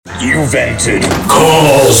You've entered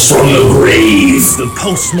Calls from the Grave, the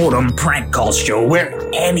post-mortem prank call show where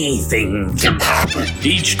anything can happen.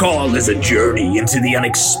 Each call is a journey into the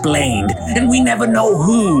unexplained, and we never know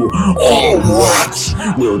who or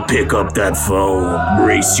what will pick up that phone.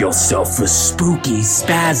 Brace yourself for spooky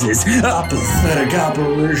spazzes, apathetic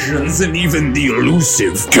apparitions, and even the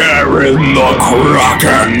elusive Karen the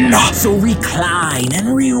Kraken. So recline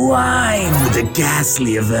and rewind with the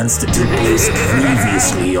ghastly events that took place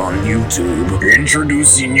previously on YouTube.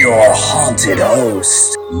 Introducing your haunted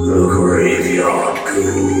host, the Graveyard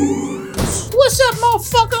Goons. What's up,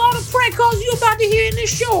 motherfucker? All the prank calls you about to hear in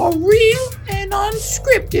this show are real and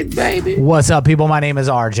unscripted, baby. What's up, people? My name is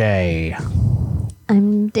RJ.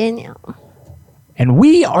 I'm Danielle. And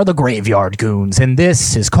we are the Graveyard Goons, and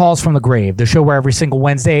this is Calls from the Grave, the show where every single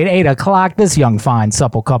Wednesday at 8 o'clock, this young, fine,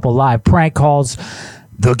 supple couple live prank calls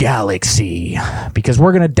the galaxy. Because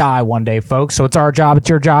we're going to die one day, folks, so it's our job, it's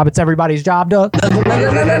your job, it's everybody's job to... Till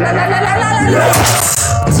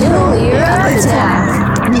you're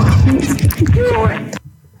attacked.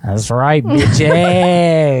 That's right,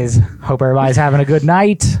 bitches. Hope everybody's having a good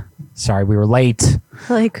night. Sorry we were late.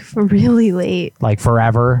 Like, really late. Like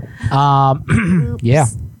forever. Yeah,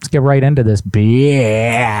 let's get right into this.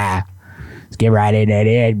 Yeah. Let's get right into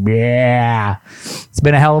it. Yeah. It's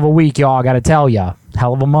been a hell of a week, y'all, I gotta tell ya.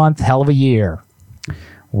 Hell of a month, hell of a year.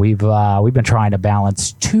 We've been trying to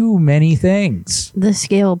balance too many things. The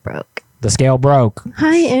scale broke. The scale broke.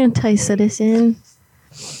 Hi, anti-citizen.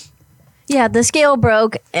 Yeah, the scale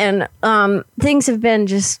broke, and things have been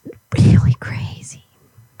just really crazy.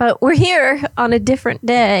 But we're here on a different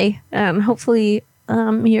day, and hopefully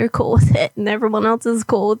you're cool with it, and everyone else is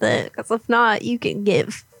cool with it. Because if not, you can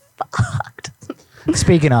get fucked.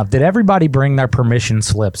 Speaking of, did everybody bring their permission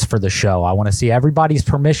slips for the show? I want to see everybody's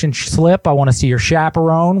permission slip. I want to see your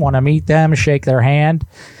chaperone. Want to meet them, shake their hand,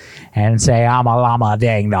 and say, I'm a llama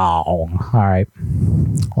ding dong. All right,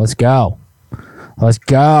 let's go. Let's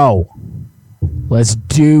go. Let's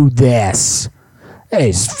do this.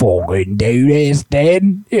 Let's fucking do this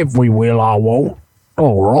then. If we will, I won't.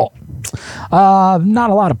 All right.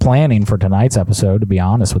 Not a lot of planning for tonight's episode, to be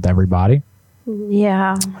honest with everybody.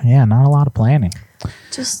 Yeah. Yeah, not a lot of planning.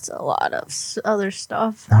 Just a lot of other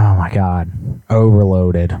stuff. Oh my God.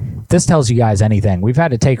 Overloaded. If this tells you guys anything, we've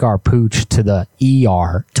had to take our pooch to the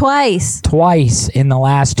ER twice in the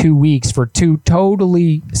last 2 weeks for two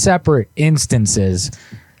totally separate instances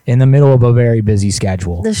in the middle of a very busy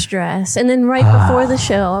schedule. The stress. And then right before the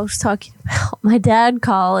show, I was talking about my dad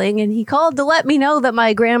calling, and he called to let me know that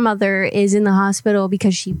my grandmother is in the hospital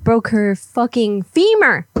because she broke her fucking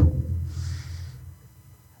femur.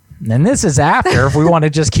 And this is after, if we want to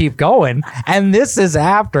just keep going, and this is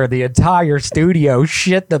after the entire studio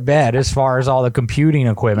shit the bed as far as all the computing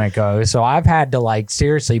equipment goes. So I've had to, like,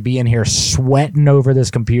 seriously be in here sweating over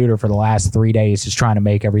this computer for the last 3 days just trying to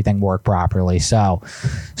make everything work properly. So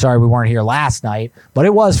sorry we weren't here last night, but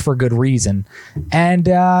it was for good reason. And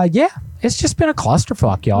yeah, it's just been a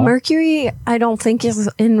clusterfuck, y'all. Mercury, I don't think is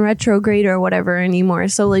in retrograde or whatever anymore.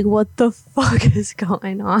 So, like, what the fuck is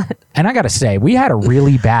going on? And I got to say, we had a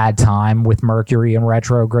really bad time with Mercury in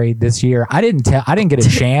retrograde this year. I didn't get a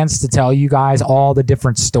chance to tell you guys all the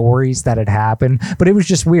different stories that had happened, but it was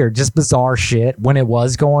just weird, just bizarre shit when it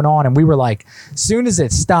was going on. And we were like, as soon as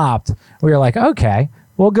it stopped, we were like, okay,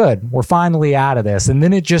 well, good. We're finally out of this. And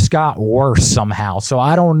then it just got worse somehow. So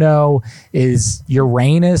I don't know, is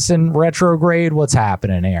Uranus in retrograde? What's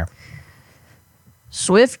happening here?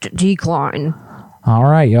 Swift decline. All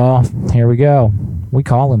right, y'all. Here we go. We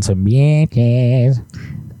calling some bitches.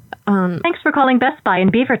 Thanks for calling Best Buy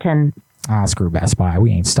in Beaverton. Ah, screw Best Buy.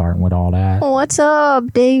 We ain't starting with all that. What's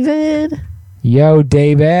up, David? Yo,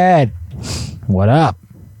 David. What up?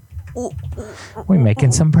 We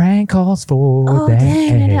making some prank calls for that.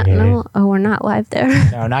 Dang, no. Oh, we're not live there.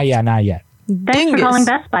 No, not yet, not yet. Thanks for calling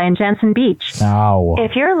Best Buy in Jansen Beach. No.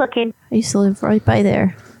 If you're looking... I used to live right by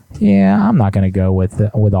there. Yeah, I'm not gonna go with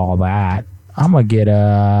all that. I'm gonna get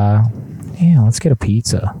let's get a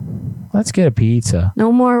pizza. Let's get a pizza.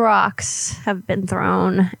 No more rocks have been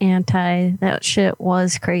thrown. That shit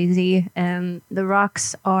was crazy. And the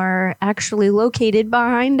rocks are actually located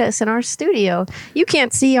behind us in our studio. You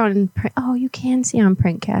can't see on... you can see on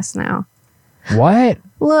Prankcast now. What?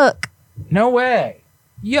 Look. No way.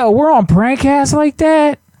 Yo, we're on Prankcast like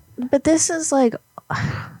that? But this is like...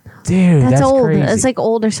 Dude, that's old. crazy. It's like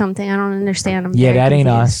old or something. I don't understand. Yeah, that ain't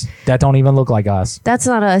us. That don't even look like us. That's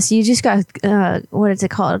not us. You just got, what is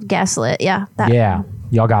it called? Gaslit. Yeah. Yeah.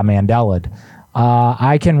 Y'all got Mandela'd.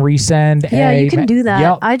 I can resend. Yeah, you can do that.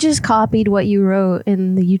 Yep. I just copied what you wrote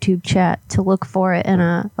in the YouTube chat to look for it in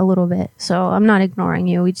a little bit. So I'm not ignoring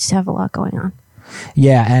you. We just have a lot going on.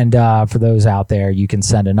 Yeah, and for those out there, you can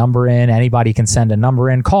send a number in. Anybody can send a number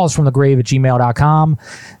in. callsfromthegrave@gmail.com.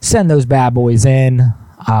 Send those bad boys in.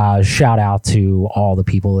 Shout out to all the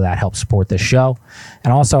people that help support this show.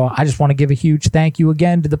 And also, I just want to give a huge thank you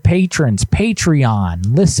again to the patrons.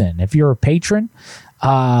 Patreon. Listen, if you're a patron,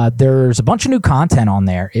 there's a bunch of new content on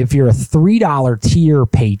there. If you're a $3 tier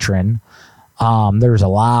patron, there's a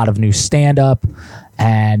lot of new stand-up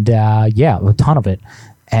and, a ton of it.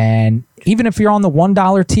 And even if you're on the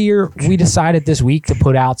 $1 tier, we decided this week to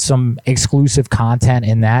put out some exclusive content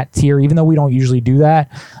in that tier, even though we don't usually do that.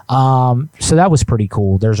 So that was pretty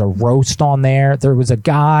cool. There's a roast on there. There was a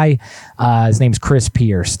guy, his name's Chris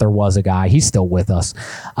Pierce. There was a guy. He's still with us.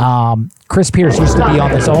 Chris Pierce used to be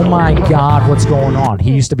on this. Oh my God, what's going on?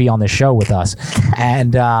 He used to be on this show with us.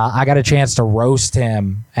 And I got a chance to roast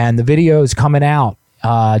him. And the video is coming out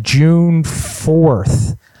June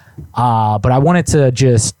 4th. But I wanted to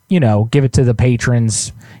just, give it to the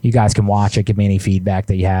patrons. You guys can watch it. Give me any feedback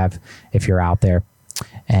that you have if you're out there.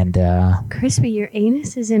 And Crispy, your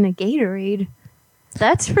anus is in a Gatorade.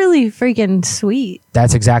 That's really freaking sweet.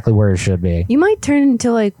 That's exactly where it should be. You might turn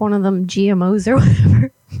into like one of them GMOs or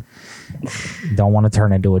whatever. Don't want to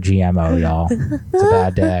turn into a GMO, y'all. It's a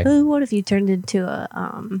bad day. What if you turned into a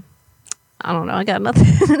I don't know. I got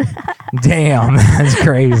nothing. Damn, that's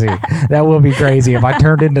crazy. That would be crazy if I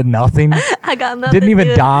turned into nothing. I got nothing. Didn't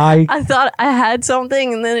even die. I thought I had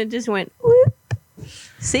something, and then it just went whoop.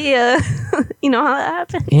 See ya. You know how that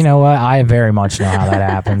happens? You know what? I very much know how that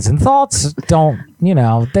happens. And thoughts don't, they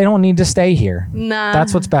don't need to stay here. Nah.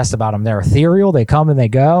 That's what's best about them. They're ethereal. They come and they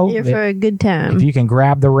go. Here for a good time. If you can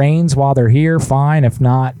grab the reins while they're here, fine. If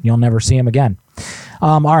not, you'll never see them again.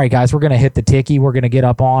 All right, guys, we're going to hit the ticky. We're going to get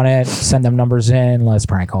up on it, send them numbers in. Let's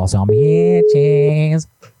prank call some bitches.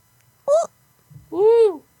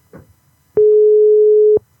 Woo.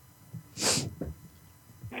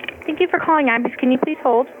 Thank you for calling Ibis. Can you please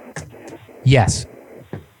hold? Yes.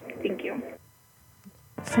 Thank you.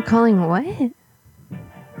 For calling what?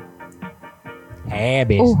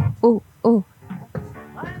 Abby. Oh.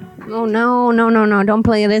 Oh, no. Don't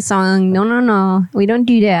play this song. No. We don't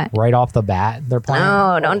do that. Right off the bat, they're playing?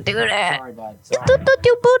 No, don't do that. Sorry, bud.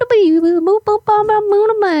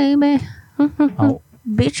 Oh.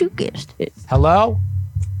 Bitch, you guessed it. Hello?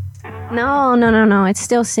 No. It's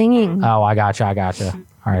still singing. Oh, I gotcha.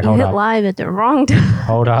 All right, You hold hit up. live at the wrong time.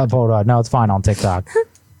 Hold up. No, it's fine on TikTok.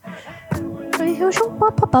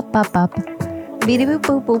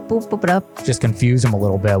 Just confuse them a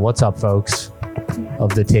little bit. What's up, folks?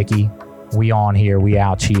 Of the ticky. We on here. We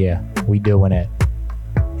out here. We doing it.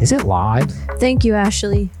 Is it live? Thank you,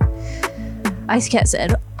 Ashley. Ice Cat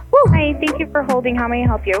said, Hi, thank you for holding. How may I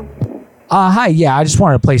help you? Hi. Yeah, I just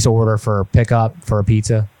wanted to place an order for pickup for a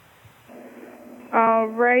pizza.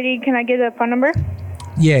 Alrighty, can I get a phone number?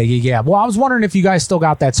 Yeah. Well, I was wondering if you guys still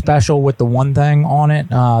got that special with the one thing on it.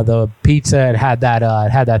 The pizza it had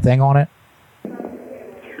that thing on it.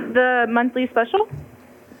 The monthly special?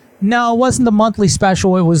 No, it wasn't the monthly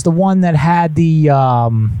special. It was the one that had the,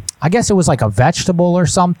 I guess it was like a vegetable or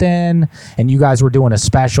something. And you guys were doing a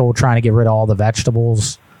special trying to get rid of all the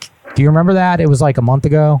vegetables. Do you remember that? It was like a month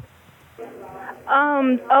ago.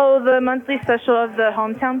 The monthly special of the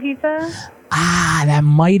hometown pizza? That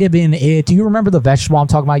might have been it. Do you remember the vegetable I'm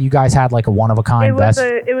talking about? You guys had like a one-of-a-kind It was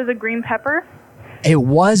a green pepper. It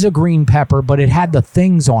was a green pepper, but it had the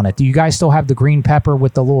things on it. Do you guys still have the green pepper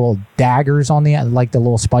with the little daggers on the end, like the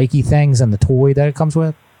little spiky things and the toy that it comes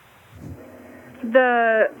with?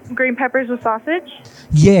 The green peppers with sausage?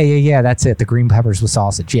 Yeah, that's it. The green peppers with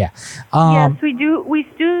sausage, yeah. Yes, we do. We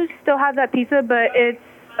do still have that pizza, but it's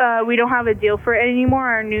we don't have a deal for it anymore.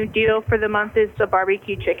 Our new deal for the month is the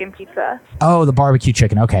barbecue chicken pizza. Oh, the barbecue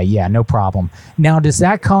chicken. Okay, yeah, no problem. Now, does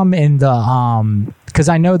that come in the because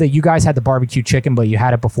I know that you guys had the barbecue chicken, but you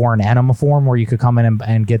had it before in enema form where you could come in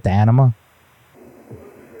and get the enema?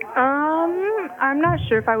 I'm not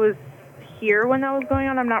sure if I was here when that was going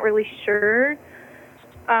on. I'm not really sure.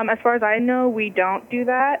 As far as I know, we don't do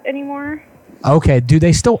that anymore. Okay, do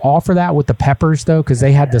they still offer that with the peppers, though? Because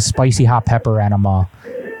they had the spicy hot pepper enema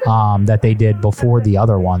that they did before the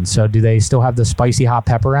other one. So do they still have the spicy hot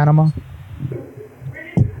pepper enema?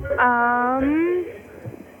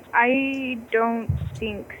 I don't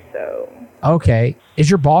think so. Okay. Is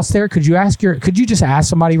your boss there? Could you just ask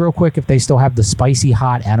somebody real quick if they still have the spicy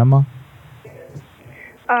hot enema?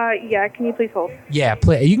 Yeah, can you please hold? Yeah,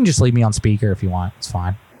 you can just leave me on speaker if you want. It's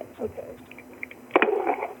fine. Okay.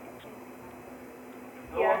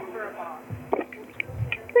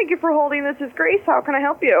 for holding. This is Grace. How can I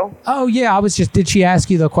help you? Oh yeah, did she ask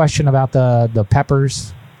you the question about the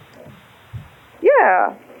peppers?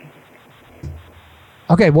 Yeah.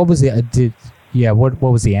 Okay, what was what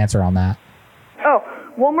was the answer on that? Oh,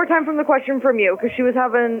 one more time from the question from you, because she was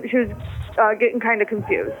getting kind of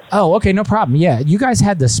confused. Oh, okay, no problem. Yeah, you guys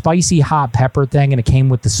had the spicy hot pepper thing, and it came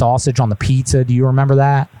with the sausage on the pizza. Do you remember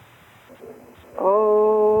that?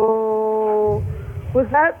 Oh, was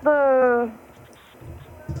that the...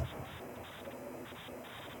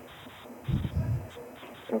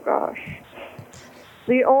 Oh gosh.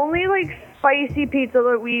 The only spicy pizza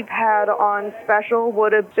that we've had on special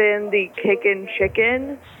would have been the kickin'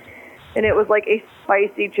 chicken, and it was a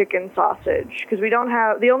spicy chicken sausage, because we don't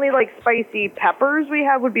have the only spicy peppers we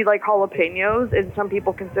have would be jalapenos, and some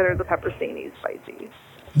people consider the pepperoncinis spicy.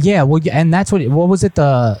 Yeah, well, and that's what was it,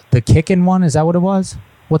 the kickin' one? Is that what it was?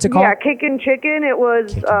 What's it called? Yeah, kickin' chicken. It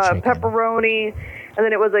was Chicken. pepperoni, and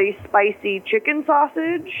then it was a spicy chicken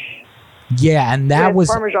sausage. Yeah, and that was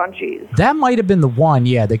Parmesan cheese. That might have been the one.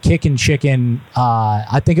 Yeah, the kickin' chicken.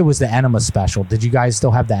 I think it was the enema special. Did you guys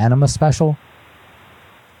still have the enema special?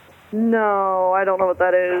 No, I don't know what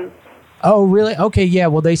that is. Oh, really? Okay, yeah.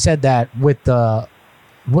 Well, they said that with the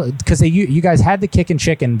because you guys had the kickin'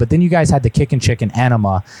 chicken, but then you guys had the kickin' chicken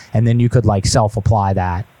enema, and then you could self-apply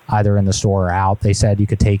that either in the store or out. They said you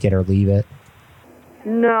could take it or leave it.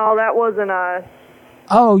 No, that wasn't us.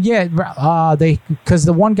 Oh yeah, because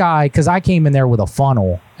the one guy, because I came in there with a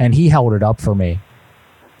funnel and he held it up for me.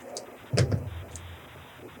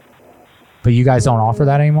 But you guys don't offer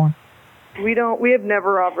that anymore? We don't. We have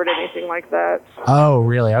never offered anything like that. Oh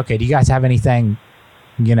really? Okay. Do you guys have anything,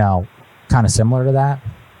 kind of similar to that?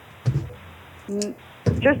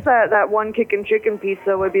 Just that one kickin' chicken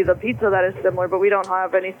pizza would be the pizza that is similar, but we don't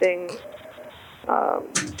have anything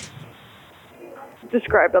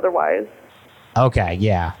described otherwise. Okay,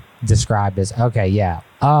 yeah. Described as okay, yeah.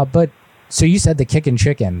 But so you said the kickin'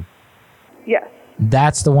 chicken. Yes.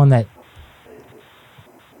 That's the one that.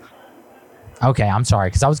 Okay, I'm sorry,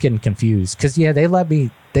 because I was getting confused. Because yeah,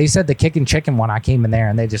 they said the kickin' chicken when I came in there,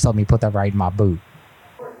 and they just let me put that right in my boot.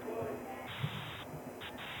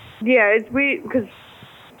 Yeah, because.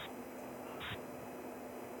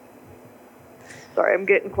 Sorry, I'm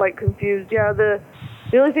getting quite confused. Yeah, the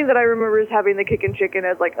only thing that I remember is having the kickin' chicken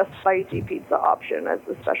as a spicy pizza option as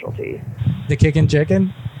the specialty. The kickin'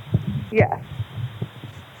 chicken? Yes.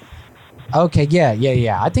 Okay,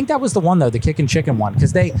 yeah. I think that was the one though, the kickin' chicken one,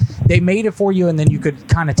 because they made it for you, and then you could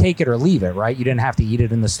kind of take it or leave it, right? You didn't have to eat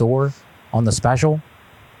it in the store on the special.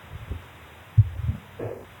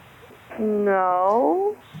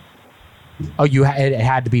 No. Oh, it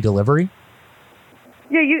had to be delivery.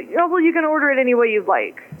 Yeah, you can order it any way you'd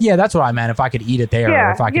like. Yeah, that's what I meant. If I could eat it there,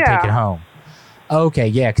 or if I could take it home. Okay,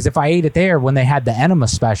 yeah, because if I ate it there when they had the enema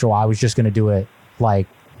special, I was just going to do it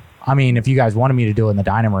if you guys wanted me to do it in the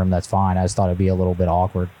dining room, that's fine. I just thought it'd be a little bit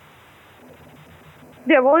awkward.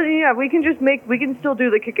 Yeah, well, yeah, we can still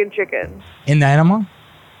do the kickin' chicken. In the enema?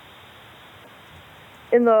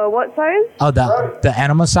 In the what size? Oh, the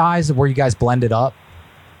enema size where you guys blend it up?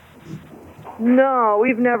 No,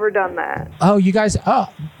 we've never done that. Oh, you guys,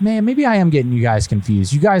 man, maybe I am getting you guys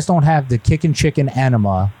confused. You guys don't have the kickin' chicken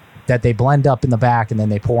enema that they blend up in the back and then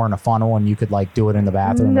they pour in a funnel and you could do it in the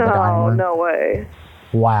bathroom or the dining room? No way.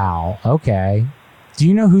 Wow, okay. Do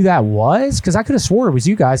you know who that was? Because I could have swore it was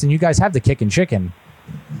you guys, and you guys have the kickin' chicken.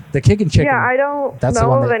 The kickin' chicken. Yeah, I don't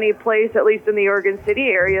know of any place, at least in the Oregon City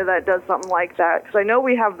area, that does something like that. Because I know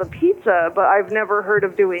we have the pizza, but I've never heard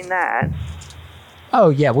of doing that. Oh,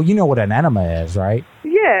 yeah. Well, you know what an enema is, right?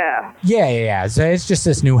 Yeah. Yeah. So it's just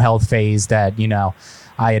this new health phase that,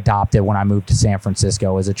 I adopted when I moved to San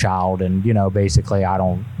Francisco as a child. And, basically I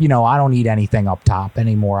don't eat anything up top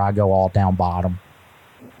anymore. I go all down bottom.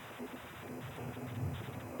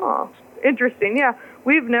 Huh. Interesting. Yeah.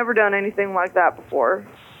 We've never done anything like that before.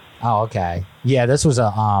 Oh, okay. Yeah, this was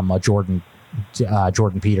a Jordan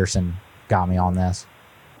Peterson got me on this.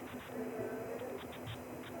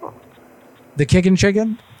 The kickin'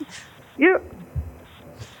 chicken? Yep.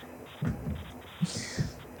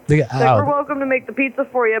 We're welcome to make the pizza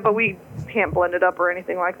for you, but we can't blend it up or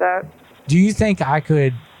anything like that. Do you think I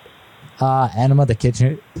could enema the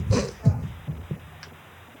kitchen?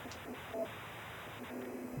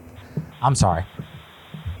 I'm sorry.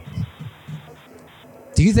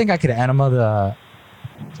 Do you think I could enema the...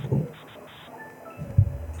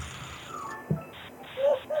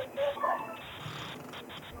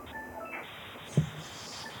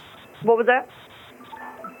 What was that?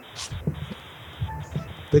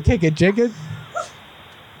 The kickin' chicken?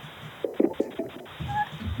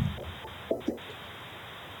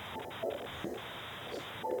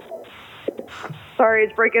 Sorry,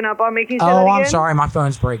 it's breaking up on me. Can you say that Oh, again? I'm sorry. My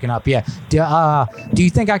phone's breaking up. Yeah. Do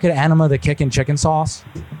you think I could enema the kickin' chicken sauce?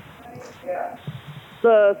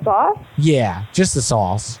 The sauce? Yeah, just the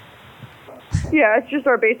sauce. Yeah, it's just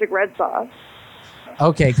our basic red sauce.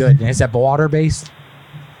 Okay, good. Is that water based?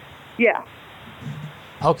 Yeah.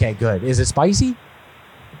 Okay, good. Is it spicy?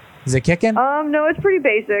 Is it kicking? No, it's pretty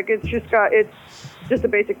basic. It's just a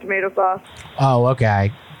basic tomato sauce. Oh,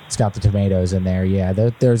 okay. It's got the tomatoes in there. Yeah,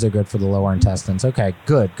 those are good for the lower intestines. Okay,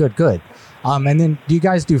 good. And then do you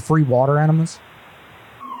guys do free water enemas?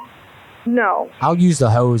 No. I'll use the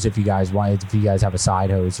hose if you guys want. If you guys have a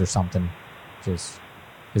side hose or something, is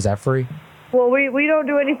that free? Well, we don't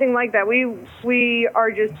do anything like that. We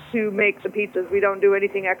are just to make the pizzas. We don't do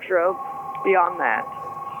anything extra beyond that.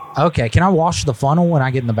 Okay, can I wash the funnel when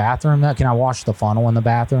I get in the bathroom? Can I wash the funnel in the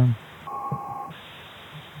bathroom?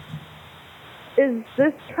 Is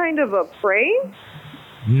this kind of a prank?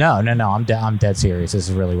 No. I'm dead serious. This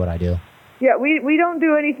is really what I do. Yeah, we don't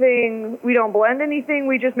do anything. We don't blend anything.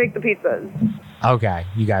 We just make the pizzas. Okay,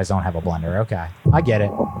 you guys don't have a blender. Okay, I get it.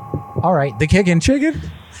 All right, the kickin' chicken.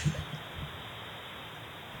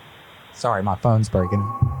 Sorry, my phone's breaking.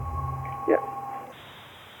 Yeah.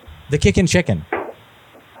 The kickin' chicken.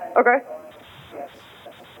 Okay.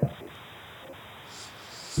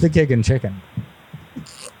 The kickin' chicken.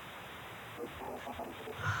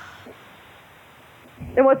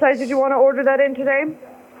 And what size did you want to order that in today?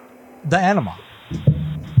 The enema.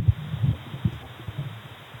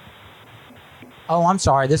 Oh, I'm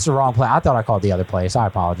sorry. This is the wrong place. I thought I called the other place. I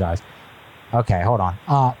apologize. Okay, hold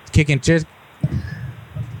on. Kickin' chicken.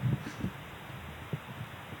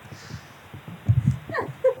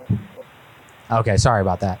 Okay, sorry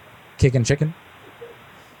about that. Kickin' chicken?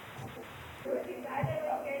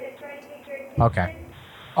 Okay.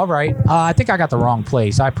 All right. I think I got the wrong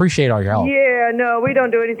place. I appreciate all your help. Yeah, no, we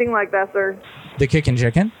don't do anything like that, sir. The kickin'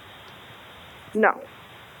 chicken? No.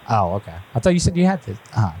 Oh, okay. I thought you said you had to.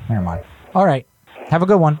 Never mind. All right. Have a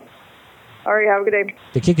good one. All right, have a good day.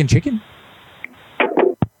 The kickin' chicken?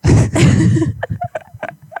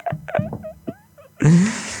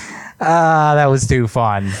 That was too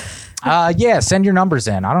fun. Yeah, send your numbers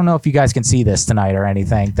in. I don't know if you guys can see this tonight or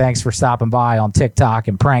anything. Thanks for stopping by on TikTok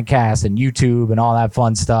and Prankcast and YouTube and all that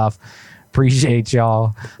fun stuff. Appreciate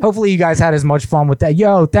y'all. Hopefully you guys had as much fun with that.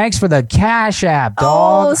 Yo, thanks for the Cash App,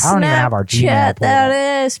 dog. I don't even have our Gmail. Chat,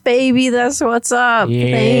 that is, baby. That's what's up. Yeah,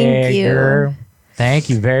 Thank you. girl. Thank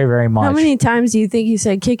you very, very much. How many times do you think you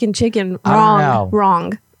said kickin' chicken? I don't know.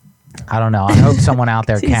 Wrong. I don't know. I hope someone out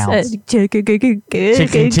there He counts. said chicken.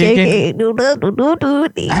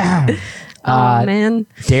 Oh, man.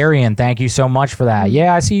 Darian, thank you so much for that.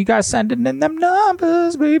 Yeah, I see you guys sending in them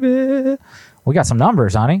numbers, baby. We got some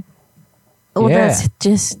numbers, honey. Well, Yeah. that's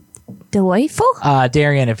just delightful.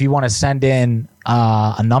 Darian, if you want to send in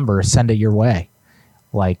a number, send it your way.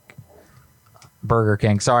 Like Burger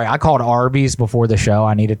King. Sorry, I called Arby's before the show.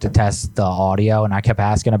 I needed to test the audio, and I kept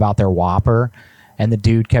asking about their Whopper, and the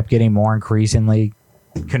dude kept getting more increasingly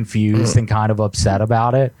confused and kind of upset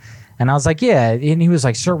about it. And I was like, yeah. And he was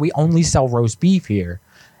like, sir, we only sell roast beef here.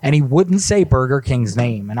 And he wouldn't say Burger King's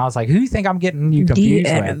name. And I was like, who do you think I'm getting you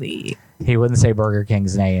confused with? He wouldn't say Burger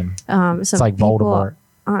King's name. It's like Voldemort.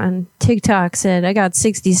 On TikTok said, I got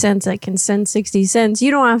 60 cents. I can send 60 cents.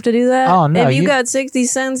 You don't have to do that. Oh, no, If you you- got 60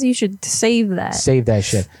 cents, you should save that. Save that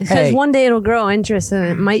shit. Because Hey, one day it'll grow interest and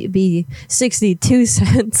it might be 62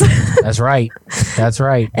 cents. that's right. That's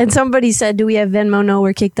right. And somebody said, do we have Venmo? No,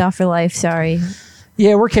 we're kicked off for life. Sorry.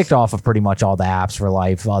 Yeah, we're kicked off of pretty much all the apps for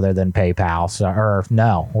life other than PayPal. So, or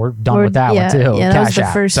no, we're done with that one too. Yeah, that was Cash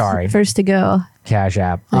the App. first to go. Cash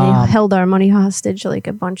App. They held our money hostage like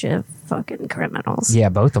a bunch of fucking criminals. Yeah,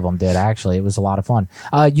 both of them did actually. It was a lot of fun.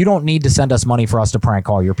 You don't need to send us money for us to prank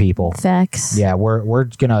call your people. Facts. Yeah, we're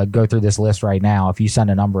gonna go through this list right now. If you send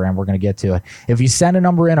a number in, we're gonna get to it. If you send a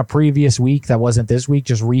number in a previous week that wasn't this week,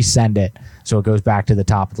 just resend it so it goes back to the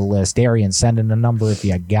top of the list. Darian, send in a number if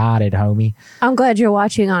you got it, homie. I'm glad you're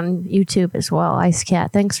watching on YouTube as well, Ice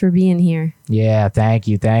Cat. Thanks for being here. Yeah, thank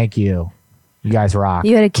you. You guys rock.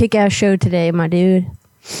 You had a kick-ass show today, my dude.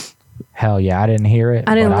 Hell yeah, I didn't hear it.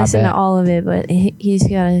 I didn't but listen bet. to all of it, but he's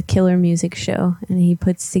got a killer music show, and he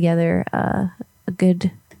puts together a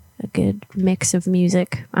good mix of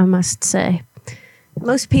music, I must say.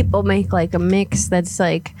 Most people make like a mix that's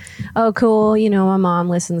like, oh cool, you know, my mom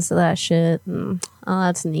listens to that shit, and oh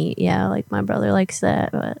that's neat. Yeah, like my brother likes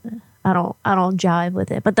that, but I don't jive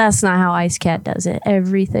with it. But that's not how Ice Cat does it.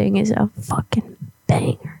 Everything is a fucking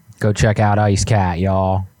banger. Go check out Ice Cat,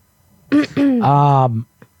 y'all.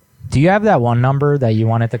 Do you have that one number that you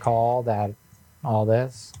wanted to call that all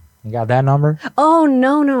this? You got that number? Oh,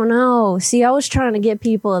 no. See, I was trying to get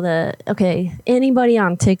people okay, anybody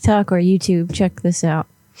on TikTok or YouTube, check this out.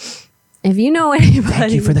 If you know anybody.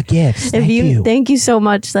 Thank you for the gifts. Thank you. Thank you so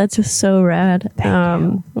much. That's just so rad.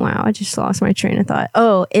 Wow, I just lost my train of thought.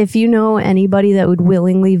 Oh, if you know anybody that would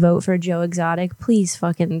willingly vote for Joe Exotic, please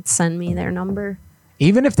fucking send me their number.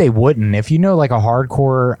 Even if they wouldn't, if you know like a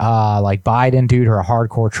hardcore like Biden dude or a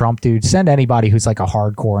hardcore Trump dude, send anybody who's like a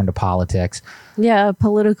hardcore into politics. Yeah, a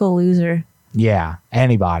political loser. Yeah,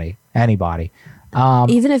 anybody.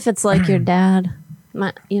 Even if it's like your dad.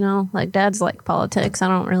 Like dad's like politics. I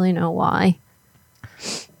don't really know why.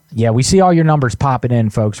 Yeah, we see all your numbers popping in,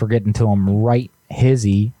 folks. We're getting to them right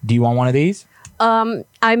hizzy. Do you want one of these?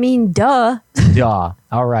 I mean, duh. Duh.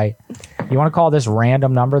 All right. You want to call this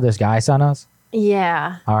random number this guy sent us?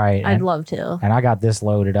 Yeah. All right. I'd love to. And I got this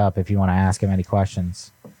loaded up if you want to ask him any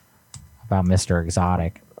questions about Mr.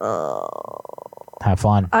 Exotic. Have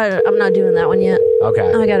fun. I'm not doing that one yet.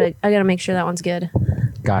 Okay. I gotta make sure that one's good.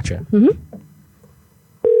 Gotcha. Mm-hmm.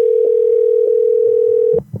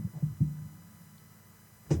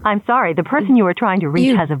 I'm sorry, the person you are trying to reach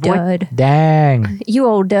You has a voice. dud. Dang. You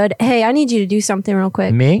old dud. Hey, I need you to do something real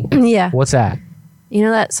quick. Me? Yeah. What's that? You know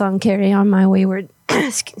that song, Carry On My Wayward,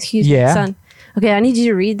 excuse Yeah. me, son. Okay, I need you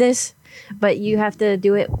to read this, but you have to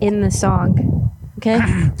do it in the song. Okay?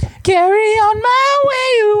 Carry on my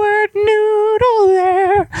wayward noodle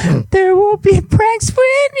there. There will be pranks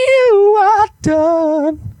when you are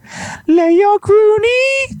done. Lay your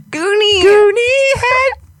goony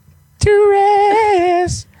head to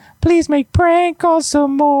rest. Please make prank calls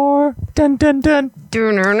some more. Dun dun dun.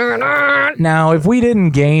 Now, if we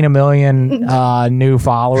didn't gain 1 million new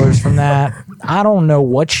followers from that, I don't know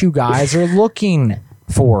what you guys are looking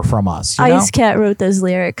for from us. You know? Ice Cat wrote those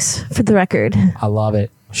lyrics for the record. I love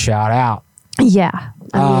it. Shout out. Yeah.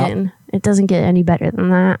 I mean, it doesn't get any better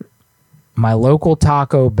than that. My local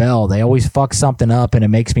Taco Bell, they always fuck something up and it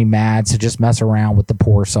makes me mad, so just mess around with the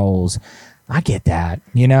poor souls. I get that,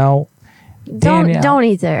 you know? Don't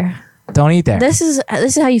eat there. Don't eat there. This is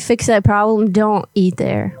how you fix that problem. Don't eat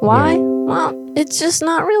there. Why? Yeah. Well, it's just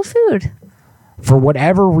not real food. For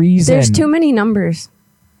whatever reason. There's too many numbers.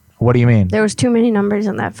 What do you mean? There was too many numbers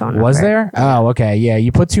in that phone number. Was there? Oh, okay. Yeah,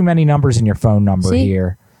 you put too many numbers in your phone number See?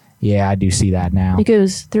 here. Yeah, I do see that now. It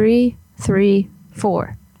goes 3, 3,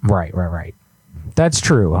 4. Right. That's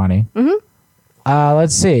true, honey. Mm-hmm.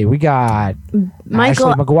 Let's see. We got Michael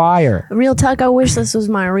Ashley McGuire. Real talk, I wish this was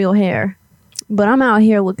my real hair. But I'm out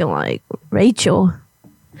here looking like Rachel.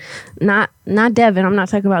 Not Devin. I'm not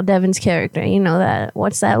talking about Devin's character. You know that.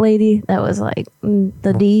 What's that lady? That was like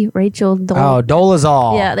the D. Rachel Dole. Oh,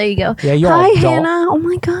 Dolezal. Yeah, there you go. Yeah, you're Hi, all Hannah. Oh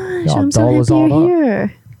my gosh. Y'all I'm so happy Dolezal'd you're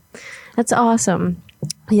here. That's awesome.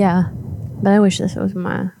 Yeah. But I wish this was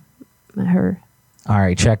my her. All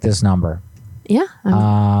right, check this number. Yeah.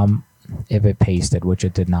 If it pasted, which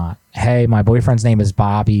it did not. Hey, my boyfriend's name is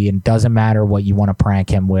Bobby, and doesn't matter what you want to prank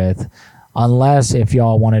him with, unless if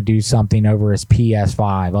y'all want to do something over his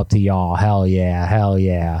PS5. Up to y'all. Hell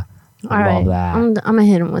yeah. I love that. I'm gonna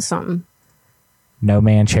hit him with something. No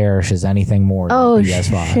man cherishes anything more than Oh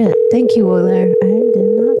PS5. shit! Thank you, Wheeler. I did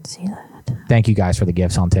not see that. Thank you guys for the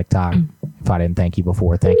gifts on TikTok. If I didn't thank you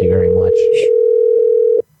before, thank you very much.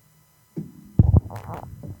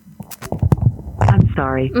 I'm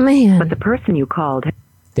sorry, Man, but the person you called.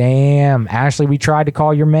 Damn, Ashley, we tried to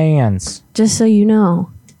call your mans. just so you know.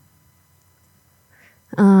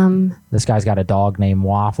 This guy's got a dog named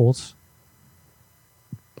Waffles.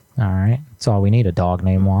 All right. That's all we need, a dog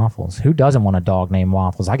named Waffles. Who doesn't want a dog named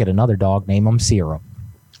Waffles? I get another dog, name him Syrup.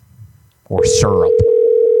 Or Syrup,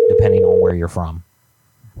 depending on where you're from.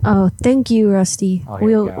 Oh, thank you, Rusty. Oh, here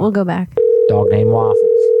we go. We'll go back. Dog named Waffles.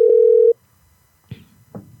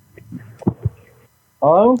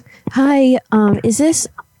 Hello? Hi, is this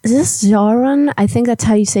Zaran? I think that's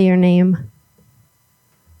how you say your name.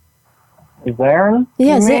 Is Aaron?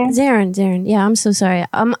 Yeah, you mean? Zaran. Yeah, I'm so sorry.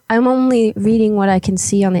 I'm only reading what I can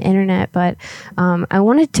see on the internet, but I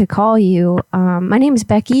wanted to call you. My name is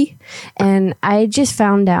Becky, and I just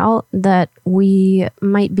found out that we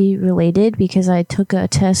might be related because I took a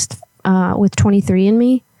test with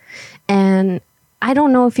 23andMe, and I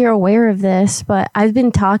don't know if you're aware of this, but I've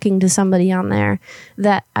been talking to somebody on there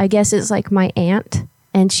that I guess is like my aunt,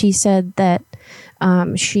 and she said that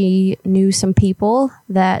she knew some people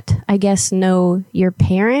that I guess know your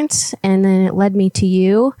parents, and then it led me to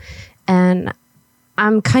you. And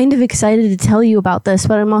I'm kind of excited to tell you about this,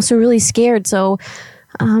 but I'm also really scared. So,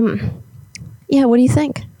 yeah, what do you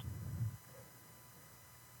think?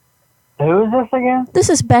 Who is this again? This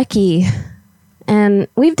is Becky. And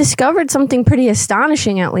we've discovered something pretty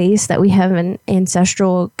astonishing, at least, that we have an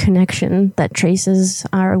ancestral connection that traces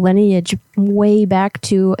our lineage way back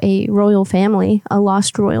to a royal family, a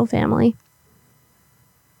lost royal family.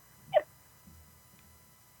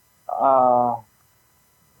 I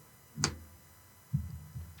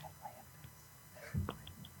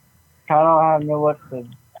don't know what to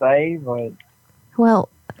say, but... Well,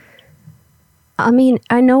 I mean,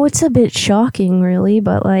 I know it's a bit shocking, really,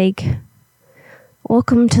 but, like...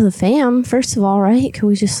 Welcome to the fam, first of all, right? Can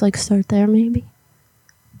we just, like, start there, maybe?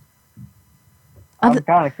 I'm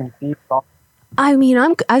kind of confused. I mean,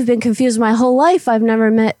 I've been confused my whole life. I've never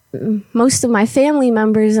met most of my family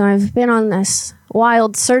members, and I've been on this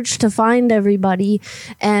wild search to find everybody.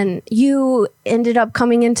 And you ended up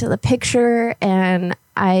coming into the picture, and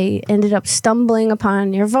I ended up stumbling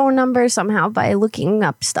upon your phone number somehow by looking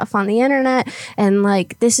up stuff on the internet. And,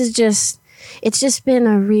 like, it's just been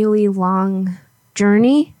a really long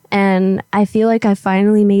journey, and I feel like I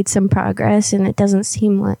finally made some progress, and it doesn't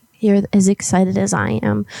seem like you're as excited as I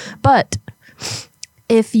am. But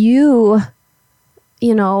if you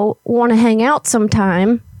want to hang out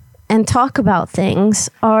sometime and talk about things,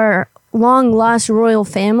 our long lost royal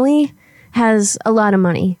family has a lot of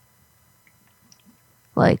money.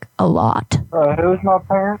 Like, a lot. Who's my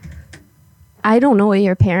parents? I don't know what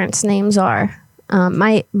your parents' names are.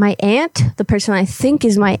 My aunt, the person I think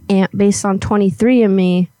is my aunt based on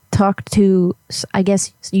 23andMe, talked to, I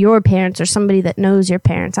guess, your parents or somebody that knows your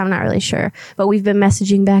parents. I'm not really sure. But we've been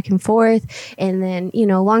messaging back and forth. And then,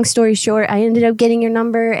 long story short, I ended up getting your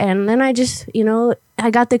number. And then I just,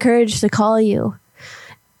 I got the courage to call you.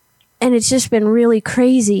 And it's just been really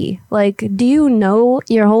crazy. Like, do you know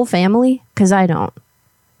your whole family? Because I don't.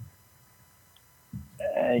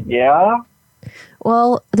 Yeah.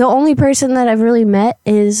 Well, the only person that I've really met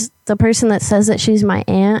is the person that says that she's my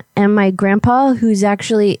aunt, and my grandpa, who's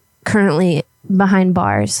actually currently behind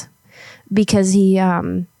bars because he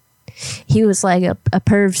was like a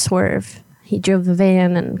perv swerve. He drove a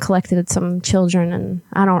van and collected some children, and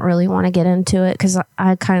I don't really want to get into it because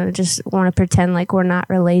I kind of just want to pretend like we're not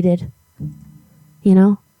related,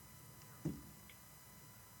 Yeah.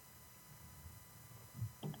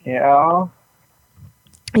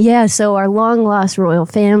 Yeah, so our long-lost royal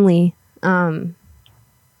family from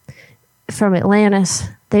Atlantis,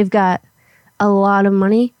 they've got a lot of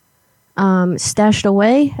money stashed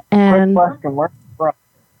away. And Quick question, where are you from?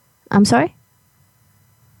 I'm sorry?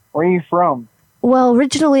 Where are you from? Well,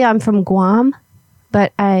 originally I'm from Guam,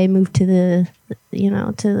 but I moved to the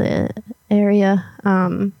area.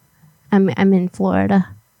 I'm in Florida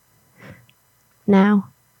now.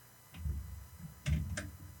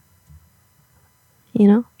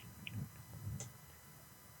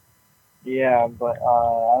 Yeah, but I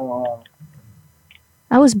don't know.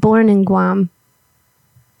 I was born in Guam.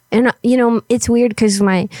 And, it's weird because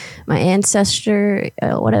my ancestor,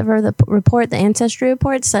 the ancestry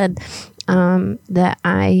report said that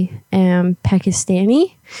I am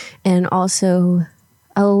Pakistani and also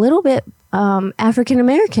a little bit African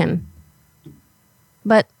American.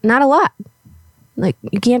 But not a lot. Like,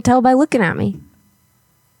 you can't tell by looking at me.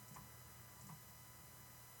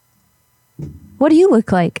 What do you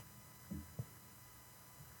look like?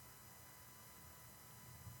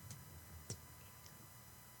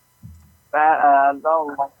 I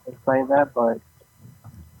don't like to say that, but...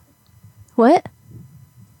 What?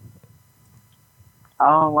 I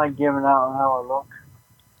don't like giving out how I look.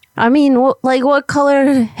 I mean, what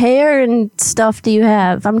color hair and stuff do you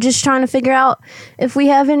have? I'm just trying to figure out if we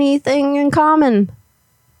have anything in common.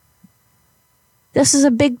 This is a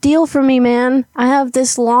big deal for me, man. I have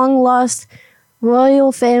this long-lost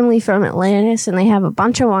royal family from Atlantis, and they have a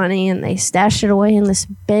bunch of money, and they stashed it away in this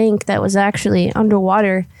bank that was actually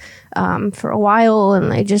underwater for a while,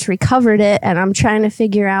 and they just recovered it. And I'm trying to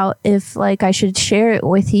figure out if, like, I should share it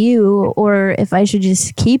with you or if I should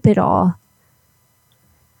just keep it all.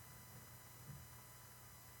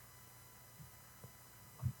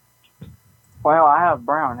 Well, I have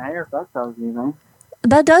brown hair, if that tells you anything.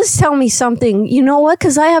 That does tell me something. You know what?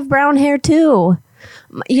 Because I have brown hair too.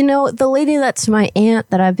 The lady that's my aunt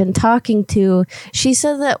that I've been talking to, she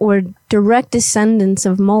said that we're direct descendants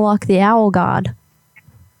of Moloch the owl god.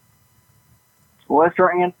 What's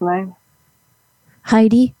your aunt's name?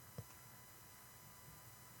 Heidi.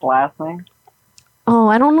 Last name? Oh,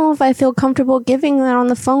 I don't know if I feel comfortable giving that on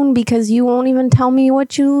the phone because you won't even tell me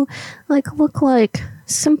what you look like.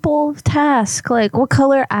 Simple task, like what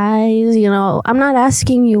color eyes, I'm not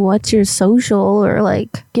asking you what's your social or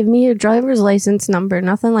like give me your driver's license number,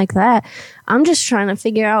 nothing like that. I'm just trying to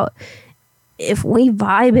figure out if we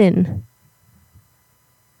vibing.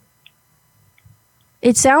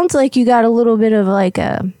 It sounds like you got a little bit of like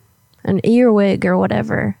an earwig or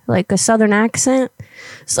whatever, like a southern accent.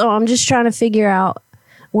 So I'm just trying to figure out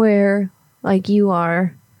where like you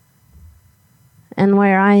are and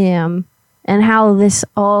where I am and how this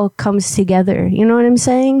all comes together. You know what I'm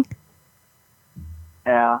saying?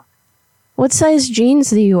 Yeah. What size jeans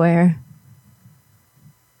do you wear?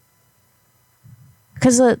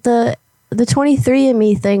 Because the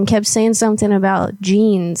 23andMe thing kept saying something about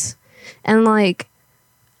jeans. And like,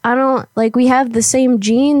 I don't, like, we have the same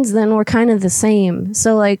jeans, then we're kind of the same.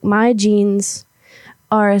 So like, my jeans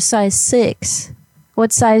are a size 6.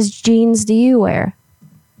 What size jeans do you wear?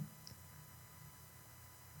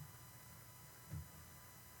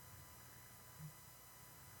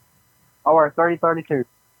 I wear 30-32.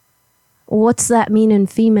 What's that mean in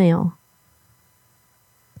female?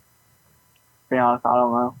 To be honest, I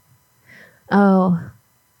don't know. Oh.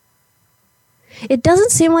 It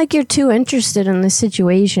doesn't seem like you're too interested in this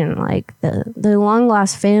situation. Like the long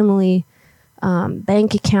lost family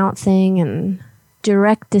bank account thing and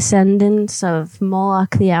direct descendants of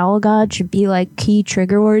Moloch the owl god should be like key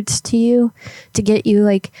trigger words to you to get you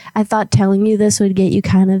like, I thought telling you this would get you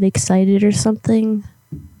kind of excited or something.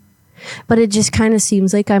 But it just kind of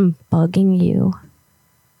seems like I'm bugging you.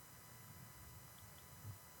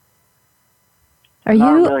 Are Not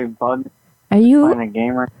you really bugged. are you Playing a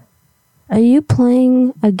gamer. are you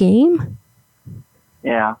playing a game?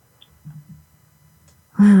 Yeah.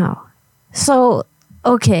 Wow. So,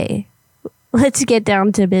 okay. Let's get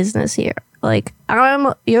down to business here. Like,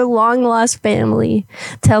 I'm your long lost family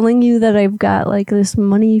telling you that I've got like this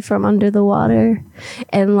money from under the water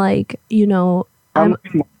and like, you know,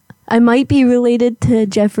 I might be related to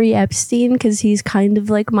Jeffrey Epstein because he's kind of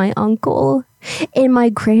like my uncle. And my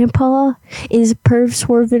grandpa is perv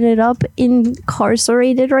swerving it up,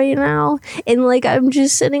 incarcerated right now. And like, I'm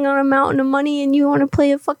just sitting on a mountain of money and you want to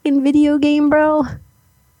play a fucking video game, bro?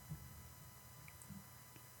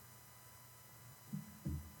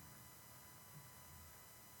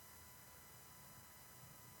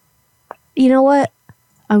 You know what?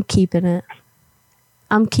 I'm keeping it.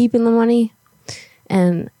 I'm keeping the money.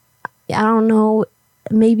 And I don't know,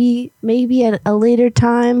 maybe at a later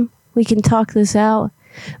time we can talk this out.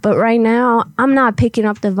 But right now, I'm not picking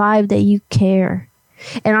up the vibe that you care.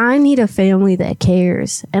 And I need a family that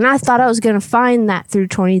cares. And I thought I was going to find that through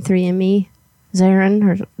 23andMe. Zarin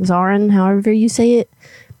or Zarin, however you say it.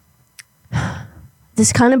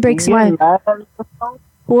 This kind of breaks You my... mad or something?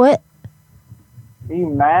 What? Are you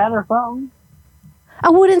mad or something? I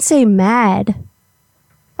wouldn't say mad.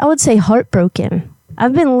 I would say heartbroken.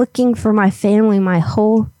 I've been looking for my family my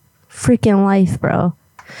whole freaking life, bro.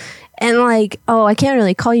 And like, oh, I can't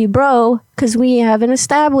really call you bro because we haven't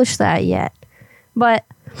established that yet. But,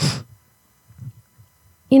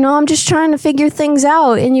 you know, I'm just trying to figure things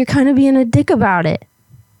out and you're kind of being a dick about it.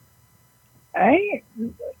 Hey,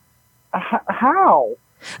 how?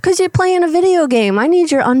 Because you're playing a video game. I need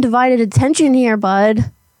your undivided attention here,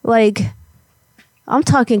 bud. Like, I'm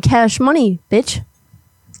talking cash money, bitch.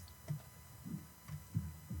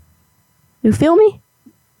 You feel me?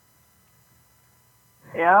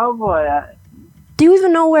 Yeah, but Do you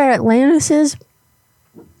even know where Atlantis is?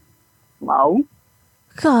 no.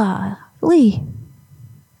 Golly.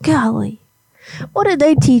 What did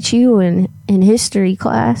they teach you in history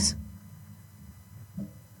class?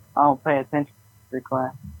 I don't pay attention to the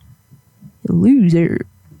class. Loser.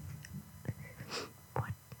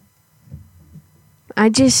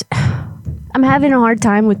 I'm having a hard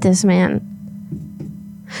time with this, man.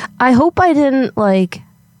 I hope I didn't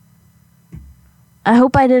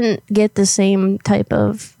get the same type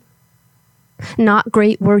of not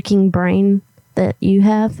great working brain that you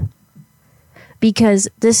have. Because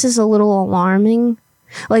this is a little alarming.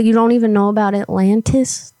 Like, you don't even know about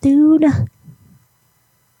Atlantis, dude.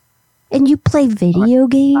 And you play video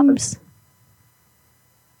games?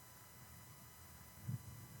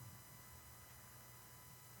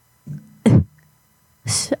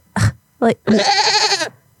 Like,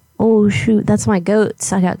 oh shoot, that's my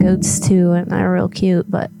goats. I got goats too, and they're real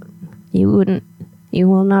cute, but you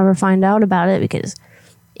will never find out about it because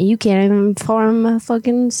you can't even form a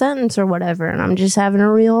fucking sentence or whatever, and I'm just having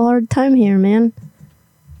a real hard time here, man.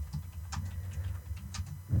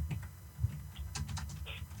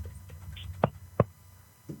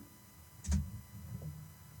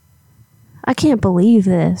 I can't believe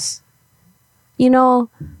this. You know,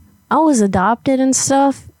 I was adopted and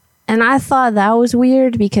stuff, and I thought that was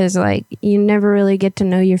weird because, like, you never really get to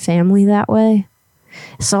know your family that way.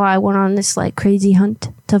 So I went on this, like, crazy hunt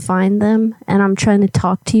to find them, and I'm trying to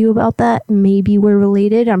talk to you about that. Maybe we're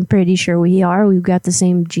related. I'm pretty sure we are. We've got the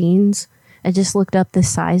same genes I just looked up the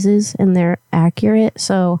sizes and they're accurate.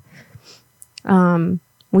 So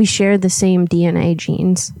we share the same DNA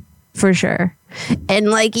genes for sure. And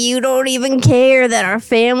like, you don't even care that our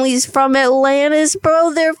family's from Atlantis,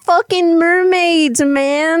 bro. They're fucking mermaids,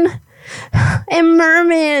 man. And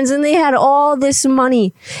mermaids, and they had all this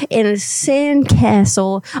money in a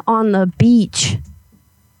sandcastle on the beach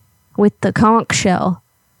with the conch shell.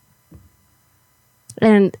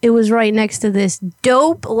 And it was right next to this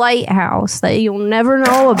dope lighthouse that you'll never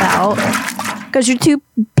know about because you're too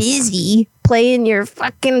busy playing your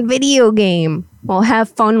fucking video game. Well, have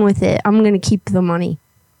fun with it. I'm going to keep the money.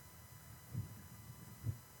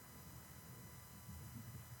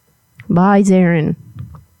 Bye, Zarin.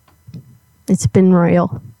 It's been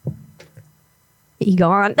real. He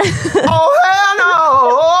gone. Oh, hell no!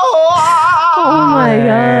 Oh my god.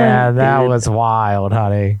 Yeah, that was wild,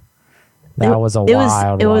 honey. That was a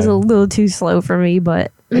wild It was a one. little too slow for me,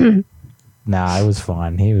 but Nah, it was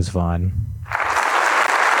fun. He was fun.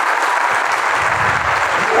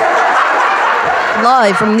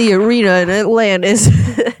 live from the arena in Atlantis.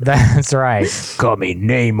 That's right. Coming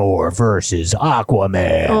Namor versus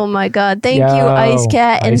Aquaman. Oh my god. Thank you, Yo, Ice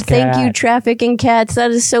Cat, and Ice thank you, Cat. Trafficking Cats.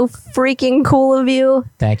 That is so freaking cool of you.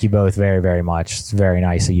 Thank you both very, very much. It's very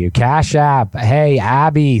nice of you. Cash App. Hey,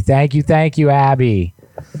 Abby. Thank you, Abby.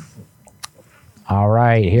 All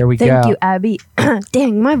right, here we go. Thank you, Abby.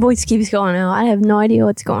 Dang, my voice keeps going out. I have no idea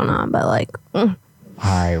what's going on, but like, All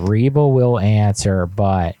right, Reba will answer,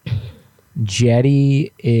 but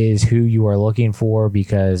Jetty is who you are looking for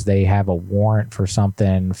because they have a warrant for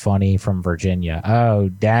something funny from Virginia. Oh,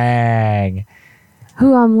 dang.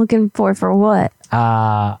 who I'm looking for what?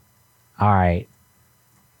 All right.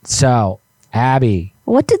 So, Abby,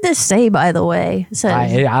 What did this say, by the way? It says,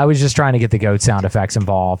 I was just trying to get the goat sound effects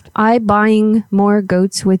involved. I buying more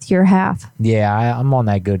goats with your half. Yeah, I'm on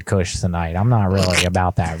that good kush tonight. I'm not really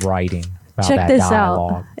about that writing. About Check that this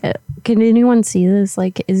dialogue. out. Can anyone see this?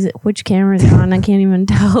 Like, is it which camera is it on? I can't even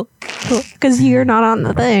tell because you're not on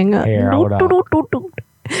the thing. Here, hold on.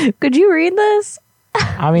 Could you read this?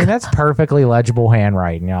 I mean, that's perfectly legible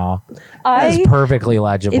handwriting, y'all. That's I perfectly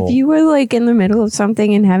legible. If you were like in the middle of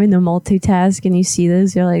something and having to multitask and you see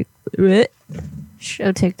this, you're like, "Bleh."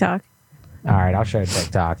 Show TikTok. All right, I'll show you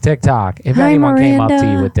TikTok. TikTok. If Hi, anyone came up to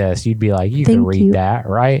Miranda. you with this, you'd be like, you can Thank read you. that,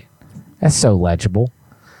 right? That's so legible.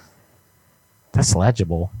 That's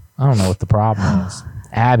legible. I don't know what the problem is.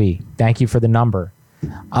 Abby, thank you for the number.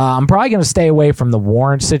 I'm probably going to stay away from the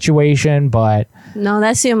warrant situation, but No,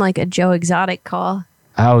 that seemed like a Joe Exotic call.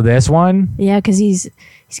 oh, this one? Yeah, because he's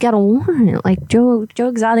got a warrant. Like Joe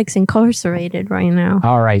Exotic's incarcerated right now.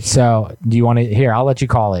 All right, so do you want to? Here, I'll let you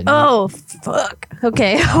call it. Oh fuck.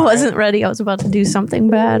 Okay, I wasn't ready. I was about to do something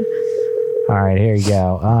bad. All right, here you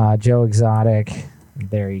go. Joe Exotic.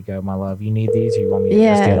 There you go, my love. You need these or you want me to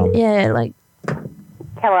just get them? Yeah. Like,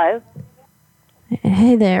 Hello.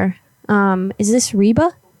 hey there. Is this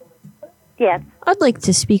Reba? Yes. I'd like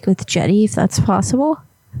to speak with Jetty if that's possible.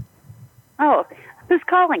 Oh, who's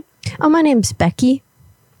calling? Oh, my name's Becky.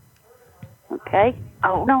 Okay.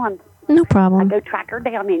 Oh no, No I'll problem. go track her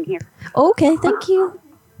down in here. Okay, thank you.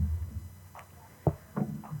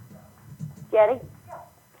 Jetty.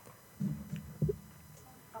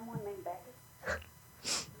 Someone named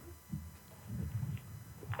Becky.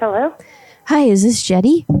 Hello. Hi, is this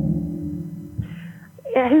Jetty?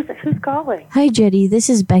 Yeah, who's calling? Hi, Jetty. This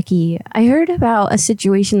is Becky. I heard about a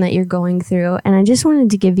situation that you're going through, and I just wanted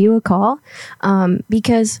to give you a call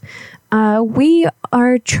because we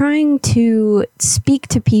are trying to speak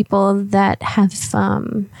to people that have,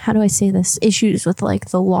 how do I say this, issues with like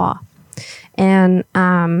the law. And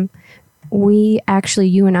we actually,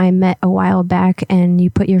 you and I met a while back, and you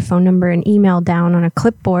put your phone number and email down on a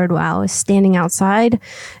clipboard while I was standing outside.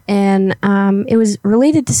 And it was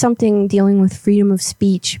related to something dealing with freedom of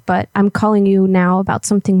speech, but I'm calling you now about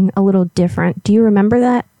something a little different. Do you remember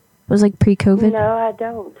that? It was like pre-COVID? No, I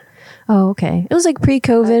don't. Oh, okay. It was like I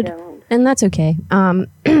pre-COVID, don't. and that's okay.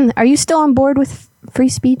 Are you still on board with free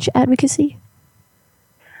speech advocacy?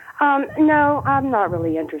 No, I'm not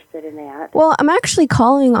really interested in that. Well, I'm actually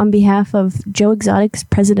calling on behalf of Joe Exotic's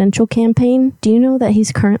presidential campaign. Do you know that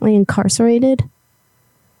he's currently incarcerated?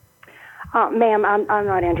 Ma'am, I'm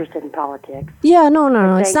not interested in politics. Yeah, no.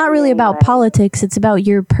 It's Thank not you really about anyway. politics. It's about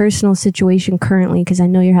your personal situation currently, because I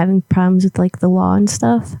know you're having problems with like the law and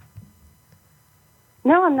stuff.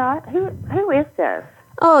 No, I'm not. Who is this?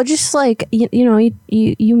 Oh, just like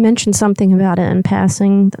you mentioned something about it in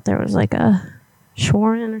passing, that there was like a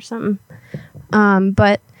Schwarren or something.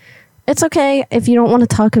 But it's okay if you don't want to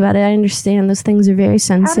talk about it. I understand those things are very How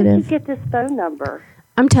sensitive. did you get this phone number?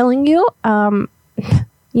 I'm telling you,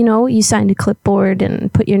 you signed a clipboard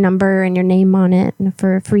and put your number and your name on it and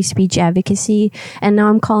for free speech advocacy. And now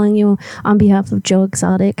I'm calling you on behalf of Joe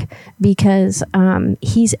Exotic because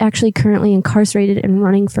he's actually currently incarcerated and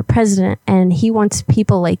running for president. And he wants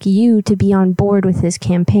people like you to be on board with his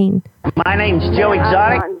campaign. My name's Joe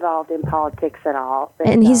Exotic. I'm not involved in politics at all.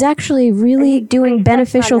 And he's actually really doing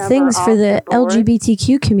beneficial things for the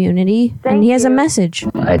LGBTQ community. And he has a message.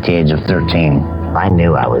 At the age of 13, I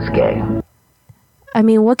knew I was gay. I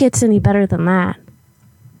mean, what gets any better than that?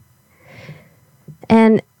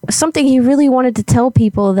 And something he really wanted to tell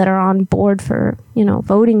people that are on board for,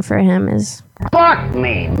 voting for him is... Fuck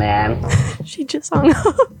me, man. She just hung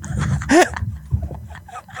up.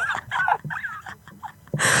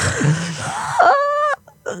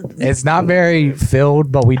 It's not very filled,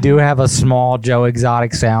 but we do have a small Joe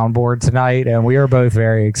Exotic soundboard tonight, and we are both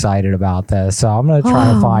very excited about this. So I'm going to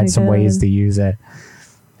try to find some ways to use it.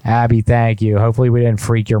 Abby, thank you. Hopefully we didn't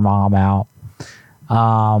freak your mom out.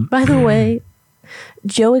 By the way,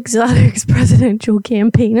 Joe Exotic's presidential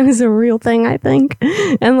campaign is a real thing, I think.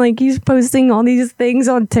 And he's posting all these things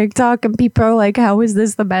on TikTok and people are like, how is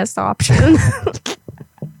this the best option?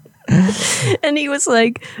 And he was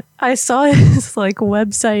like, I saw his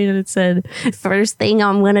website and it said, first thing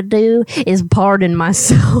I'm going to do is pardon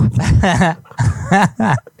myself.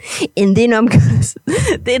 And then I'm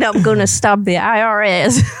gonna stop the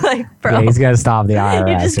IRS. Bro, yeah, he's gonna stop the IRS.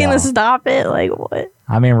 You're just gonna stop it? What?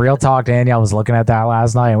 I mean, real talk, Danielle was looking at that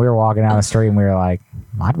last night, and we were walking down the street, and we were like,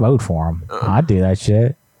 "I'd vote for him. I'd do that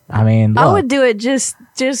shit." I mean, look. I would do it just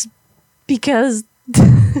because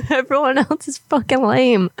everyone else is fucking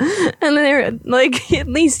lame, and they're at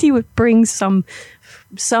least he would bring some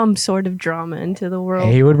sort of drama into the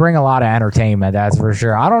world. He would bring a lot of entertainment, that's for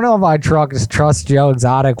sure. I don't know if I trust Joe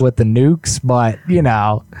Exotic with the nukes, but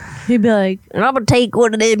he'd be like, I'm gonna take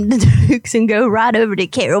one of them nukes and go right over to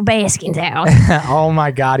Carol Baskin's house. Oh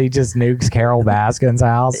my god, he just nukes Carol Baskin's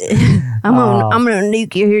house. I'm gonna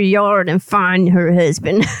nuke your yard and find her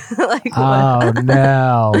husband. Oh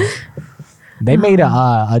no. They made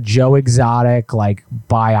a Joe Exotic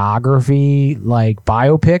biography,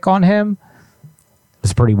 biopic on him.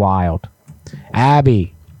 It's pretty wild.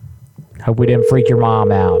 Abby, hope we didn't freak your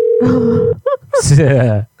mom out.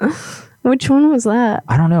 Which one was that?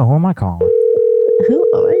 I don't know. Who am I calling? Who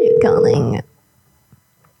are you calling?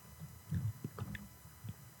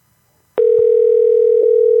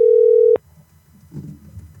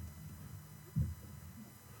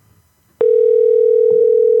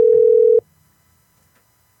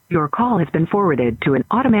 Your call has been forwarded to an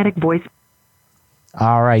automatic voice.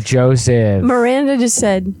 All right, Joseph. Miranda just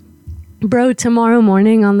said, bro, tomorrow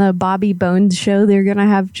morning on the Bobby Bones show, they're going to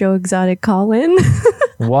have Joe Exotic call in.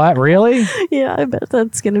 What? Really? Yeah, I bet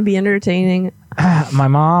that's going to be entertaining. My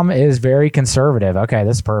mom is very conservative. Okay,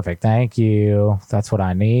 that's perfect. Thank you. That's what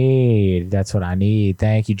I need.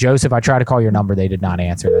 Thank you. Joseph, I tried to call your number. They did not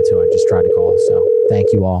answer. That's who I just tried to call. So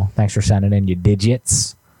thank you all. Thanks for sending in your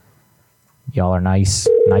digits. Y'all are nice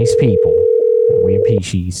people. We a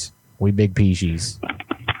peashies. We big peashies.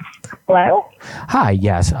 Hello? Hi,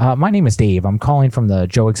 yes. My name is Dave. I'm calling from the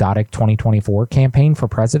Joe Exotic 2024 campaign for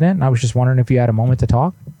president. And I was just wondering if you had a moment to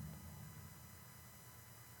talk.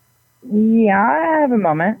 Yeah, I have a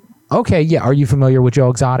moment. Okay, yeah. Are you familiar with Joe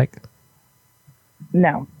Exotic?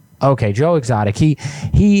 No. Okay, Joe Exotic. He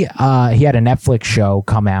had a Netflix show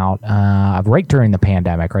come out right during the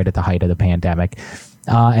pandemic, right at the height of the pandemic.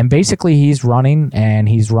 And basically he's running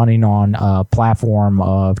on a platform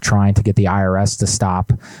of trying to get the IRS to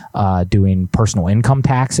stop doing personal income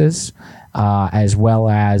taxes, as well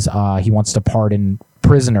as he wants to pardon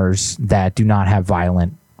prisoners that do not have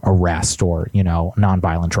violent arrest or,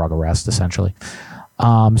 nonviolent drug arrest, essentially.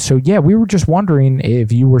 So yeah, we were just wondering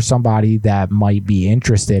if you were somebody that might be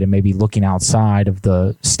interested in maybe looking outside of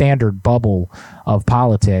the standard bubble of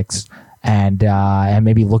politics and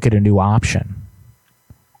maybe look at a new option.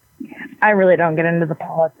 I really don't get into the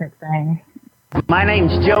politics thing. My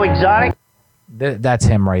name's Joe Exotic. That's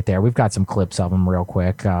him right there. We've got some clips of him real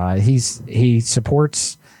quick. He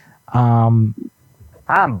supports. I'm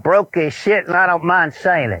broke as shit, and I don't mind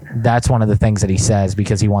saying it. That's one of the things that he says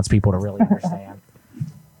because he wants people to really understand.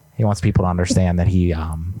 He wants people to understand that he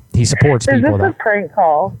supports people. Is this a prank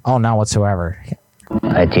call? Oh, not whatsoever.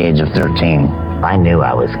 At the age of 13, I knew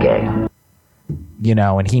I was gay.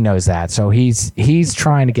 And he knows that. So he's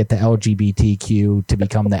trying to get the LGBTQ to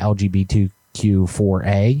become the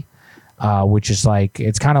LGBTQ4A, which is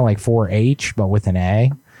it's kind of like 4H, but with an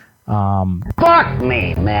A. Fuck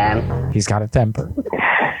me, man. He's got a temper.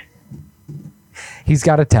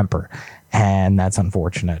 And that's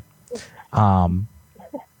unfortunate.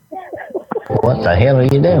 What the hell are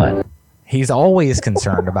you doing? He's always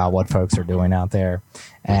concerned about what folks are doing out there.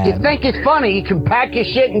 And You think it's funny, you can pack your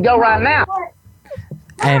shit and go right now.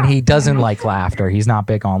 And he doesn't like laughter. He's not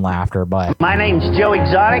big on laughter, but My name's Joe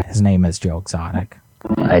Exotic. his name is Joe Exotic.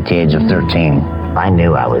 At the age of 13, I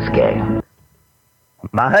knew I was gay.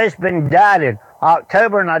 My husband died in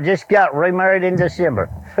October and I just got remarried in December.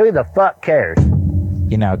 Who the fuck cares?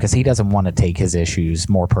 You know, because he doesn't want to take his issues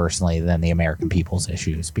more personally than the American people's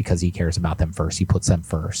issues because he cares about them first. He puts them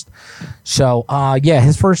first. So,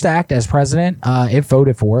 his first act as president, if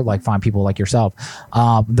voted for, like fine people like yourself,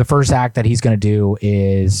 the first act that he's going to do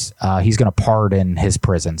is he's going to pardon his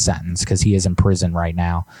prison sentence because he is in prison right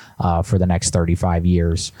now for the next 35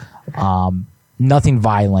 years. Nothing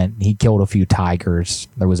violent. He killed a few tigers.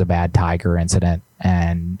 There was a bad tiger incident,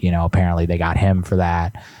 and, apparently they got him for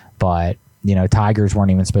that. But tigers weren't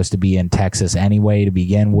even supposed to be in Texas anyway to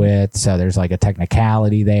begin with. So there's like a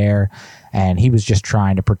technicality there. And he was just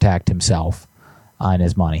trying to protect himself and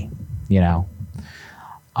his money,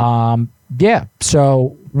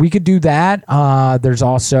 so we could do that. There's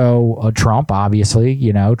also Trump,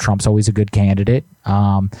 obviously. Trump's always a good candidate.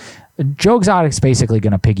 Joe Exotic's basically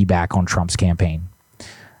going to piggyback on Trump's campaign.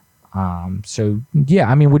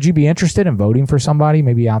 Would you be interested in voting for somebody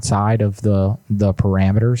maybe outside of the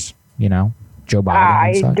parameters? Joe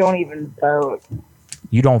Biden. I don't even vote.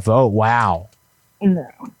 You don't vote? Wow. No.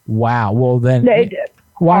 Wow. Well, then.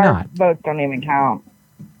 Why our not? Votes don't even count.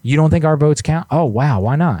 You don't think our votes count? Oh, wow.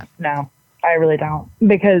 Why not? No, I really don't.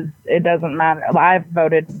 Because it doesn't matter. I've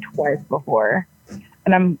voted twice before.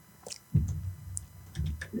 And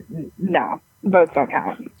no, votes don't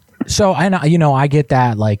count. So, I get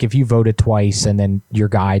that. Like, if you voted twice and then your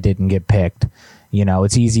guy didn't get picked,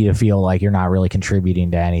 it's easy to feel like you're not really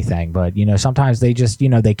contributing to anything. But, sometimes they just,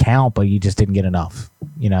 they count, but you just didn't get enough.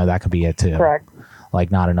 That could be it too. Correct.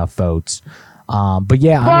 Like not enough votes. But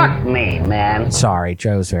yeah. Fuck me, man. Sorry.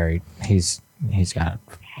 Joe's he's got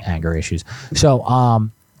anger issues. So,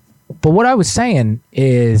 but what I was saying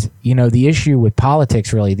is, the issue with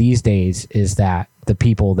politics really these days is that the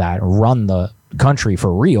people that run the country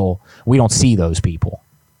for real, we don't see those people.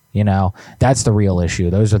 That's the real issue.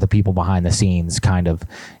 Those are the people behind the scenes kind of,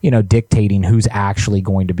 dictating who's actually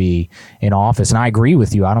going to be in office. And I agree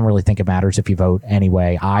with you. I don't really think it matters if you vote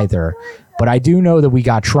anyway either. But I do know that we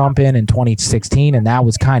got Trump in 2016, and that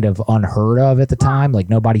was kind of unheard of at the time. Like,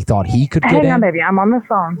 nobody thought he could get in. Hang on, baby. I'm on the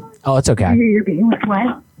phone. Oh, it's okay. You're being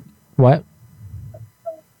what? What?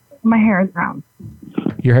 My hair is brown.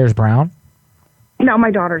 Your hair's brown? No,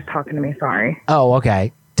 my daughter's talking to me. Sorry. Oh,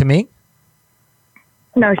 okay. To me?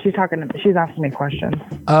 No, she's asking me questions.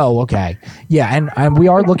 Oh, okay. Yeah, and we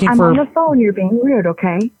are looking for... I'm on the phone. You're being rude,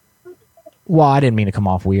 okay? Well, I didn't mean to come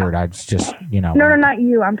off weird. I just, No, not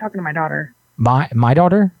you. I'm talking to my daughter. My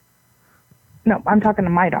daughter? No, I'm talking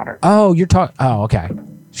to my daughter. Oh, you're talking... Oh, okay.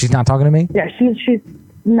 She's not talking to me? Yeah, she's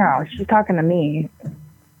talking to me.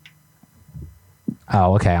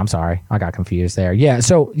 Oh, okay. I'm sorry. I got confused there. Yeah.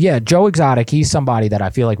 So, Joe Exotic, he's somebody that I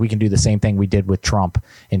feel like we can do the same thing we did with Trump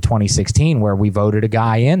in 2016, where we voted a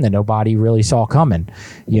guy in that nobody really saw coming,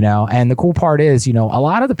 And the cool part is, a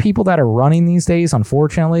lot of the people that are running these days,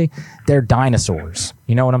 unfortunately, they're dinosaurs.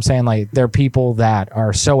 You know what I'm saying? Like, they're people that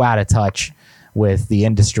are so out of touch with the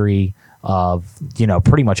industry of,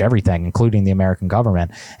 pretty much everything, including the American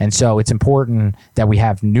government. And so it's important that we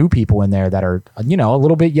have new people in there that are, a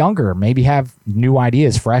little bit younger, maybe have new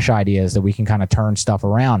ideas, fresh ideas that we can kind of turn stuff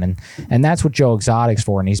around. And that's what Joe Exotic's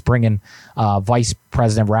for. And he's bringing Vice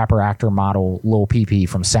President, rapper, actor, model Lil Peep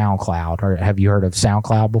from SoundCloud. Or have you heard of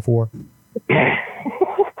SoundCloud before?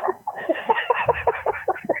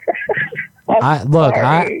 I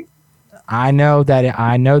know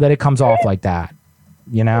that it comes off like that,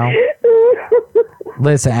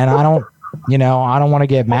 Listen, and I don't want to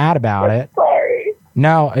get mad about it. Sorry.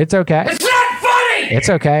 No, it's okay. It's not funny! It's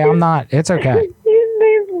okay. I'm not. It's okay. His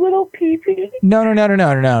name's Little Pee-Pee. No,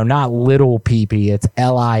 not Little Pee-Pee. It's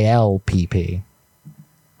LILPP.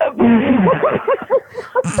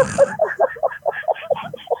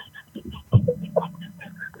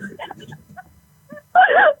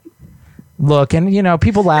 Look, and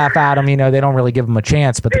people laugh at him, they don't really give him a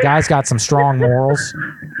chance, but the guy's got some strong morals.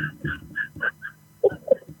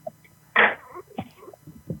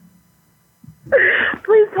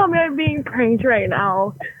 Please tell me I'm being pranked right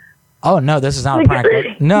now. Oh, no, this is not a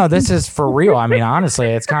prank. No, this is for real. I mean, honestly,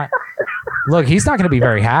 it's kind of... Look, he's not going to be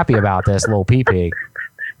very happy about this, Lil Pee-Pee.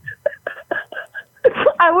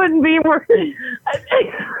 I wouldn't be more...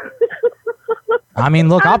 I mean,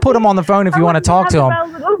 look, I'll put him on the phone if you want to talk to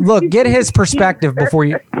him. Look, get his perspective before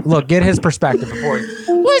you... Look, get his perspective before you...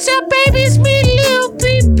 What's up, baby? It's me, Lil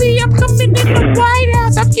Pee-Pee. baby, I'm coming in the White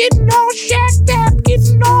House. I'm getting all shacked up,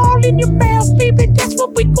 getting all in your mouth, baby. That's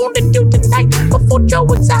what we gonna do tonight. Before Joe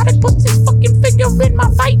Exotic puts his fucking finger in my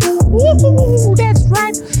fight. Ooh, that's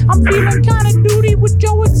right. I'm feeling kinda duty with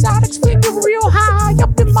Joe Exotic's finger real high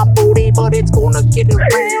up in my booty, but it's gonna get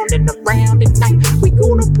around and around at night. We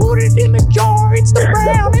gonna put it in a jar. It's the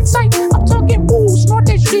brown inside. I'm talking, ooh, snort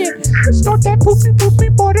that shit. Snort that poopy poopy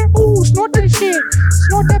butter. Ooh, snort that shit.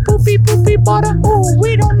 Snort that poopy poopy butter. Ooh,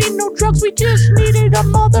 we don't need no drugs. We just needed a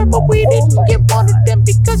mother, but we didn't get one of them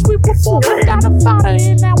because we were born without a father,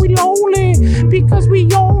 and now we lonely because we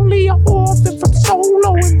only are orphan from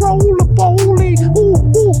solo and roller bowling. Ooh,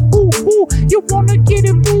 ooh, ooh, ooh. You wanna get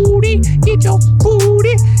it booty? Get your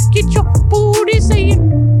booty. Get your booty.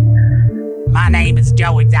 Saying, My name is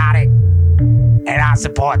Joe Exotic, and I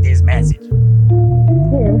support this message.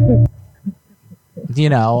 You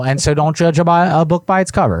know, and so don't judge a book by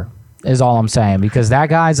its cover, is all I'm saying, because that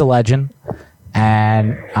guy's a legend.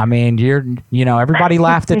 And I mean, everybody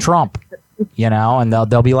laughed at Trump, and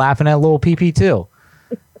they'll be laughing at Lil PP too,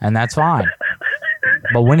 and that's fine.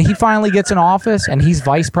 But when he finally gets in office and he's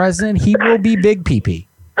vice president, he will be Big PP.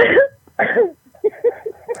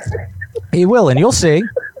 He will, and you'll see.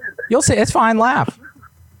 You'll see. It's fine. Laugh.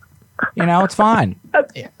 It's fine.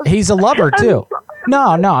 He's a lover too.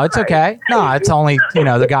 No, it's okay. No, it's only,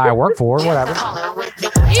 the guy I work for, whatever.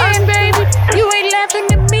 yeah, baby, you ain't laughing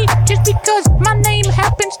at me just because my name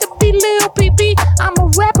happens to be Lil PP. I'm a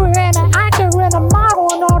rapper and an actor and a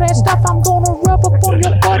model and all that stuff. I'm gonna rub up on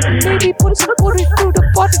your butt and maybe put some booty through the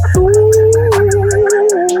butt. Ooh,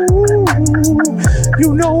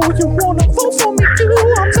 you know you wanna vote for me too.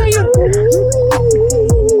 I'm saying, ooh,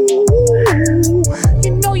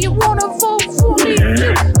 you know you wanna vote for me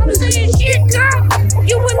too. I'm saying, shit, girl,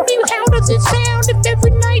 you and me, how does it sound if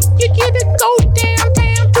every night you get to go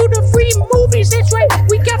downtown to the free movies? That's right,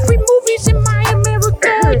 we got free movies in my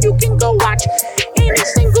America. You can go watch any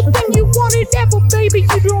single thing you wanted ever, baby.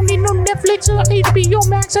 You don't need no Netflix or HBO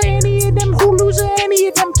Max or any of them Hulus or any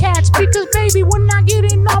of them cats, because baby, when I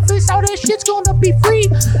get in office, all that shit's gonna be free.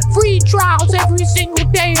 Free trials every single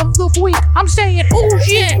day of the week. I'm saying, oh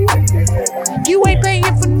shit, you ain't paying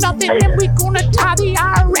for nothing, and we gonna tie the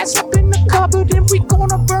IRS up in the cupboard, and we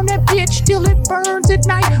gonna burn that bitch till it burns at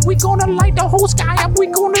night. We gonna light the whole sky up. We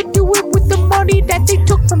gonna do it with the money that they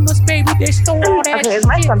took from us, baby. They stole all that shit. Is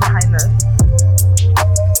my son behind this?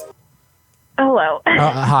 Hello.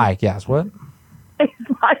 Hi. Yes. What? Is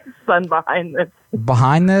my son behind this?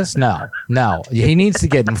 Behind this? No. He needs to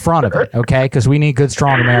get in front of it, okay? Because we need good,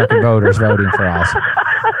 strong American voters voting for us.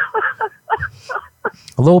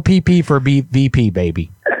 A little PP for VP,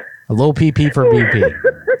 baby. A little PP for VP.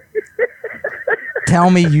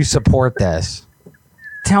 Tell me you support this.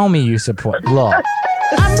 Tell me you support. Look.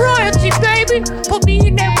 I'm royalty, baby. Put me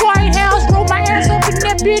in that White House, roll my ass up in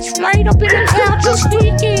that bitch, laid up in the couch and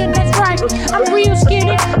sneak in. That's right, I'm real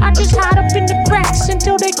skinny. I just hide up in the cracks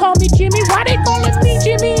until they call me Jimmy. Why they calling me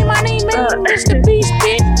Jimmy? My name ain't Mr. Beast,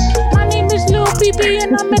 bitch. My name is Lil BB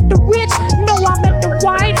and I'm at the Ritz. No, I'm at the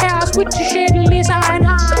White House with the chandeliers high and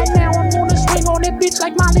high. Now I'm gonna swing on that bitch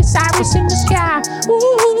like Miley Cyrus in the sky.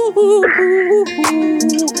 Ooh,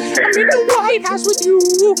 I'm in the White House with you.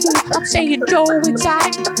 I'm saying Joe Exotic.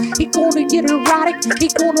 He gonna get erotic. He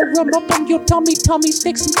gonna run up on your tummy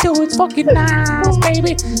sticks until it's fucking nice,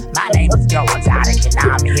 baby. My name is Joe Exotic,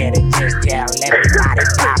 and I'm here to just tell everybody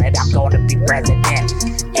about it. I'm gonna be president.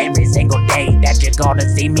 Every single day that you're gonna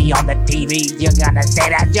see me on the TV, you're gonna say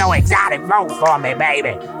that Joe Exotic, vote for me,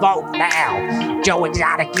 baby. Vote now. Joe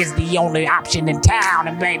Exotic is the only option in town,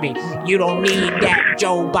 and baby, you don't need that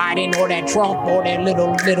Joe Biden or that Trump or that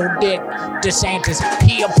little dick DeSantis.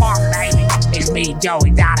 He apart, baby. It's me, Joe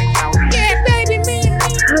Exotic. Yeah, baby, me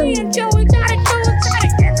and Joe Exotic.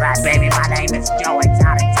 That's right, baby. My name is Joe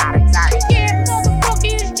Exotic. Yeah,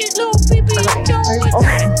 motherfucker, it's just Lil PP and Joe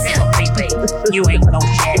Exotic. Lil PP, you ain't no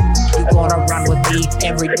shit. You gonna run with me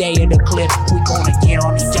every day in the clip. We gonna get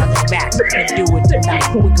on each other's backs and do it tonight.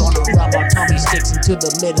 We gonna rub our tummy sticks into the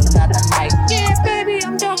middle of the night. Yeah, baby,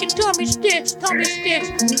 I'm talking tummy sticks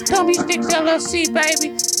LLC,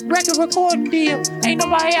 baby. Record recording deal. Ain't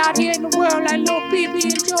nobody out here in the world like Lil PP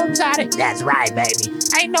and Joe Exotic. That's right, baby.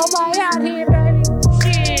 Ain't nobody out here, baby.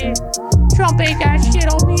 Shit. Trump ain't got shit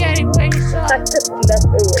on me anyway, so.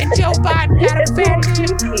 And Joe Biden got a fat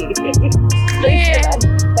lip. Yeah.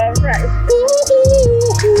 That's right.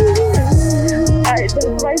 That's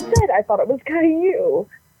what I said. I thought it was Caillou.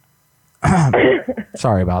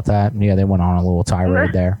 Sorry about that. Yeah, they went on a little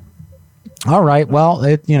tirade there. All right. Well,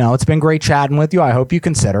 it's been great chatting with you. I hope you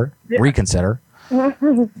reconsider.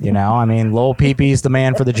 I mean, Lil PP's the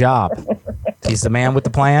man for the job. He's the man with the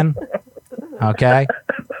plan. Okay.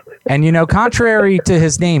 And, you know, contrary to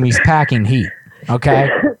his name, he's packing heat. Okay.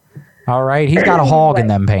 All right. He's got a hog in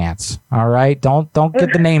them pants. All right. Don't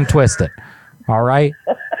get the name twisted. All right.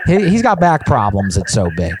 He's got back problems. It's so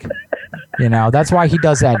big. You know, that's why he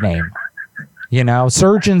does that name. You know,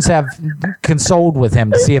 surgeons have consoled with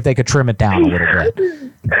him to see if they could trim it down a little bit.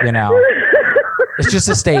 You know, it's just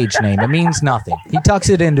a stage name. It means nothing. He tucks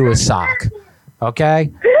it into his sock. Okay.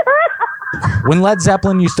 When Led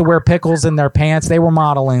Zeppelin used to wear pickles in their pants, they were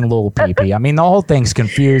modeling Lil Peepee. I mean, the whole thing's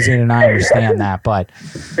confusing, and I understand that, but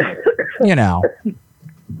you know.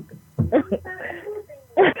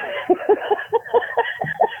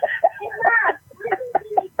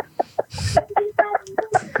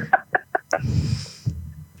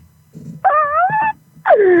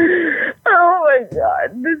 Oh my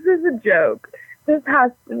god, this is a joke. This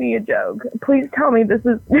has to be a joke. Please tell me this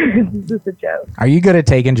is this is a joke. Are you good at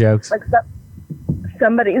taking jokes? Like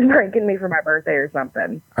somebody's pranking me for my birthday or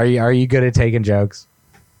something. Are you good at taking jokes?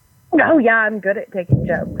 Oh yeah, I'm good at taking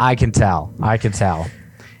jokes. I can tell.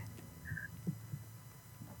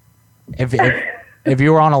 If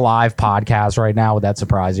you were on a live podcast right now, would that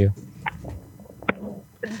surprise you?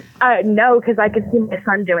 No, because I could see my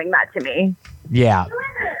son doing that to me. Yeah.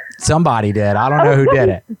 Somebody did. I don't know who did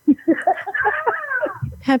it.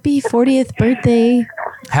 Happy 40th birthday.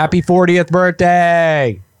 Happy 40th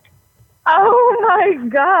birthday. Oh my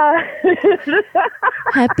god.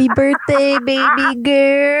 Happy birthday, baby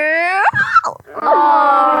girl.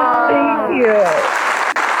 Oh, thank you.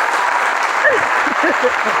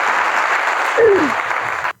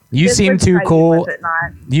 You seem too cool.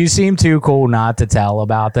 You seem too cool not to tell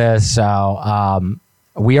about this. So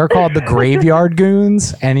we are called the Graveyard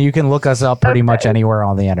Goons, and you can look us up pretty much anywhere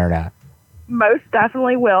on the internet. Most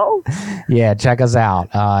definitely will. Yeah, check us out.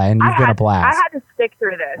 And you've been a blast. I had to stick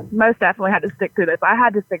through this. Most definitely had to stick through this. I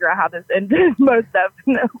had to figure out how this ended. Most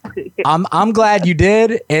definitely. I'm glad you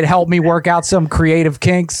did. It helped me work out some creative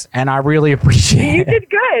kinks, and I really appreciate it. You did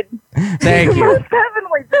good. Thank you. Most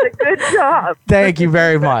definitely did a good job. Thank you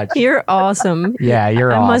very much. You're awesome. Yeah,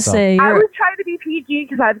 you're awesome. I must say, I was trying to be PG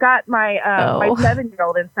because I've got my my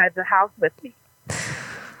 7-year-old inside the house with me.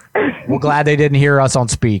 We're glad they didn't hear us on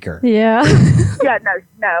speaker. Yeah. Yeah,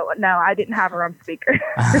 no, I didn't have her on speaker.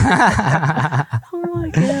 Oh my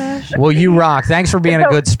gosh. Well, you rock. Thanks for being a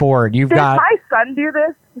good sport. You've Did got. my son do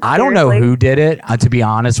this? I don't know Seriously? who did it. To be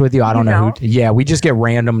honest with you, I don't You know don't? who. Yeah, we just get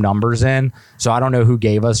random numbers in, so I don't know who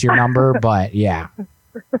gave us your number, but yeah.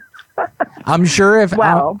 I'm sure if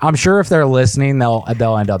I'm sure if they're listening, they'll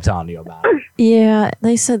end up telling you about it. Yeah,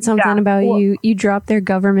 they said something about you dropped their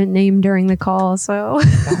government name during the call, so.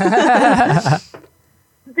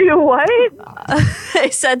 Do what? They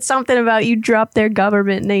said something about you dropped their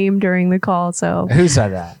government name during the call, so. Who said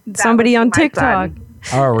that? Somebody on TikTok.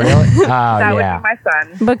 Oh, really? Oh, That yeah. would be my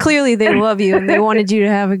son. But clearly they love you and they wanted you to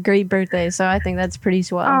have a great birthday, so I think that's pretty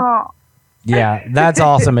swell. Oh, Yeah, that's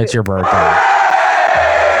awesome. It's your birthday.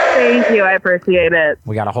 thank you. I appreciate it.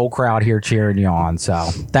 We got a whole crowd here cheering you on. So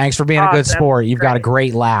thanks for being a good Awesome. sport. You've got a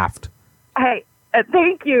great laugh. Hey,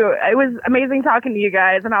 thank you. It was amazing talking to you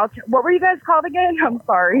guys. And what were you guys called again? I'm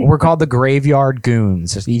sorry. We're called the Graveyard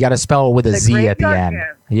Goons. You got to spell it with a The Z at the Graveyard end.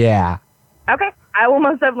 Goons. Yeah. Okay. I will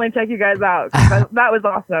most definitely check you guys out. 'Cause that was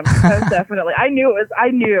awesome. Most definitely. I knew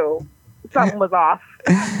something was off.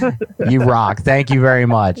 You rock. Thank you very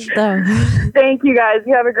much. Thank you guys.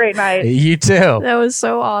 You have a great night. You too. That was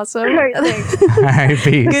so awesome. All right, thanks. All right,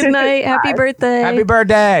 peace. Good night. Happy birthday. Happy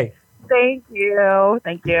birthday. Thank you.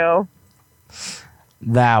 Thank you.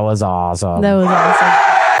 That was awesome. That was awesome.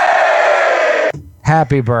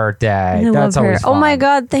 Happy birthday. I That's love her. always Oh my fun.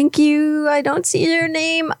 God. Thank you. I don't see your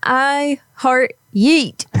name. I heart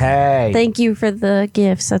yeet. Hey. Thank you for the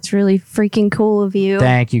gifts. That's really freaking cool of you.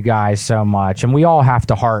 Thank you guys so much. And we all have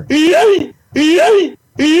to heart.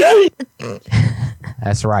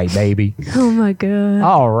 That's right, baby. Oh my God.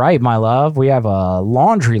 All right, my love. We have a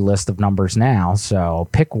laundry list of numbers now, so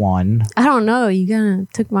pick one. I don't know. You kind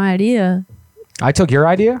of took my idea. I took your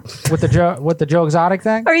idea with the Joe Exotic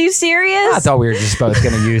thing. Are you serious? I thought we were just both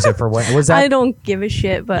going to use it for what was that? I don't give a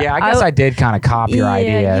shit, but Yeah, I guess I did kind of copy your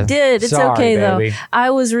idea. You did. It's Sorry, okay baby. though. I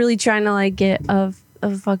was really trying to like get a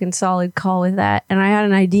fucking solid call with that, and I had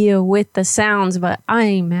an idea with the sounds, but I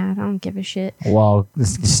ain't mad. I don't give a shit. Well,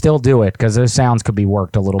 still do it because those sounds could be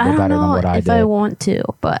worked a little I bit don't better than know what I if did. I want to,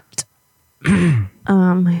 but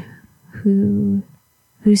who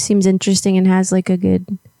seems interesting and has like a good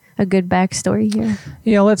backstory here?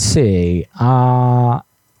 Yeah, let's see.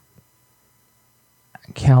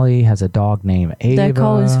 Kelly has a dog named Ava. That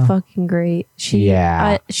call was fucking great. She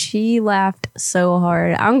laughed so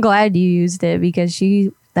hard. I'm glad you used it because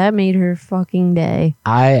that made her fucking day.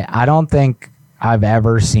 I don't think I've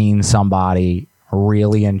ever seen somebody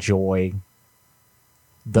really enjoy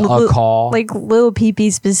a call. Like Lil Pee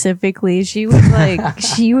specifically. She was like,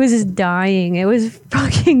 she was dying. It was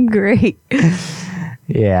fucking great.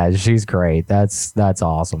 Yeah, she's great. That's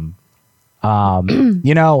awesome.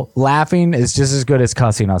 Laughing is just as good as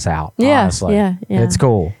cussing us out. Yeah, honestly. yeah. It's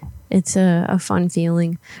cool. It's a fun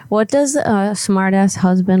feeling. What does smartass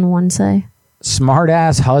husband one say?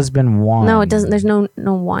 Smartass husband one. No, it doesn't. There's no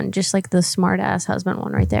one. Just like the smartass husband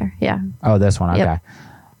one right there. Yeah. Oh, this one. Okay.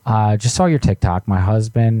 Yep. Just saw your TikTok. My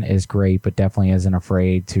husband is great, but definitely isn't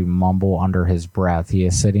afraid to mumble under his breath. He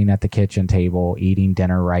is sitting at the kitchen table eating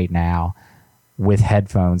dinner right now with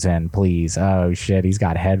headphones in, please. Oh, shit. He's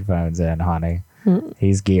got headphones in, honey.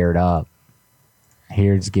 He's geared up.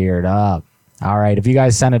 Here's geared up. All right. If you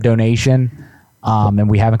guys sent a donation and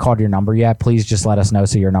we haven't called your number yet, please just let us know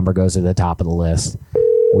so your number goes to the top of the list.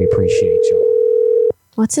 We appreciate you.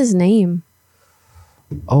 What's his name?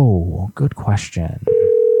 Oh, good question.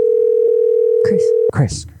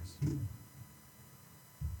 Chris.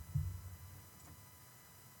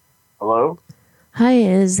 Hello? Hi,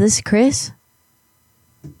 is this Chris?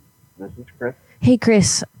 This is Chris. Hey,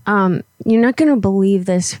 Chris. You're not gonna believe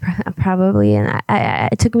this, probably, and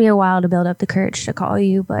it took me a while to build up the courage to call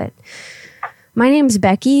you, but my name's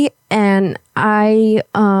Becky, and I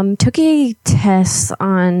took a test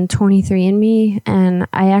on 23andMe, and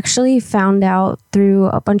I actually found out through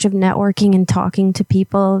a bunch of networking and talking to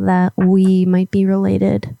people that we might be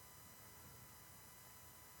related.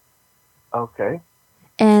 Okay.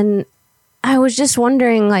 And I was just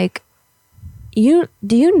wondering, like, do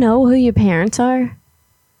you know who your parents are?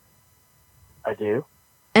 I do.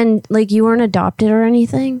 And, like, you weren't adopted or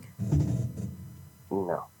anything?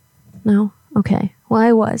 No. No? Okay. Well,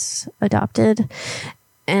 I was adopted.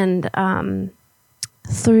 And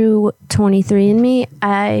through 23andMe,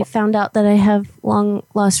 I found out that I have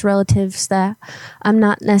long-lost relatives that I'm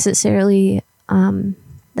not necessarily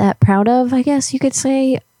that proud of, I guess you could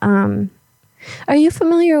say. Are you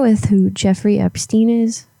familiar with who Jeffrey Epstein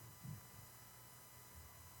is?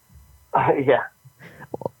 Yeah.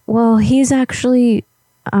 Well, he's actually,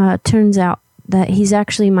 turns out that he's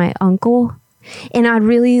actually my uncle. And I'd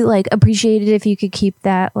really, like, appreciate it if you could keep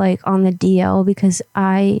that, like, on the DL because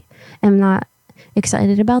I am not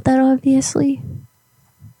excited about that, obviously.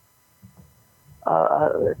 I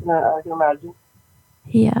can imagine.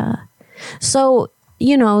 Yeah. So,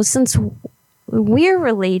 since we're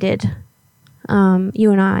related,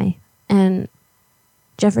 you and I, and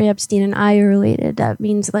Jeffrey Epstein and I are related, that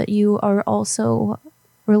means that you are also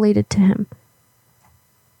related to him.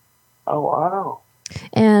 Oh, wow.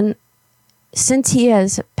 And since he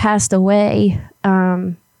has passed away,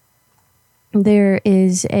 there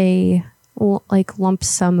is a lump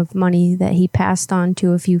sum of money that he passed on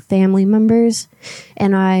to a few family members,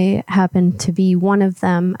 and I happen to be one of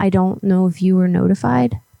them. I don't know if you were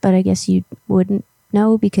notified, but I guess you wouldn't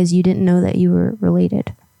know because you didn't know that you were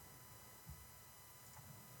related.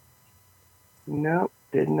 Nope,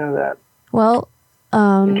 didn't know that. Well,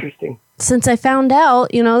 interesting. Since I found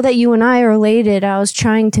out, that you and I are related, I was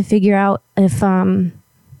trying to figure out if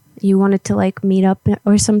you wanted to, like, meet up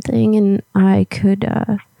or something, and I could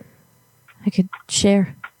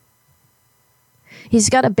share. He's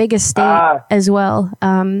got a big estate as well.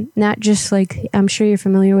 Not just, like, I'm sure you're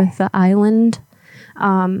familiar with the island.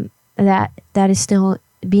 That is still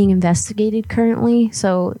being investigated currently,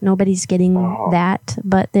 so nobody's getting that.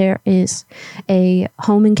 But there is a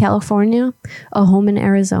home in California, a home in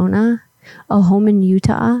Arizona, a home in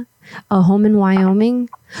Utah, a home in Wyoming,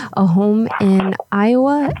 a home in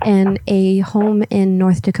Iowa, and a home in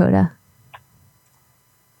North Dakota.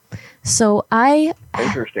 So I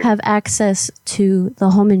have access to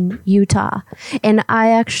the home in Utah, and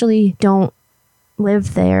I actually don't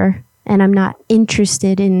live there, and I'm not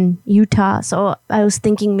interested in Utah. So I was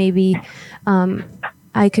thinking maybe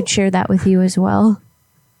I could share that with you as well.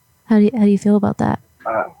 How do you feel about that?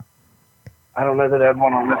 I don't know that I'd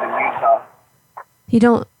want to live in Utah. You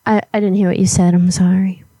don't? I didn't hear what you said. I'm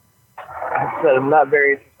sorry. I said I'm not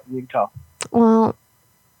very interested in Utah. Well,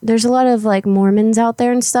 there's a lot of, like, Mormons out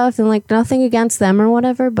there and stuff, and, like, nothing against them or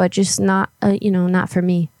whatever, but just not, not for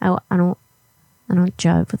me. I don't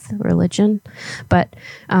jive with religion. But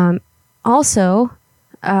also,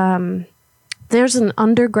 there's an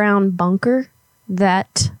underground bunker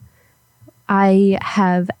that I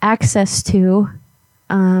have access to.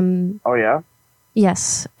 Oh, yeah?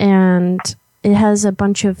 Yes, and it has a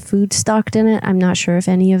bunch of food stocked in it. I'm not sure if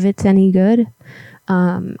any of it's any good.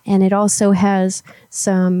 And it also has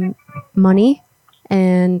some money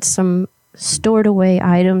and some stored away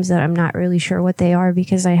items that I'm not really sure what they are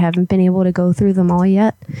because I haven't been able to go through them all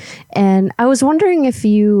yet. And I was wondering if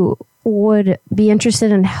you would be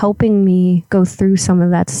interested in helping me go through some of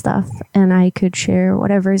that stuff and I could share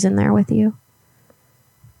whatever's in there with you.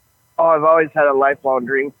 Oh, I've always had a lifelong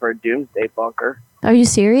dream for a doomsday bunker. Are you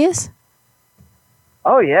serious?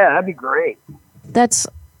 Oh, yeah, that'd be great.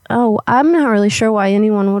 I'm not really sure why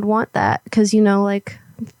anyone would want that because, you know, like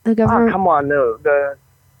the government. Oh, come on, no.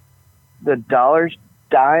 The dollar's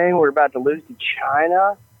dying. We're about to lose to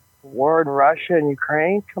China. War in Russia and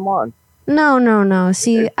Ukraine. Come on. No.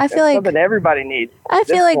 See, I feel like something everybody needs. I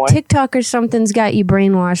feel like TikTok or something's got you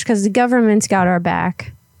brainwashed because the government's got our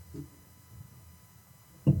back.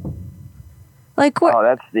 Like what? Oh,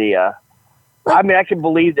 that's the. I mean, I can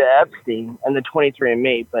believe the Epstein and the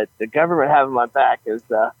 23andMe, but the government having my back is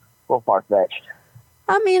a little far fetched.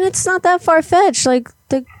 I mean, it's not that far fetched. Like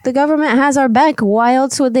the government has our back. Why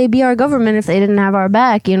else would they be our government if they didn't have our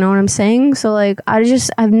back? You know what I'm saying? So like,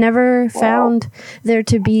 I've never found there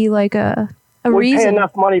to be like a reason. We pay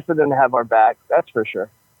enough money for them to have our back. That's for sure.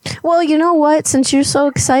 Well, you know what? Since you're so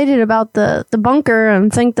excited about the bunker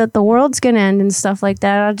and think that the world's gonna end and stuff like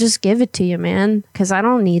that, I'll just give it to you, man. Because I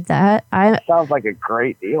don't need that. Sounds like a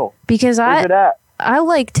great deal. Because Where's it at? I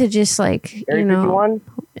like to just like Area 51?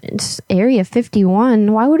 It's Area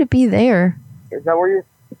 51. Why would it be there? Is that where you're?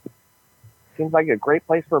 Seems like a great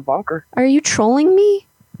place for a bunker. Are you trolling me?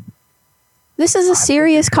 This is a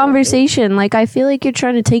serious conversation. Like, I feel like you're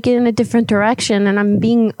trying to take it in a different direction, and I'm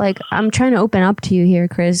trying to open up to you here,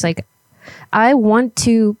 Chris. Like, I want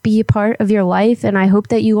to be a part of your life, and I hope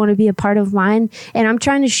that you want to be a part of mine. And I'm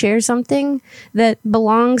trying to share something that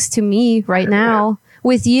belongs to me right now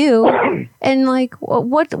with you. And like,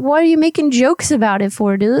 what are you making jokes about it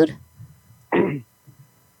for, dude?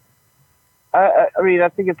 I mean, I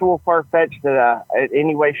think it's a little far fetched that in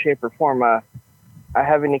any way, shape, or form I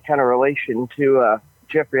have any kind of relation to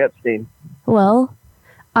Jeffrey Epstein. Well,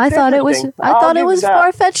 I thought it was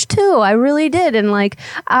far fetched too. I really did, and like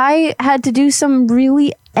I had to do some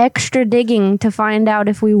really extra digging to find out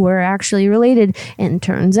if we were actually related, and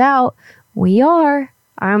turns out we are.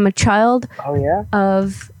 I'm a child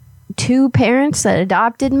of two parents that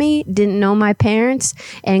adopted me, didn't know my parents,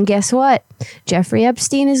 and guess what? Jeffrey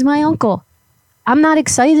Epstein is my uncle. I'm not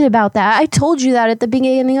excited about that. I told you that at the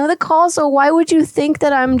beginning of the call, so why would you think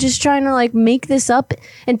that I'm just trying to like make this up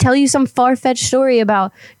and tell you some far-fetched story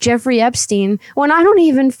about Jeffrey Epstein when I don't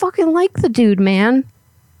even fucking like the dude, man?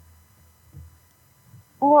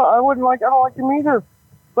 Well, I don't like him either.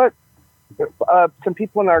 But some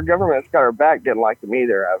people in our government that's got our back didn't like him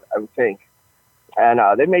either, I would think. And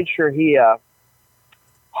they made sure he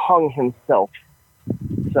hung himself.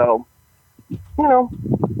 So, you know...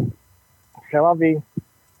 I'll be.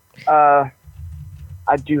 I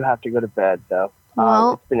do have to go to bed though.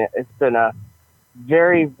 Well, it's been a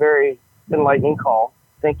very, very enlightening call.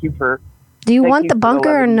 Thank you for. Do you want the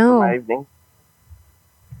bunker or no? My evening.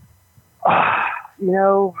 You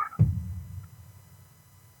know,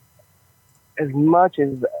 as much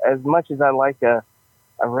as I like a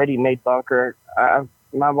ready-made bunker,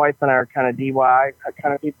 my wife and I are kind of DIY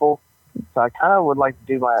kind of people, so I kind of would like to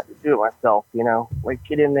do it myself. You know, like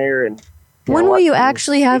get in there and. When will you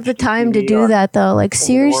actually have the time to do that, though? Like,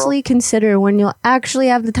 seriously consider when you'll actually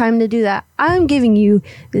have the time to do that. I'm giving you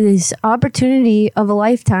this opportunity of a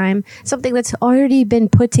lifetime, something that's already been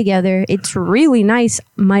put together. It's really nice,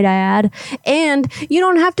 might I add. And you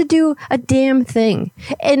don't have to do a damn thing.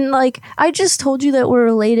 And, like, I just told you that we're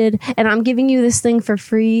related, and I'm giving you this thing for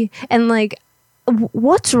free. And, like,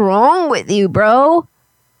 what's wrong with you, bro?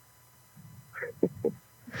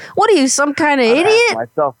 What are you, some kind of idiot?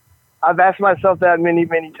 I've asked myself that many,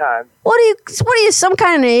 many times. What are you, some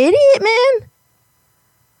kind of idiot, man?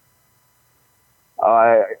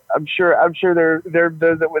 I'm sure there are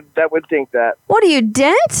those that would think that. What are you,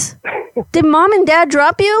 dense? Did mom and dad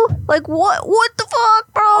drop you? Like what the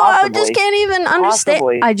fuck, bro? Possibly. I just can't even understand.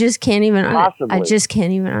 Possibly. I just can't even Possibly. I just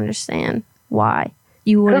can't even understand why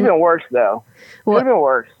you Could wouldn't. have been worse though. Could have been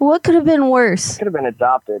worse. What could have been worse? Could have been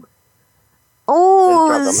adopted.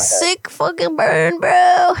 Oh, sick fucking burn,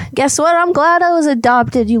 bro. Guess what? I'm glad I was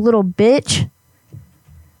adopted, you little bitch.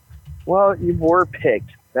 Well, you were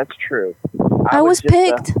picked. That's true. I was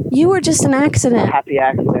picked. You were just an accident. A happy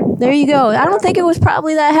accident. There you go. I don't think it was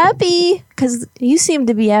probably that happy because you seem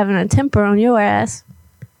to be having a temper on your ass.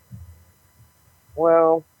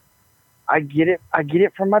 Well, I get it. I get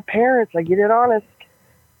it from my parents. I get it honest.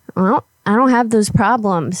 Well, I don't have those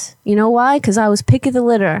problems. You know why? Because I was pick of the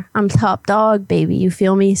litter. I'm top dog, baby. You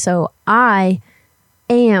feel me? So I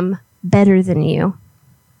am better than you.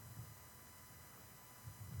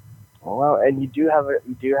 Well, and you do have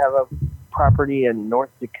a property in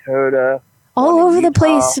North Dakota. All over the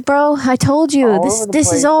place, bro. I told you.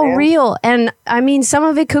 This is all real. And I mean, some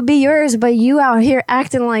of it could be yours, but you out here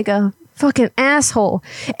acting like a fucking asshole.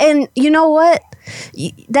 And you know what?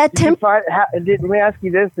 That let me ask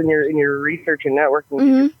you this: in your research and networking, did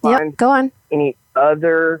you find go on. any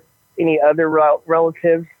other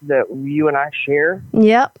relatives that you and I share?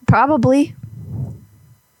 Yep, probably.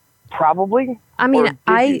 Probably. I mean,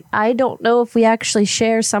 I don't know if we actually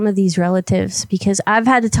share some of these relatives because I've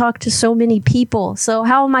had to talk to so many people. So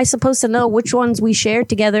how am I supposed to know which ones we share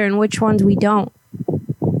together and which ones we don't?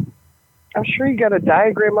 I'm sure you got a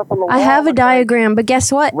diagram up on the wall. I have a diagram, but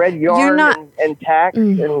guess what? Red yarn and tack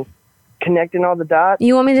and connecting all the dots.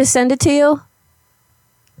 You want me to send it to you?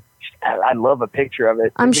 I'd love a picture of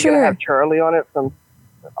it. I'm Is it sure. gonna have Charlie on it from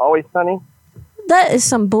Always Sunny? That is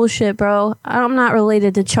some bullshit, bro. I'm not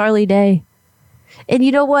related to Charlie Day. And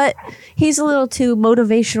you know what? He's a little too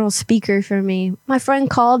motivational speaker for me. My friend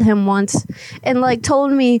called him once and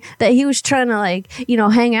told me that he was trying to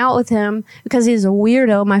hang out with him because he's a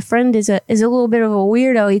weirdo. My friend is a little bit of a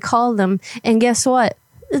weirdo. He called him, and guess what?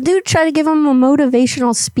 The dude tried to give him a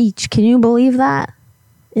motivational speech. Can you believe that?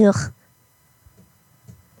 Ugh.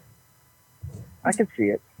 I can see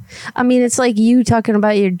it. I mean, it's like you talking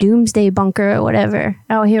about your doomsday bunker or whatever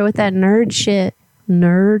out here with that nerd shit.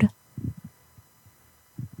 Nerd.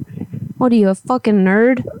 What are you, a fucking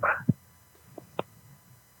nerd?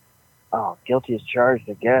 Oh, guilty as charged,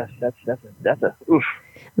 I guess. That's a oof.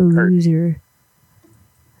 Loser.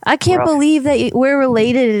 I can't believe that we're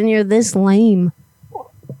related and you're this lame.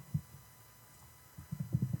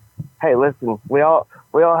 Hey, listen, we all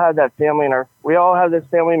have that family we all have those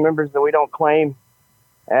family members that we don't claim,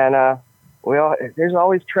 and there's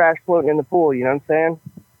always trash floating in the pool. You know what I'm saying?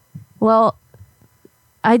 Well,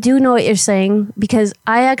 I do know what you're saying because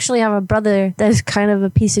I actually have a brother that's kind of a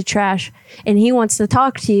piece of trash, and he wants to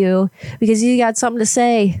talk to you because you got something to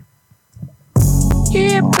say.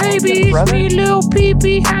 Yeah, baby, it's me, Lil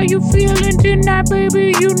Pee-Pee. How you feeling tonight,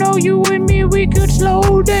 baby? You know you and me, we could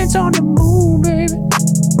slow dance on the moon, baby.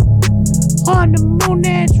 On the moon,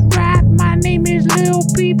 that's right. My name is Lil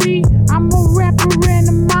Pee-Pee. I'm a rapper and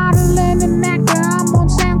a model and an actor. I'm on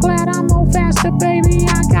SoundCloud, I'm on faster, baby.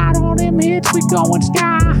 I got all them hits. We going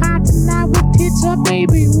sky high tonight with tits up,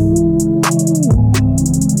 baby. Ooh.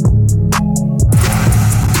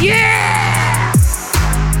 Yeah!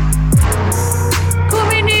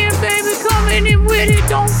 Coming in, baby, coming in with it.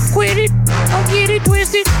 Don't quit it, don't get it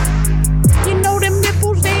twisted. You know them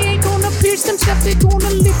nipples, they ain't gonna pierce themselves, they gonna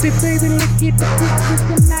lip it, baby. Lick it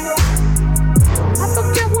tonight. I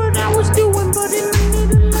forget what I was doing, but in the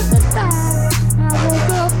middle of the night, I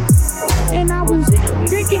woke up and I was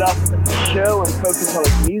drinking. Get off the show and focus on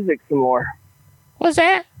his music some more. What's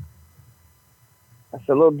that? I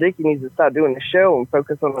said, Lil Dicky needs to stop doing the show and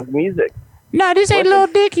focus on his music. Nah, this ain't Lil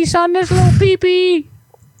Dicky, son. This Lil Pee-Pee.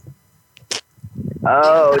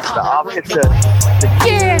 Oh, it's the opposite.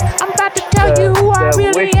 Yeah, I'm about to tell you who I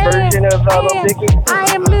really which am. version of Lil Dicky?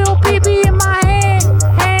 I am Lil Pee-Pee in my hand.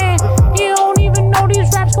 You don't even know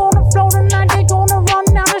these raps gonna flow tonight. They gonna run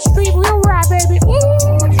down the street. We'll ride, baby. Ooh.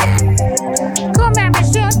 Come at me,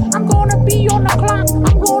 son. I'm gonna be on the clock.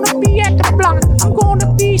 I'm gonna be at the block. I'm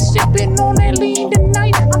gonna be sipping on that lean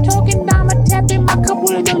tonight. I'm talking diamond tapping my cup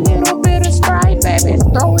with a little bit of Sprite, baby.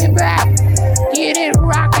 Throw it back. Get it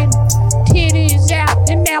rocking. Titties out.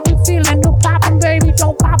 And now we feeling the poppin', baby.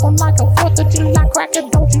 Don't pop 'em like a 4th of July cracker.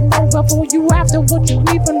 Don't you know before you after what you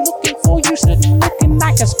even looking for? You sitting looking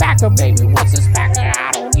like a spacker, baby. What's a spacker?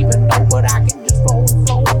 I don't even know, but I can just roll and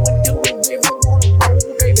flow and do it if you wanna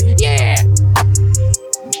roll, baby. Yeah.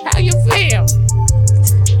 How you feel?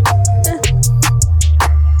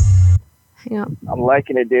 Hang on. I'm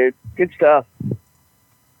liking it, dude. Good stuff.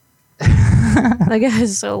 That guy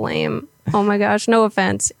is so lame. Oh my gosh, no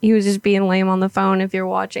offense. He was just being lame on the phone. If you're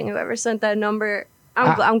watching, whoever sent that number,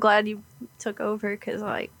 I'm glad you took over because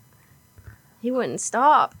he wouldn't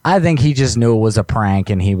stop. I think he just knew it was a prank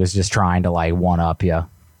and he was just trying to one up you.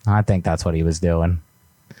 I think that's what he was doing.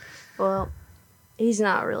 Well, he's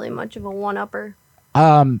not really much of a one-upper.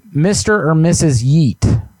 Mr. or Mrs.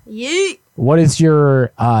 Yeet. Yeet. What is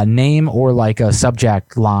your name or a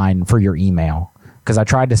subject line for your email? Because I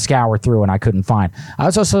tried to scour through and I couldn't find. I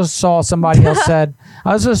also saw somebody else said.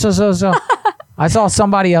 I I saw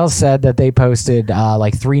somebody else said that they posted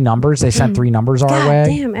like 3 numbers. They sent 3 numbers our God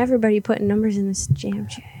way. damn, everybody putting numbers in this jam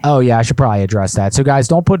chat. Oh, yeah, I should probably address that. So, guys,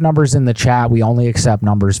 don't put numbers in the chat. We only accept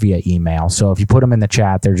numbers via email. So if you put them in the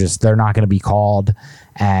chat, they're not going to be called.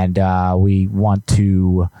 And we want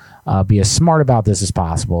to be as smart about this as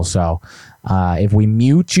possible. So if we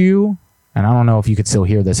mute you, and I don't know if you could still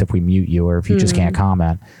hear this if we mute you or if you just can't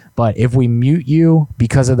comment. But if we mute you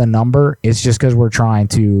because of the number, it's just because we're trying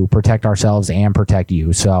to protect ourselves and protect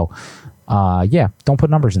you. So, yeah, don't put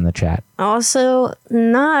numbers in the chat. Also,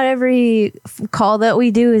 not every call that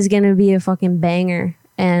we do is going to be a fucking banger.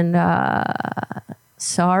 And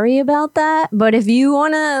sorry about that. But if you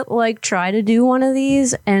want to like try to do one of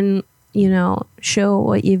these and, you know, show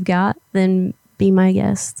what you've got, then be my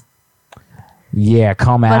guest. Yeah,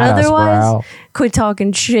 come But at us, otherwise, bro. quit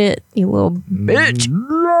talking shit, you little bitch.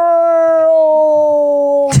 No,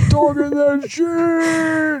 talking that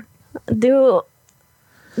shit. Dude,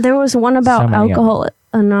 there was one about So many of Alcohol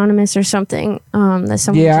Anonymous or something that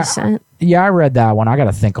someone just sent. Yeah, I read that one. I got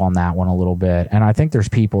to think on that one a little bit. And I think there's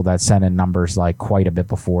people that sent in numbers like quite a bit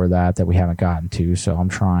before that we haven't gotten to. So I'm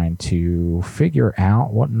trying to figure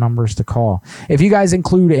out what numbers to call. If you guys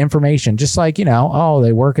include information, just like, you know, oh,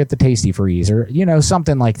 they work at the Tasty Freeze or, you know,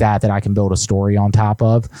 something like that I can build a story on top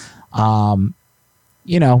of.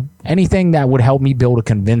 You know, anything that would help me build a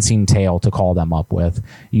convincing tale to call them up with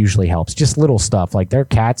usually helps. Just little stuff like their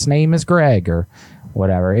cat's name is Greg or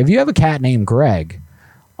whatever. If you have a cat named Greg,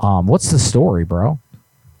 what's the story, bro?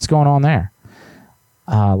 What's going on there?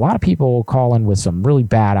 A lot of people call in with some really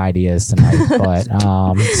bad ideas tonight, but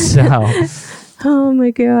so. Oh my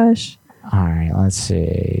gosh. All right, let's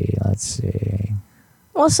see.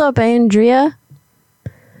 What's up, Andrea?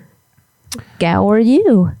 How are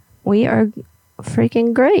you? We are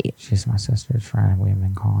freaking great. She's my sister's friend. We have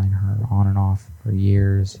been calling her on and off for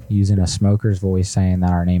years, using a smoker's voice, saying that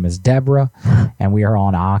our name is Deborah, and we are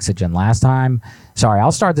on oxygen. Last time, sorry,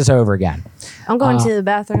 I'll start this over again. I'm going to the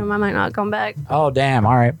bathroom. I might not come back. Oh, damn.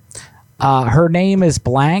 All right. Her name is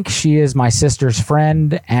Blank. She is my sister's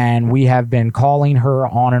friend, and we have been calling her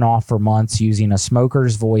on and off for months using a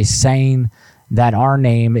smoker's voice, saying that our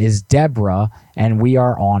name is Deborah, and we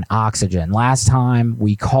are on oxygen. Last time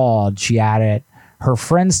we called, she added her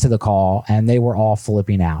friends to the call, and they were all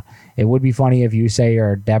flipping out. It would be funny if you say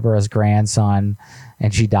you're Deborah's grandson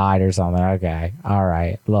and she died or something. Okay. All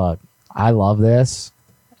right. Look, I love this,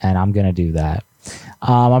 and I'm going to do that.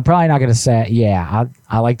 I'm probably not going to say, yeah,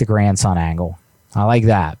 I like the grandson angle. I like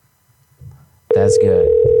that. That's good.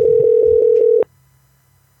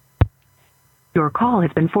 Your call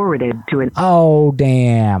has been forwarded to an... Oh,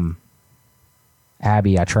 damn.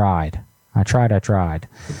 Abby, I tried.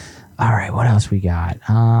 All right, what else we got?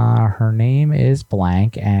 Her name is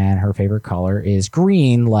Blank, and her favorite color is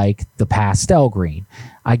green, like the pastel green.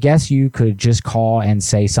 I guess you could just call and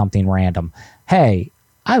say something random. Hey,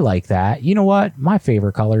 I like that. You know what? My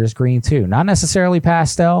favorite color is green, too. Not necessarily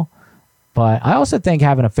pastel, but I also think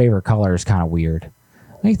having a favorite color is kind of weird.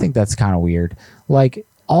 I think that's kind of weird. Like,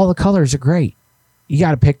 all the colors are great. You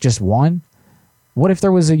got to pick just one. What if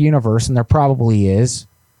there was a universe, and there probably is,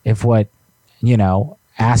 if what, you know,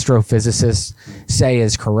 astrophysicists say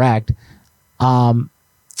is correct.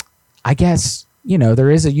 I guess, you know,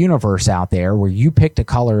 there is a universe out there where you picked a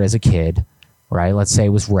color as a kid, right? Let's say it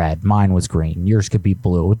was red. Mine was green. Yours could be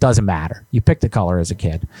blue. It doesn't matter. You picked a color as a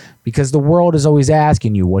kid because the world is always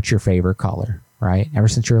asking you, what's your favorite color, right? Ever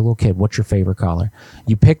since you're a little kid, what's your favorite color?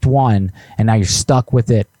 You picked one, and now you're stuck with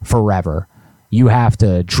it forever. You have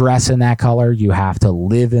to dress in that color. You have to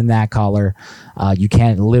live in that color. You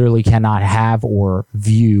cannot have or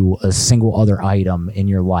view a single other item in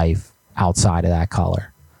your life outside of that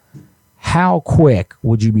color. How quick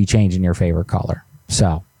would you be changing your favorite color?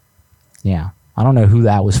 So, yeah. I don't know who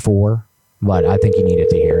that was for, but I think you needed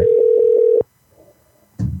to hear it.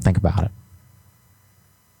 Think about it.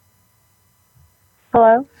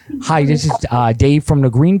 Hello? Hi, this is Dave from the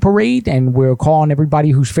Green Parade, and we're calling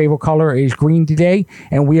everybody whose favorite color is green today,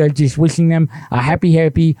 and we are just wishing them a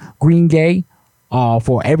happy Green Day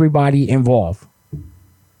for everybody involved.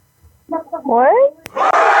 What?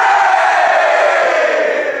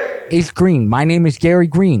 It's green. My name is Gary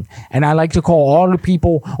Green, and I like to call all the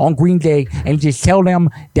people on Green Day and just tell them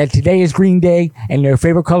that today is Green Day, and their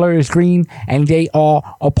favorite color is green, and they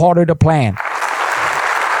are a part of the plan.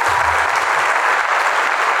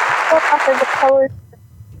 What's my favorite color?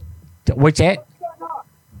 What's that?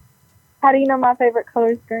 How do you know my favorite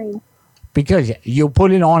color is green? Because you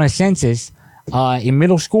put it on a census in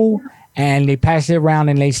middle school, and they passed it around,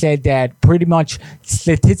 and they said that pretty much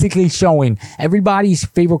statistically showing everybody's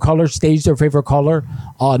favorite color stays their favorite color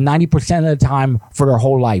 90% of the time for their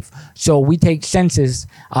whole life. So we take census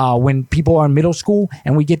when people are in middle school,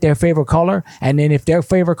 and we get their favorite color, and then if their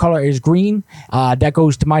favorite color is green, that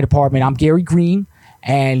goes to my department. I'm Gary Green,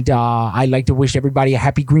 and I'd like to wish everybody a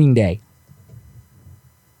happy Green Day.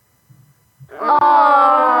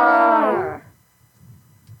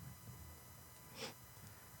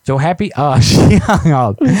 So happy. She hung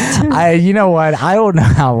up. You know what? I don't know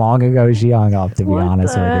how long ago she hung up, to be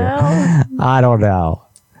honest with you. I don't know.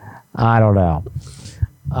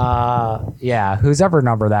 Yeah, whose ever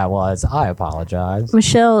number that was, I apologize.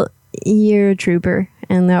 Michelle, you're a trooper,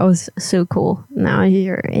 and that was so cool. Now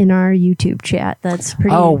you're in our YouTube chat. That's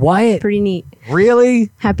pretty. Oh, what? Pretty neat. Really?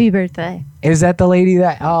 Happy birthday. Is that the lady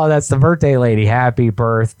that? Oh, that's the birthday lady. Happy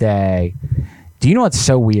birthday. Do you know what's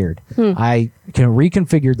so weird? I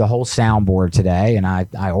reconfigured the whole soundboard today, and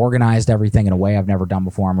I organized everything in a way I've never done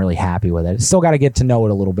before. I'm really happy with it. Still got to get to know it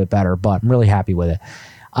a little bit better, but I'm really happy with it.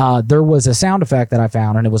 There was a sound effect that I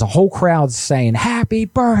found, and it was a whole crowd saying happy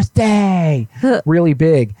birthday really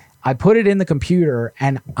big. I put it in the computer,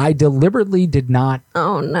 and I deliberately did not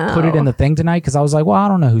put it in the thing tonight because I was like, well, I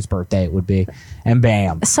don't know whose birthday it would be. And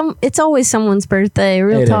bam. It's always someone's birthday.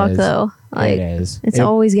 Real talk, though. Like, it is. It's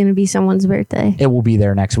always going to be someone's birthday. It will be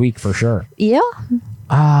there next week for sure. Yeah.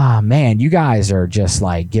 Ah, man, you guys are just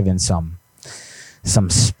like giving some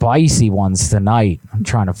spicy ones tonight. I'm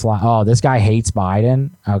trying to fly. Oh, this guy hates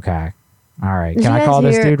Biden. Okay. All right. Can I call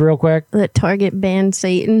this dude real quick? The Target banned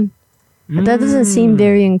Satan. But that doesn't seem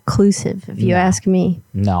very inclusive, if you ask me.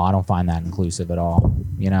 No, I don't find that inclusive at all.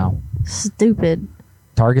 You know? Stupid.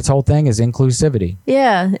 Target's whole thing is inclusivity.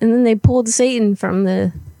 Yeah, and then they pulled Satan from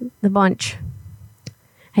the bunch.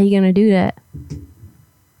 How you gonna do that?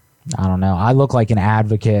 I don't know. I look like an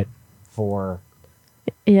advocate for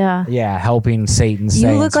helping Satan stay You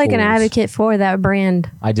in look like an schools. advocate for that brand.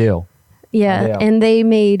 I do. Yeah, I do. and they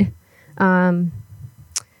made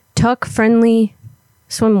tuck friendly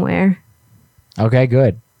swimwear. Okay,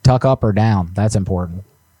 good. Tuck up or down. That's important.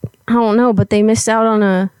 I don't know, but they missed out on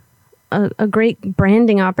a great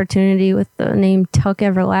branding opportunity with the name Tuck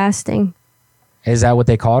Everlasting. Is that what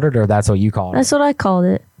they called it, or that's what you called it? That's what I called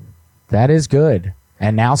it. That is good.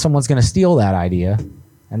 And now someone's going to steal that idea,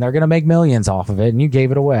 and they're going to make millions off of it, and you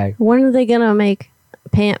gave it away. When are they going to make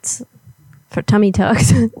pants for tummy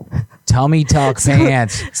tucks? Tummy tuck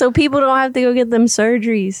pants. So people don't have to go get them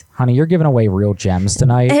surgeries. Honey, you're giving away real gems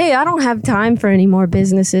tonight. Hey, I don't have time for any more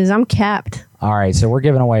businesses. I'm capped. All right, so we're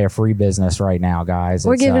giving away a free business right now, guys.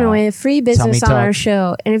 We're giving away a free business on our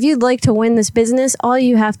show. And if you'd like to win this business, all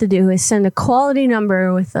you have to do is send a quality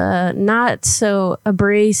number with a not so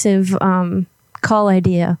abrasive call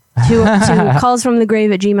idea to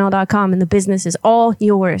callsfromthegrave@gmail.com, and the business is all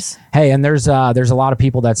yours. Hey, and there's a lot of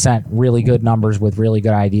people that sent really good numbers with really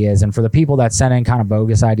good ideas, and for the people that sent in kind of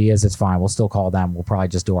bogus ideas, it's fine. We'll still call them. We'll probably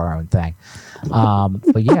just do our own thing.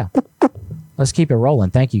 But yeah, let's keep it rolling.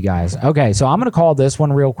 Thank you guys. Okay, so I'm gonna call this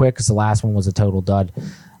one real quick because the last one was a total dud.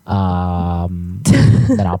 Then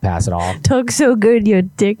I'll pass it off. Talk so good, your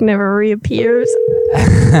dick never reappears.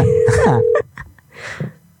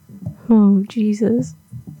 Oh, Jesus.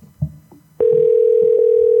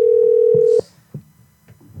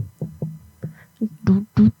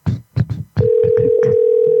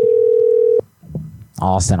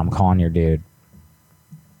 Austin, I'm calling your dude.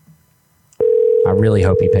 I really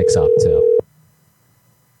hope he picks up too.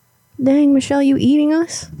 Dang, Michelle, you eating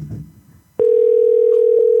us?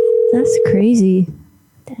 That's crazy.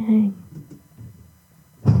 Dang.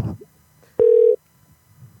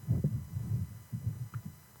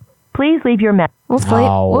 Please leave your message. What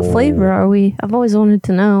flavor are we? I've always wanted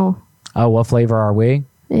to know. Oh, what flavor are we?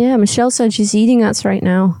 Yeah, Michelle said she's eating us right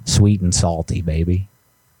now. Sweet and salty, baby.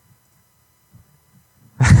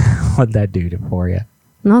 What'd that do for you?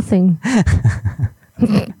 Nothing.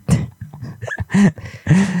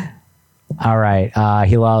 All right.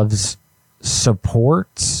 He loves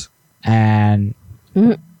supports and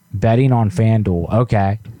betting on FanDuel.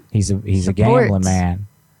 Okay. He's a gambling man.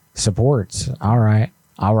 Supports. All right.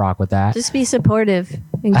 I'll rock with that. Just be supportive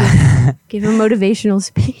and give a motivational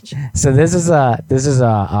speech. So this is a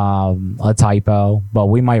typo, but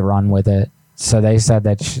we might run with it. So they said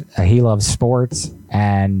that he loves sports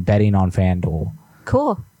and betting on FanDuel.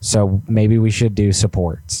 Cool. So maybe we should do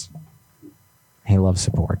supports. He loves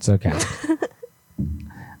supports. Okay.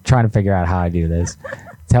 Trying to figure out how I do this.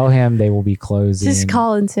 Tell him they will be closing. Just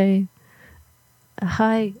call and say,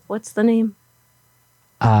 hi, what's the name?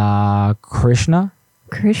 Krishna?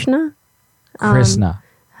 Krishna? Krishna.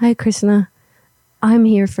 Hi, Krishna. I'm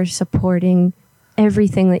here for supporting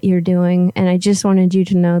everything that you're doing, and I just wanted you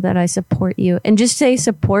to know that I support you. And just say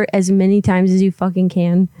support as many times as you fucking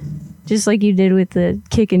can. Just like you did with the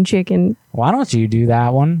kicking chicken. Why don't you do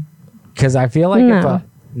that one? Because I feel like if a...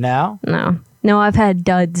 No? No, I've had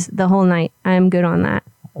duds the whole night. I'm good on that.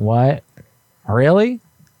 What? Really?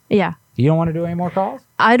 Yeah. You don't want to do any more calls?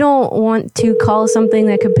 I don't want to call something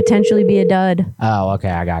that could potentially be a dud. Oh,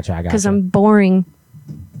 okay. I got you. Because I'm boring.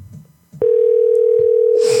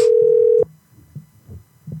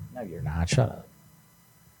 No, you're not. Shut up.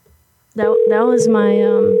 That was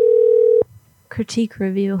my critique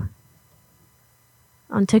review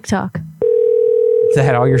on TikTok. Is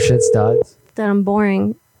that all your shit's duds? That I'm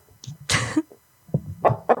boring.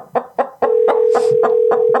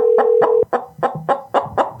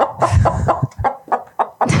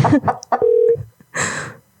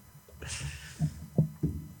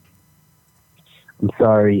 I'm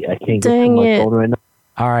sorry, I can't get to Dang my it. phone right now.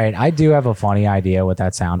 All right. I do have a funny idea with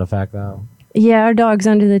that sound effect, though. Yeah, our dog's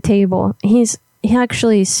under the table. He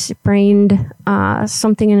actually sprained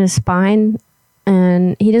something in his spine,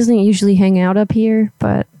 and he doesn't usually hang out up here,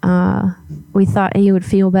 but we thought he would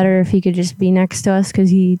feel better if he could just be next to us because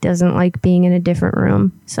he doesn't like being in a different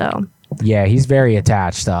room. So Yeah, he's very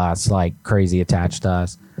attached to us, like crazy attached to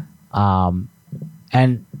us.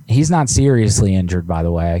 And he's not seriously injured, by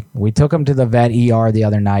the way. We took him to the vet ER the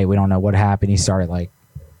other night. We don't know what happened. He started like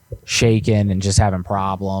shaking and just having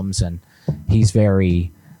problems, and he's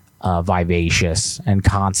very vivacious and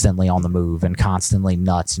constantly on the move and constantly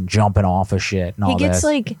nuts and jumping off of shit and all he gets this.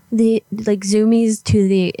 like the zoomies to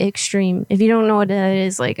the extreme. If you don't know what that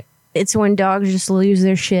is, like it's when dogs just lose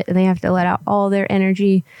their shit and they have to let out all their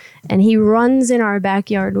energy. And he runs in our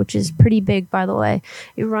backyard, which is pretty big, by the way.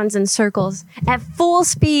 He runs in circles at full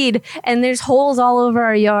speed, and there's holes all over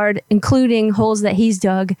our yard, including holes that he's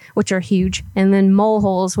dug, which are huge, and then mole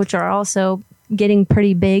holes, which are also getting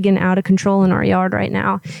pretty big and out of control in our yard right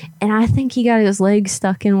now. And I think he got his leg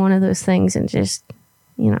stuck in one of those things and just,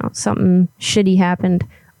 something shitty happened.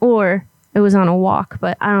 Or it was on a walk,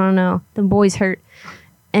 but I don't know. The boy's hurt.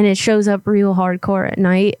 And it shows up real hardcore at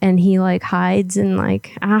night, and he like hides and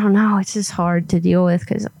like, I don't know. It's just hard to deal with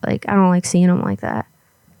because like I don't like seeing him like that.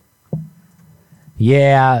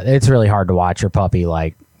 Yeah, it's really hard to watch your puppy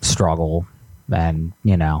like struggle and,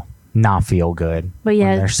 not feel good. But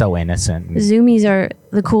yeah, when they're so innocent. Zoomies are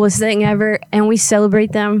the coolest thing ever, and we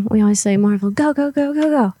celebrate them. We always say, Marvel, go, go, go, go,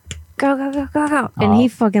 go. Go, go, go, go, go. And he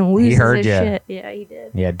fucking loses his shit. Yeah, he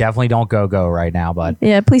did. Yeah, definitely don't go right now, bud.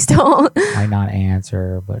 Yeah, please don't. Might not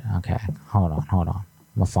answer, but okay. Hold on. I'm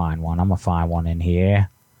gonna find one in here.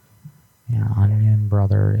 Yeah, Onion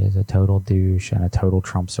Brother is a total douche and a total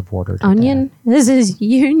Trump supporter. Onion? This is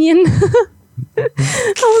Union? I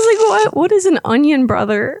was like, what is an Onion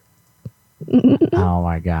Brother? Oh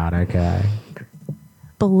my God, okay.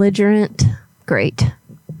 Belligerent. Great.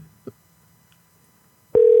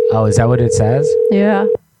 Oh, is that what it says? Yeah.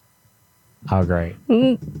 Oh, great.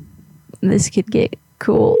 This could get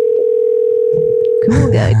cool.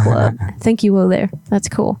 Cool guy club. Thank you, there. That's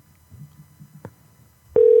cool.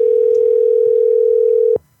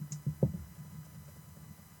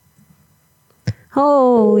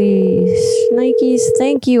 Holy shnikes.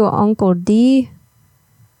 Thank you, Uncle D.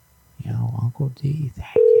 Yo, Uncle D,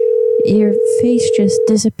 thank you. Your face just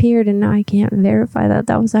disappeared, and now I can't verify that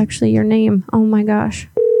that was actually your name. Oh my gosh.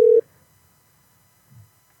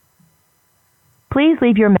 Please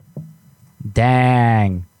leave your...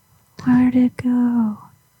 Dang. Where'd it go?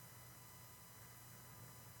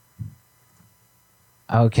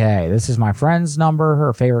 Okay, this is my friend's number.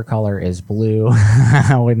 Her favorite color is blue.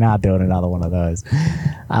 We're not doing another one of those.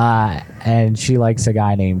 And she likes a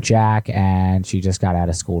guy named Jack, and she just got out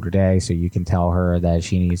of school today, so you can tell her that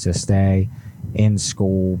she needs to stay in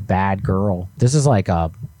school. Bad girl. This is like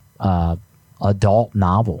a adult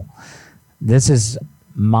novel. This is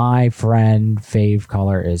my friend. Fave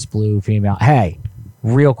color is blue. Female. Hey,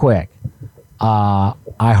 real quick. I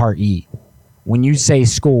heart eat. When you say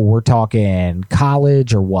school, we're talking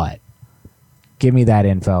college or what? Give me that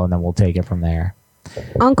info, and then we'll take it from there.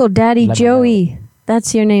 Uncle Daddy Joey.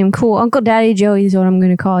 That's your name. Cool. Uncle Daddy Joey is what I'm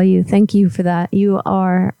going to call you. Thank you for that. You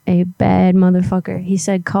are a bad motherfucker. He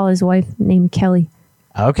said call his wife named Kelly.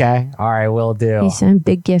 Okay. All right, will do. He sent a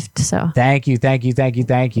big gift, so. Thank you.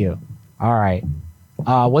 All right.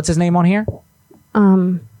 What's his name on here?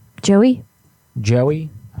 Joey? Joey?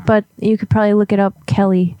 But you could probably look it up,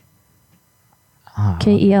 Kelly.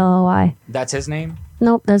 Kelly. That's his name?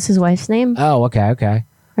 Nope, that's his wife's name. Oh, okay.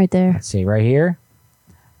 Right there. Let's see, right here.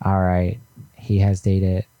 All right. He has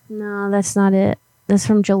dated. No, that's not it. That's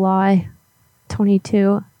from July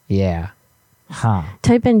 22. Yeah. Huh.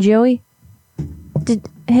 Type in Joey.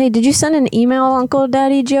 Did you send an email, Uncle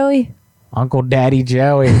Daddy Joey? Uncle Daddy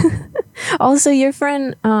Joey. Also, your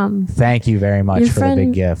friend. Thank you very much for the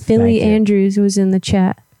big gift. Billy Thank you. Andrews was in the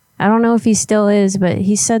chat. I don't know if he still is, but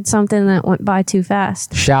he said something that went by too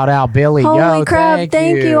fast. Shout out Billy. Holy Yo, crap!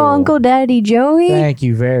 Thank you, Uncle Daddy Joey. Thank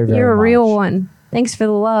you very, very You're a much. real one. Thanks for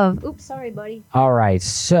the love. Oops, sorry, buddy. All right,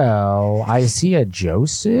 so I see a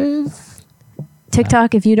Joseph.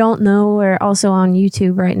 TikTok, if you don't know, we're also on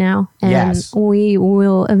YouTube right now. And Yes. we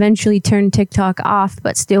will eventually turn TikTok off,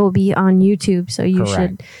 but still be on YouTube. So you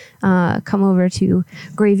Correct. should come over to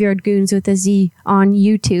Graveyard Goons with a Z on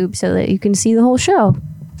YouTube so that you can see the whole show.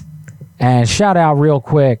 And shout out real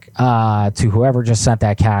quick to whoever just sent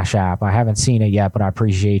that Cash App. I haven't seen it yet, but I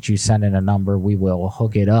appreciate you sending a number. We will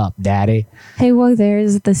hook it up, Daddy. Hey, whoa there.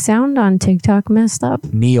 Is the sound on TikTok messed up?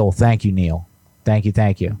 Neil, thank you, Neil. Thank you.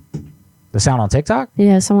 The sound on TikTok?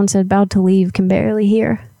 Yeah, someone said about to leave, can barely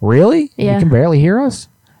hear. Really? Yeah. You can barely hear us?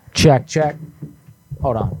 Check.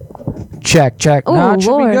 Hold on. Check. Oh, No, it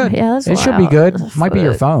should Lord. be good. Yeah, that's it should be loud. good. Might be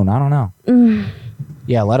your phone. I don't know. Mm.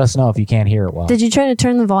 Yeah, let us know if you can't hear it well. Did you try to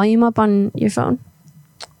turn the volume up on your phone?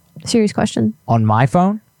 Serious question. On my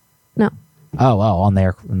phone? No. Oh, on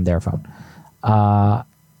their phone.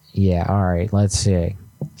 Yeah, all right. Let's see.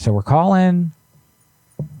 So we're calling.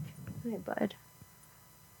 Hey, bud.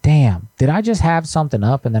 Damn. Did I just have something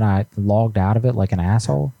up and then I logged out of it like an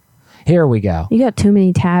asshole? Here we go. You got too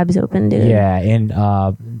many tabs open, dude. Yeah, in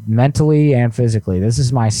mentally and physically. This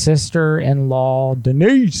is my sister-in-law,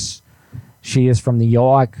 Denise. She is from New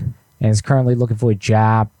York and is currently looking for a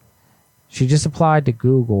job. She just applied to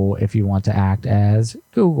Google if you want to act as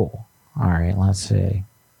Google. All right, let's see.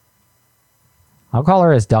 I'll call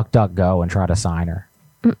her as DuckDuckGo and try to sign her.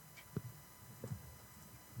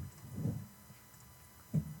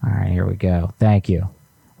 All right, here we go. Thank you.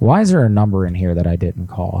 Why is there a number in here that I didn't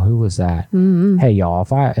call? Who was that? Mm-hmm. Hey, y'all,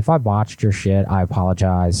 if I botched your shit, I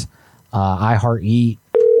apologize. I heart eat.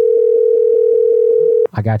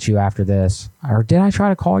 I got you after this. Or did I try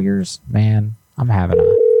to call yours? Man, I'm having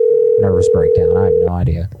a nervous breakdown. I have no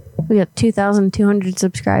idea. We got 2,200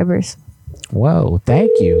 subscribers. Whoa,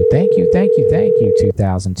 thank you.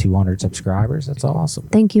 2,200 subscribers. That's awesome.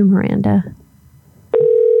 Thank you, Miranda.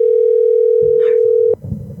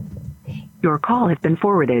 Your call has been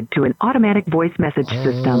forwarded to an automatic voice message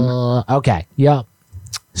system. Okay, yep.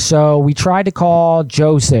 So we tried to call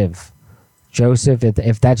Joseph.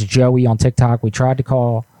 If that's Joey on TikTok, we tried to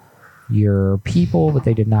call your people, but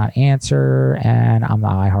they did not answer. And I'm the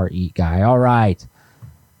iHeart Eat guy. All right.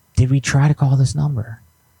 Did we try to call this number?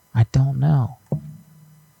 I don't know.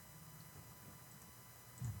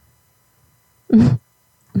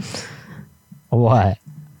 What?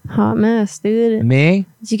 Hot mess, dude. Me?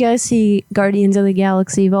 Did you guys see Guardians of the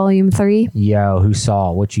Galaxy Volume 3? Yo, who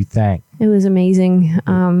saw? What you think? It was amazing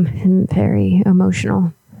and very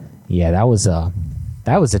emotional. Yeah, that was a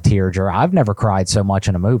tearjerker. I've never cried so much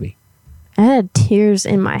in a movie. I had tears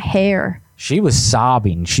in my hair. She was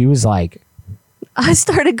sobbing. She was like, I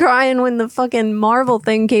started crying when the fucking Marvel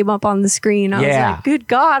thing came up on the screen. I was like, good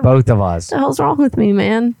God. Both of us. What the hell's wrong with me,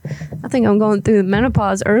 man? I think I'm going through the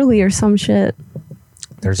menopause early or some shit.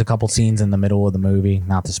 There's a couple scenes in the middle of the movie,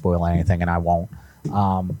 not to spoil anything, and I won't.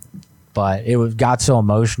 But it got so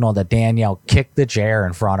emotional that Danielle kicked the chair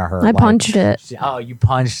in front of her. I punched it. Oh, you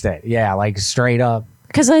punched it. Yeah, like straight up.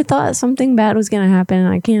 Because I thought something bad was going to happen.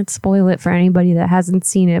 And I can't spoil it for anybody that hasn't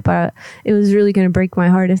seen it, but it was really going to break my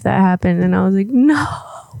heart if that happened. And I was like, no.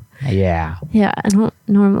 Yeah. Yeah, I don't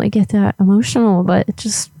normally get that emotional, but it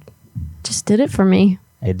just did it for me.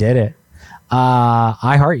 It did it.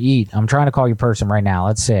 I heart eat. I'm trying to call your person right now.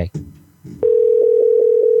 Let's see.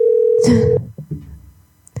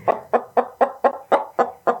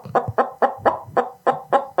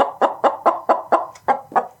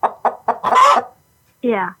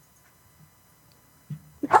 Yeah.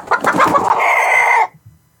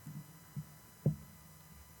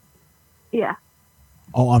 Yeah.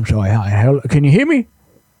 Oh, I'm sorry. Hi. Can you hear me?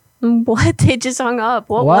 What? They just hung up.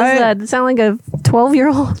 What was What? that? It sounded like a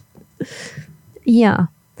 12-year-old. Yeah.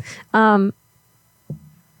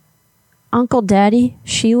 Uncle Daddy,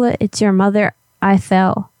 Sheila, it's your mother. I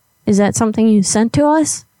fell. Is that something you sent to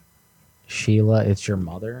us? Sheila, it's your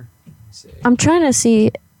mother? Let's see. I'm trying to see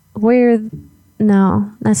where...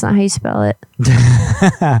 No, that's not how you spell it.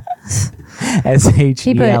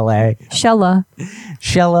 S-H-E-L-A. Shella.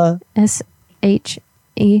 Shella. S-H-E-I-L-A.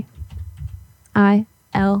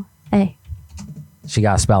 She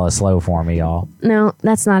got to spell it slow for me, y'all. No,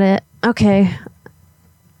 that's not it. Okay.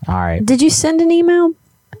 All right. Did you send an email?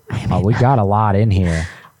 Oh, we got a lot in here.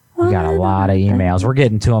 We got a lot of emails. We're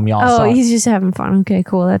getting to them, y'all. Oh, Sorry, he's just having fun. Okay,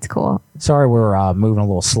 cool. That's cool. sorry we're moving a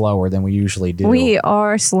little slower than we usually do. We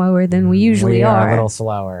are slower than we usually We are. a little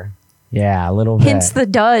slower. Yeah, a little bit. Hence the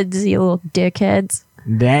duds, you little dickheads.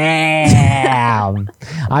 Damn.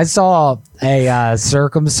 I saw a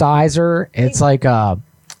circumciser. It's like a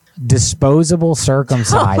disposable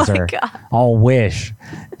circumciser. Oh my God. Oh, Wish.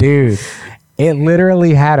 Dude, it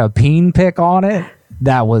literally had a peen pick on it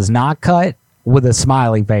that was not cut with a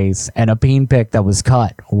smiley face and a peen pick that was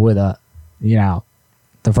cut with a,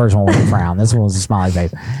 the first one was a frown. This one was a smiley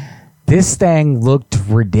face. This thing looked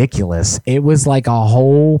ridiculous. It was like a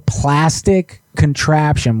whole plastic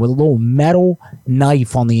contraption with a little metal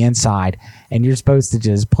knife on the inside, and you're supposed to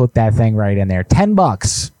just put that thing right in there.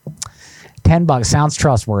 $10. $10 sounds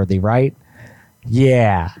trustworthy, right?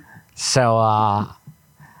 Yeah. So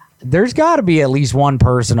there's got to be at least one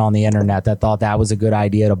person on the internet that thought that was a good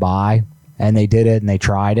idea to buy, and they did it and they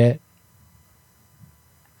tried it.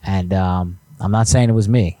 And I'm not saying it was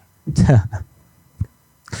me.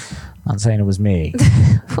 I'm saying it was me.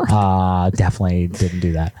 Definitely didn't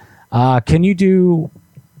do that. Can you do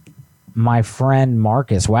my friend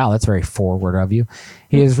Marcus? Wow, that's very forward of you.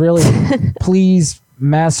 He is really, please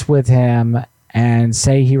mess with him and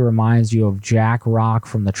say he reminds you of Jack Rock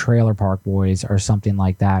from the Trailer Park Boys or something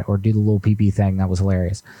like that, or do the little pee-pee thing. That was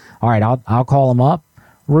hilarious. All right, I'll call him up.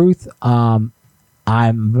 Ruth, I'm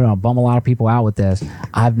going to bum a lot of people out with this.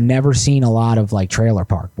 I've never seen a lot of like Trailer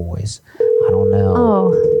Park Boys. I don't know.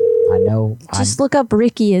 Oh. I know. Just look up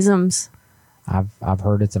Rickyisms. I've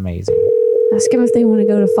heard it's amazing. Ask them if they want to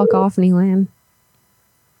go to fuck off Land.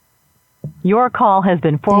 Your call has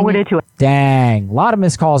been forwarded to. Dang, a lot of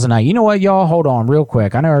missed calls tonight. You know what, y'all? Hold on real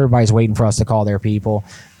quick. I know everybody's waiting for us to call their people,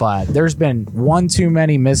 but there's been one too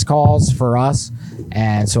many missed calls for us,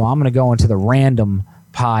 and so I'm going to go into the random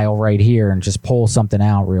pile right here and just pull something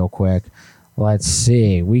out real quick. Let's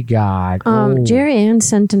see. We got... Jerry Ann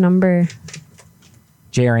sent a number.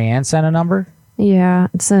 Jerry Ann sent a number? Yeah,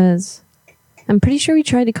 it says... I'm pretty sure we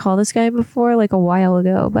tried to call this guy before, like a while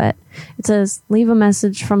ago, but it says, leave a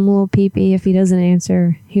message from Lil Peepee. If he doesn't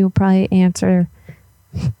answer, he will probably answer.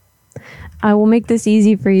 I will make this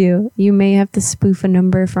easy for you. You may have to spoof a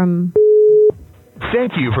number from...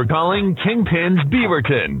 Thank you for calling Kingpin's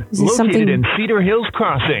Beaverton, located in Cedar Hills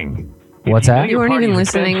Crossing. What's that? You weren't even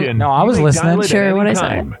listening. No, I was listening. Sure, what I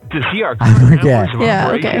said. To see our I forget.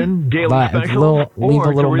 Yeah, okay. daily specials, leave a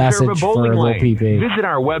or little to reserve message a for bowling Lil lane, Peepee. visit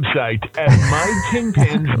our website at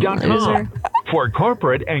mykingpins.com. For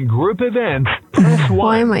corporate and group events, press 1.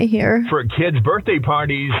 Why am I here? For kids' birthday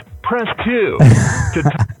parties, press 2.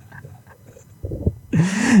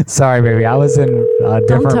 Sorry, baby. I was in a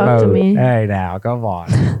different Don't talk mode. to me. Hey, now, come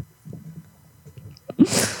on.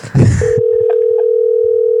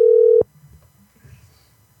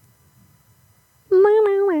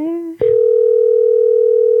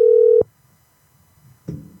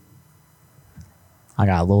 I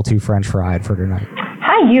got a little too French fried for tonight.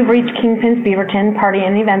 Hi, you've reached Kingpin's Beaverton Party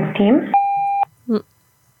and Events team.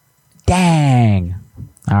 Dang.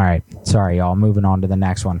 All right. Sorry, y'all. Moving on to the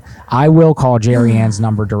next one. I will call Jerry Ann's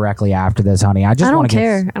number directly after this, honey. I don't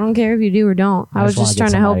care. I don't care if you do or don't. I was just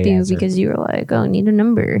trying to help you because you were like, oh, need a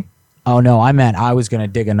number. Oh, no. I meant I was going to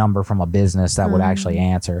dig a number from a business that would actually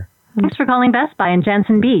answer. Thanks for calling Best Buy in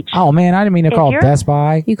Jensen Beach. Oh, man. I didn't mean to call Best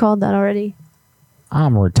Buy. You called that already.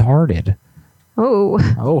 I'm retarded. Oh.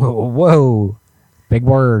 Oh, whoa. Big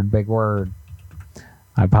word. Big word.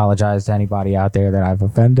 I apologize to anybody out there that I've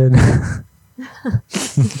offended.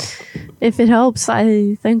 If it helps,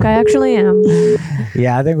 I think I actually am.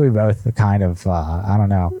 Yeah, I think we both kind of, I don't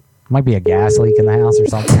know. Might be a gas leak in the house or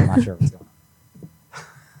something. I'm not sure what's going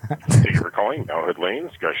on. Thank you for calling Malhood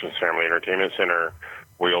Lanes, Gushion's Family Entertainment Center.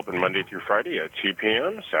 We open Monday through Friday at 2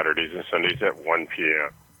 p.m., Saturdays and Sundays at 1 p.m.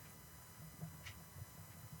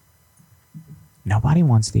 Nobody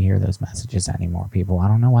wants to hear those messages anymore, people. I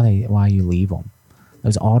don't know why you leave them.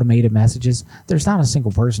 Those automated messages. There's not a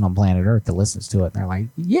single person on planet Earth that listens to it. And they're like,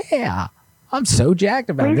 yeah, I'm so jacked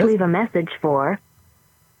about Please this. leave a message for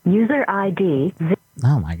user ID.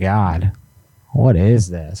 Oh, my God. What is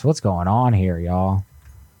this? What's going on here, y'all?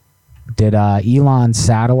 Did Elon's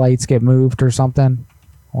satellites get moved or something?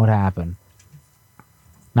 What happened?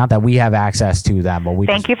 Not that we have access to them, but we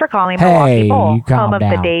Thank you for calling Hey, Milwaukee Bowl, you calm home of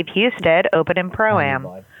down. the Dave Husted Open and Pro-Am.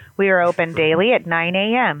 We are open daily at 9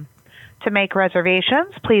 a.m. To make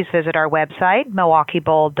reservations, please visit our website,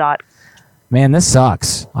 milwaukeebowl.com. Man, this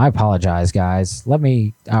sucks. I apologize, guys. All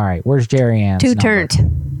right, where's Jerry Ann's number?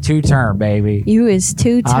 Two-turned. Two-turn, baby. You is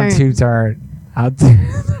two-turned. I'm two-turn. I'm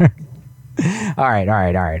two-turn. All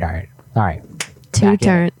right.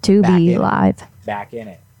 Two-turn. To be live. Back in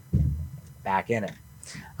it. Back in it.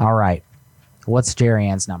 All right. What's Jerry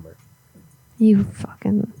Ann's number? You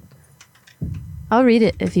fucking. I'll read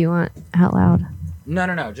it if you want out loud.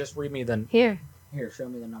 No. Just read me the. Here, show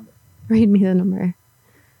me the number. read me the number.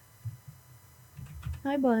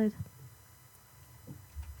 Hi, bud.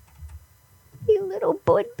 You little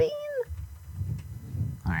bud bean.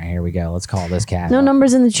 All right, here we go. Let's call this cat. No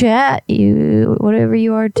numbers in the chat. You, whatever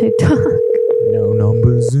you are, TikTok. No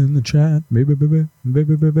numbers in the chat. Baby.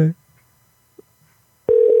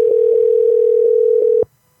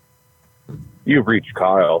 You've reached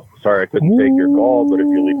Kyle. Sorry I couldn't take your call, but if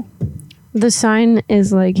you leave... The sign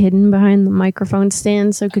is like hidden behind the microphone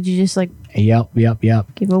stand, so could you just like Yep.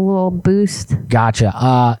 give a little boost? Gotcha.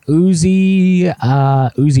 Uzi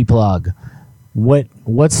plug.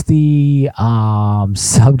 What's the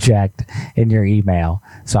subject in your email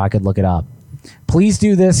so I could look it up? Please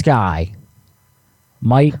do this guy.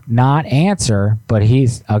 Might not answer, but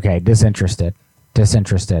he's okay, disinterested.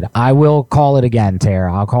 I will call it again,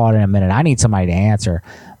 Tara. I'll call it in a minute. I need somebody to answer.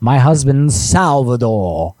 My husband,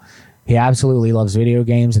 Salvador. He absolutely loves video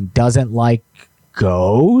games and doesn't like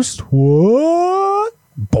Ghost. What?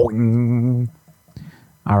 Boing.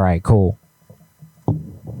 All right, cool.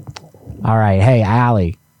 All right, hey,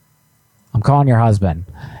 Allie. I'm calling your husband,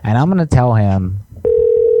 and I'm going to tell him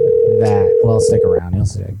that, well, stick around. He'll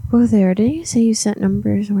see. Oh, there. Did you say you sent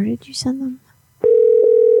numbers? Where did you send them?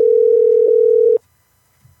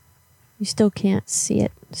 You still can't see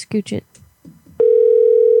it. Scooch it.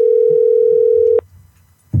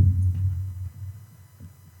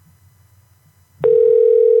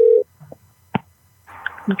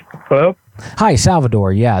 Hello? Hi,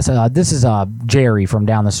 Salvador. Yes, this is Jerry from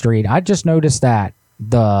down the street. I just noticed that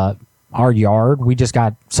our yard, we just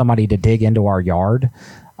got somebody to dig into our yard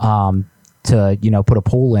to, put a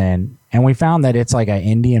pool in. And we found that it's like an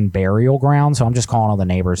Indian burial ground. So I'm just calling all the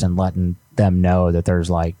neighbors and letting them know that it's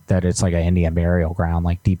like an Indian burial ground,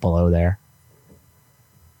 like deep below there.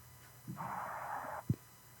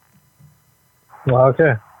 Well,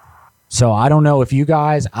 okay. So I don't know if you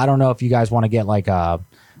guys want to get like a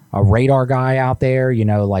radar guy out there,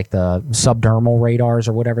 like the subdermal radars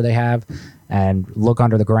or whatever they have, and look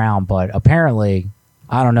under the ground. But apparently,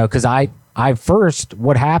 I don't know, because I first,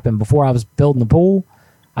 what happened before I was building the pool,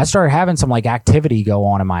 I started having some like activity go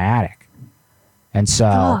on in my attic. And so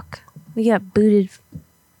Fuck. We got booted.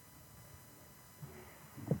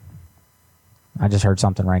 I just heard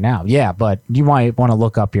something right now. Yeah, but you might want to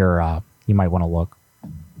look up your, look.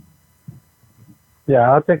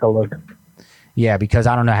 Yeah, I'll take a look. Yeah, because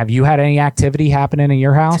I don't know. Have you had any activity happening in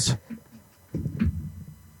your house?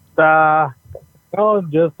 No,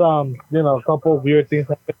 just a couple of weird things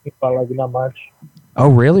happening, but like not much. Oh,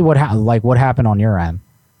 really? What happened on your end?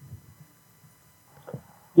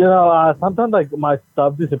 Sometimes like my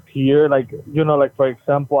stuff disappear. Like for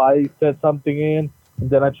example, I set something in, and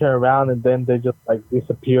then I turn around, and then they just like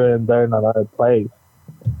disappear, and they're in another place.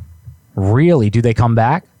 Really? Do they come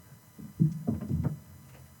back?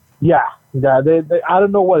 Yeah. They I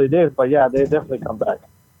don't know what it is, but yeah, they definitely come back.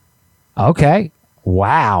 Okay.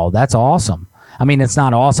 Wow, that's awesome. I mean, it's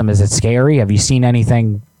not awesome. Is it scary? Have you seen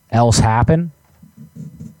anything else happen?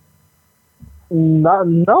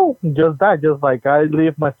 No, just that. Just like I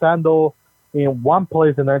leave my sandal in one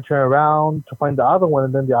place and then turn around to find the other one,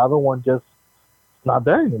 and then the other one just not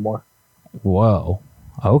there anymore. Whoa.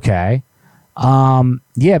 Okay.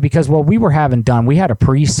 Yeah, because what we were having done, we had a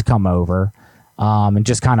priest come over and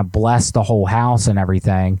just kind of bless the whole house and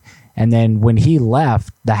everything. And then when he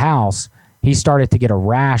left the house, he started to get a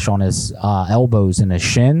rash on his elbows and his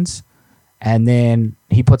shins. And then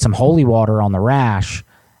he put some holy water on the rash,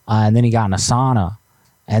 and then he got in a sauna.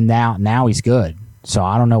 And now he's good. So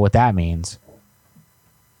I don't know what that means.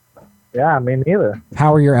 Yeah, me neither.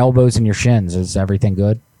 How are your elbows and your shins? Is everything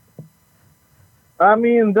good? I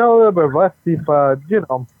mean, they're a little bit rusty, but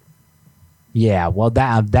Yeah, well,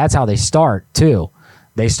 that's how they start too.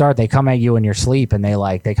 They come at you in your sleep, and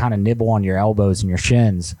they kind of nibble on your elbows and your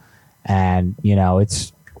shins, and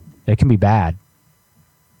it can be bad.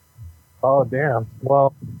 Oh damn!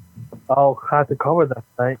 Well, I'll have to cover that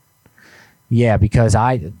night. Yeah, because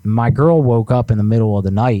my girl woke up in the middle of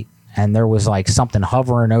the night, and there was like something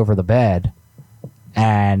hovering over the bed,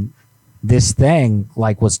 and this thing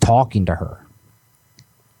like was talking to her.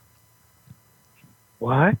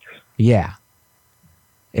 What? Yeah.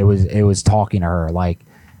 It was talking to her. Like,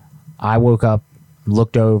 I woke up,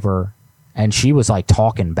 looked over, and she was like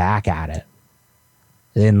talking back at it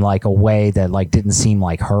in like a way that like didn't seem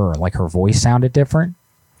like her. Like her voice sounded different.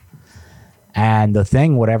 And the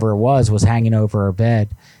thing, whatever it was hanging over her bed,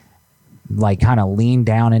 like kind of leaned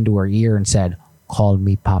down into her ear and said, call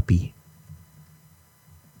me Poppy.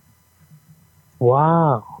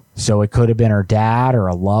 Wow. So it could have been her dad or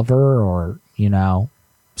a lover or,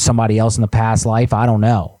 somebody else in the past life. I don't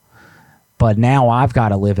know. But now I've got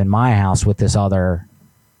to live in my house with this other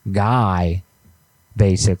guy,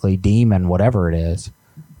 basically, demon, whatever it is,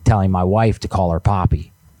 telling my wife to call her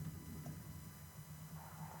Poppy.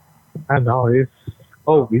 I know, it's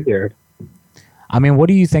so weird. I mean, what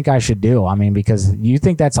do you think I should do? I mean, because you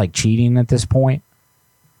think that's like cheating at this point?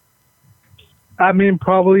 I mean,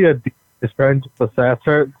 probably a demon is trying to possess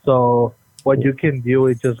her. So what you can do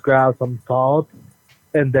is just grab some salt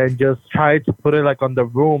and then just try to put it like on the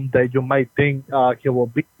room that you might think he will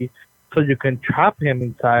be, so you can trap him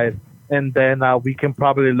inside. And then we can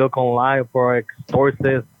probably look online for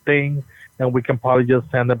exorcist thing, and we can probably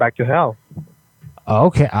just send it back to hell.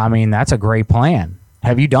 Okay, I mean, that's a great plan.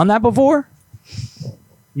 Have you done that before?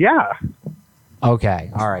 Yeah.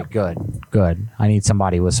 Okay, all right, good. I need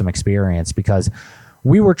somebody with some experience because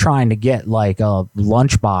we were trying to get like a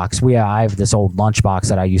lunchbox. I have this old lunchbox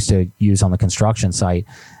that I used to use on the construction site,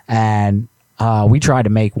 and we tried to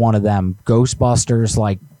make one of them Ghostbusters,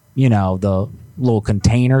 like, the little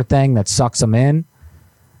container thing that sucks them in.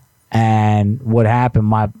 And what happened,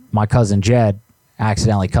 my cousin Jed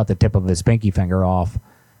accidentally cut the tip of his pinky finger off,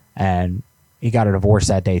 and he got a divorce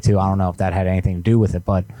that day too. I don't know if that had anything to do with it,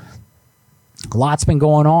 but a lot's been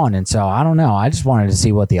going on, and so I don't know. I just wanted to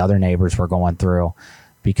see what the other neighbors were going through,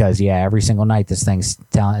 because every single night this thing's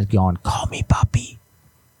going, call me Puppy,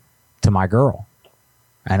 to my girl,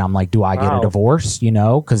 and I'm like, do I get a divorce?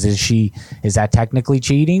 Because is that technically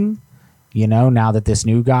cheating? Now that this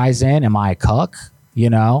new guy's in, am I a cuck?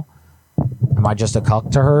 Am I just a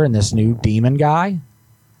cuck to her and this new demon guy?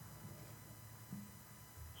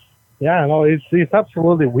 Yeah, no, it's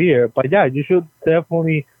absolutely weird. But yeah, you should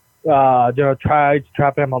definitely try to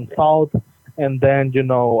trap him on salt, and then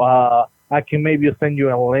I can maybe send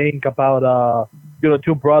you a link about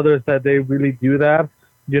two brothers that they really do that.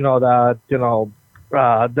 They're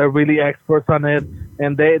really experts on it,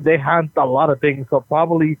 and they hunt a lot of things. So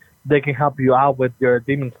probably they can help you out with your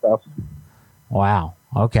demon stuff. Wow.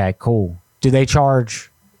 Okay. Cool. Do they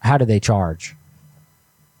charge? How do they charge?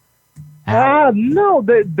 No,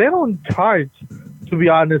 they don't charge, to be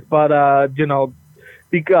honest. But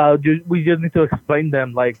because we just need to explain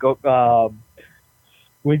them like what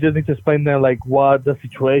the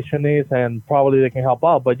situation is, and probably they can help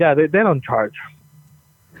out. But yeah, they don't charge.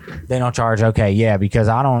 They don't charge. Okay, yeah, because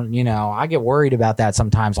I don't, I get worried about that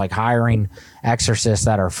sometimes, like hiring exorcists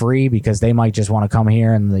that are free, because they might just want to come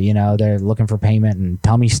here and they're looking for payment and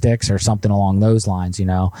tummy sticks or something along those lines,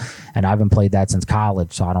 and I haven't played that since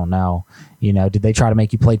college, so I don't know. Did they try to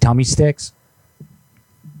make you play tummy sticks?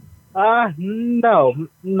 No,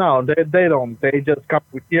 they don't. They just come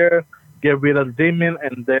here, get rid of the demon,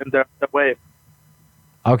 and then they're away.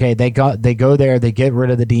 Okay, they go there, they get rid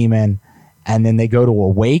of the demon, and then they go to a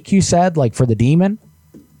wake, you said, like for the demon?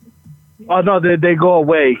 Oh no, they go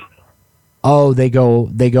away. Oh, they go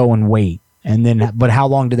and wait. And then, but how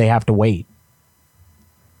long do they have to wait?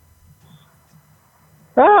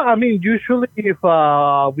 I mean, usually if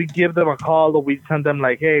we give them a call or we send them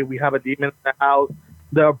like, hey, we have a demon in the house,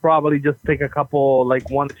 they'll probably just take a couple, like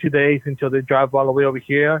 1 or 2 days until they drive all the way over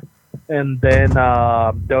here. And then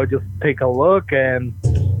they'll just take a look, and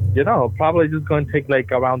probably just going to take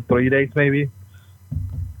like around 3 days maybe.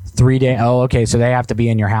 3 days? Oh, okay. So they have to be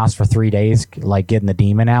in your house for 3 days, like getting the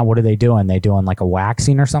demon out. What are they doing? They doing like a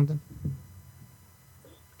waxing or something?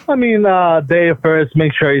 I mean, they first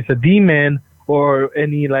make sure it's a demon or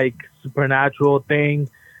any like supernatural thing,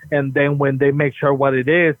 and then when they make sure what it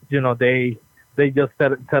is, they just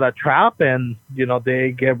set a trap, and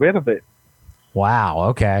they get rid of it. Wow.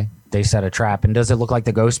 Okay. They set a trap. And does it look like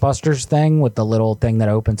the Ghostbusters thing with the little thing that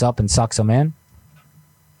opens up and sucks them in?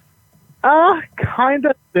 Kind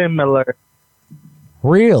of similar.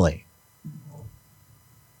 Really?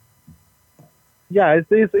 Yeah,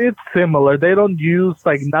 it's similar. They don't use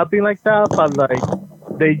like nothing like that, but like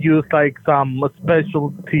they use like some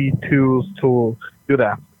specialty tools to do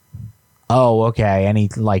that. Oh, okay. Any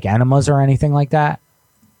like enemas or anything like that?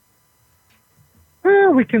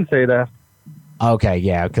 We can say that. Okay,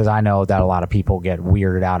 yeah, because I know that a lot of people get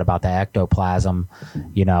weirded out about the ectoplasm,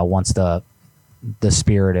 once the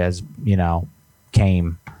spirit has,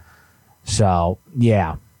 came. So,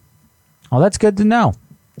 yeah. Well, that's good to know.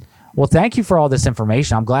 Well, thank you for all this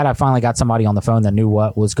information. I'm glad I finally got somebody on the phone that knew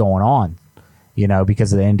what was going on,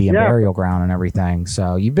 because of the Indian burial ground and everything.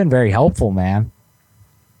 So, you've been very helpful, man.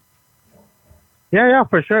 Yeah,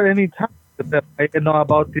 for sure. Anytime that I know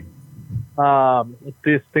about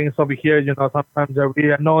these things over here, sometimes they're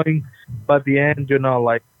really annoying, But at the end,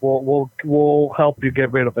 like we'll help you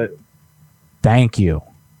get rid of it. Thank you.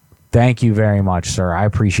 Thank you very much, sir. I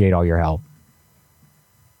appreciate all your help.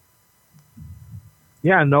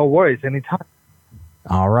 Yeah, no worries. Anytime.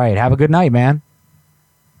 All right. Have a good night, man.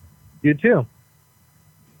 You too.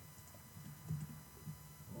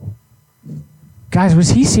 Guys, was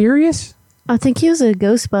he serious? I think he was a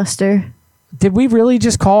Ghostbuster. Did we really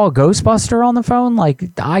just call a Ghostbuster on the phone? Like,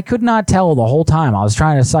 I could not tell the whole time. I was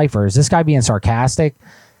trying to decipher. Is this guy being sarcastic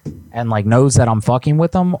and, like, knows that I'm fucking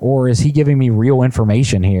with him? Or is he giving me real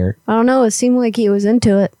information here? I don't know. It seemed like he was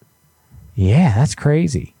into it. Yeah, that's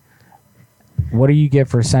crazy. What do you get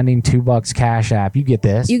for sending $2 Cash App? You get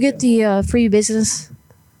this. You get the free business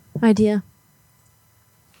idea.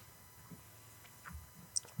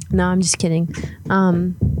 No, I'm just kidding.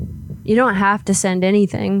 You don't have to send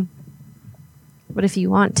anything. But if you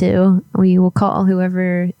want to, we will call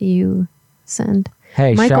whoever you send.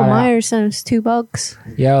 Hey, Michael shout out. Myers sent us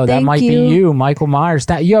 $2. Yo, that Thank might you. be you, Michael Myers.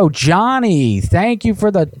 Yo, Johnny, thank you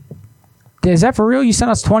for the... Is that for real? You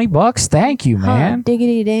sent us $20? Thank you, man. Huh,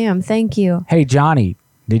 diggity damn. Thank you. Hey, Johnny,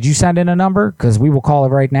 did you send in a number? Because we will call it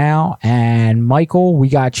right now. And Michael, we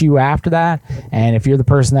got you after that. And if you're the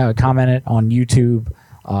person that commented on YouTube,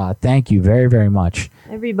 thank you very, very much.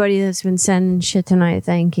 Everybody that's been sending shit tonight,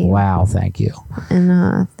 thank you. Wow, thank you.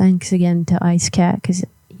 And thanks again to Ice Cat, because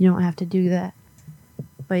you don't have to do that.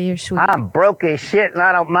 But you're sweet. I'm broke as shit and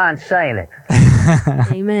I don't mind saying it.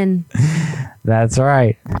 Amen. That's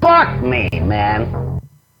right. Fuck me, man.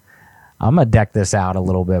 I'm gonna deck this out a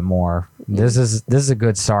little bit more. This is a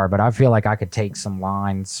good start, but I feel like I could take some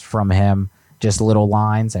lines from him, just little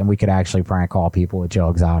lines, and we could actually prank call people with Joe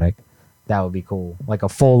Exotic. That would be cool. Like a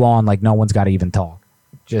full on, like no one's got to even talk.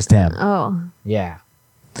 Just him. Oh. Yeah.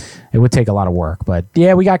 It would take a lot of work, but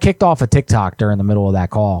yeah, we got kicked off of TikTok during the middle of that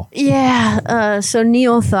call. Yeah. So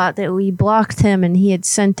Neil thought that we blocked him and he had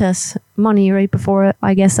sent us money right before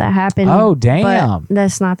I guess that happened. Oh, damn. But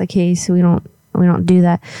that's not the case. We don't do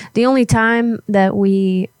that. The only time that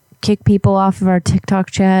we kick people off of our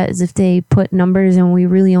TikTok chat is if they put numbers and we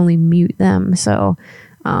really only mute them. So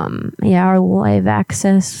yeah, our live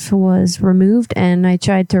access was removed and I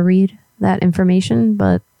tried to read that information,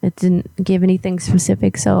 but it didn't give anything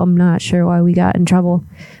specific, so I'm not sure why we got in trouble.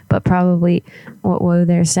 But probably what Woe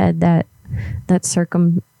there said, that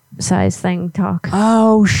circumcised thing talk.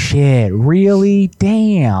 Oh shit, really?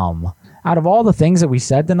 Damn. Out of all the things that we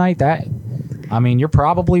said tonight, you're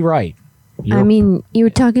probably right. I mean, you were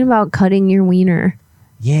talking about cutting your wiener.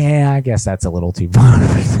 Yeah, I guess that's a little too far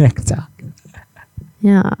for TikTok.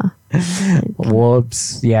 Yeah.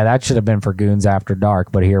 Whoops. Yeah, that should have been for Goons After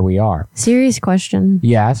Dark, but here we are. Serious question.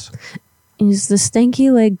 Yes. Is the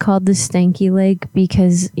stanky leg called the stanky leg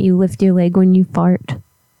because you lift your leg when you fart?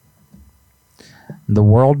 The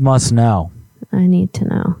world must know. I need to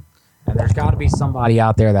know. And there's got to be somebody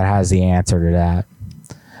out there that has the answer to that.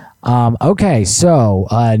 Okay, so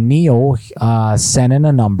Neil sent in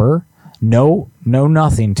a number. No,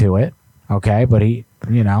 nothing to it. Okay, but he,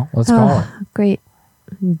 let's call it. Great.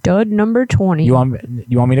 Dud number 20. You want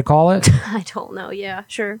me to call it? I don't know. Yeah,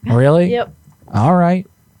 sure. Really? Yep. All right.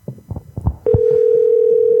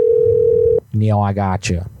 Neil, I got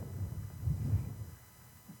you.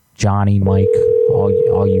 Johnny, Mike,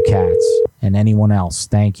 all you cats, and anyone else.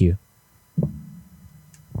 Thank you.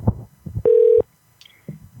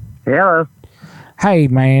 Hello. Hey,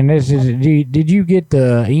 man, did you get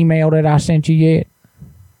the email that I sent you yet?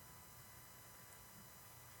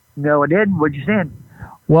 No, I didn't. What'd you send?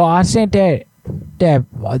 Well, I sent that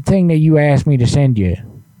thing that you asked me to send you.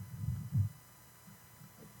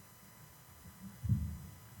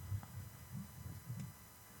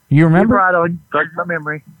 You remember? You're right on. Search my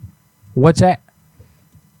memory. What's that?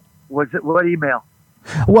 What's it? What email?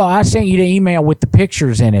 Well, I sent you the email with the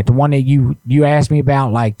pictures in it, the one that you asked me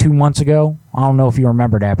about like 2 months ago. I don't know if you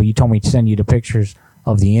remember that, but you told me to send you the pictures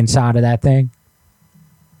of the inside of that thing.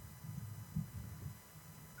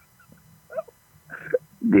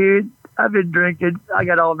 Dude, I've been drinking. I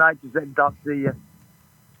got all night to sit and talk to you.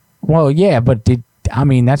 Well, yeah, but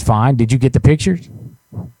that's fine. Did you get the pictures?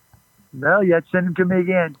 No, you have to send them to me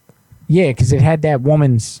again. Yeah, because it had that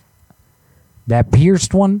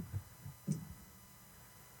pierced one.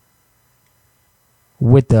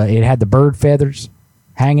 It had the bird feathers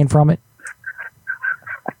hanging from it.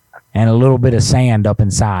 And a little bit of sand up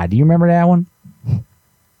inside. Do you remember that one?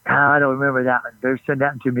 I don't remember that one. Better send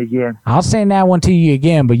that to me again. I'll send that one to you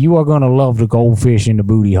again, but you are going to love the goldfish in the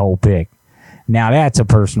booty hole pic. Now that's a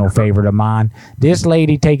personal favorite of mine. This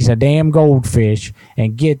lady takes a damn goldfish,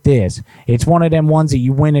 and get this, it's one of them ones that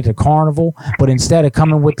you win at a carnival, but instead of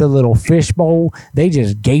coming with the little fish bowl, they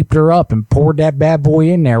just gaped her up and poured that bad boy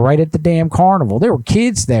in there right at the damn carnival. There were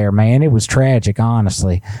kids there, man. It was tragic,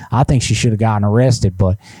 honestly. I think she should have gotten arrested,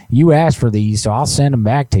 but you asked for these, so I'll send them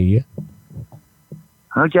back to you.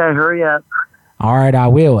 Okay, hurry up. All right, I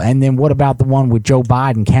will. And then what about the one with Joe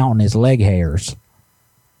Biden counting his leg hairs?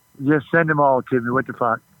 Just send them all to me. What the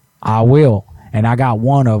fuck? I will. And I got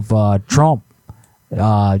one of Trump,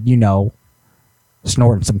 snorting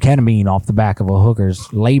some ketamine off the back of a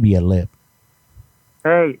hooker's labia lip.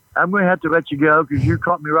 Hey, I'm going to have to let you go because you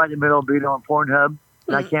caught me right in the middle of being on Pornhub,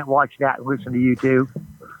 and I can't watch that and listen to you too.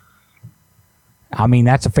 I mean,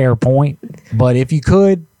 that's a fair point. But if you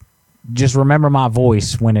could, just remember my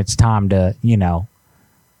voice when it's time to,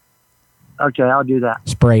 Okay, I'll do that.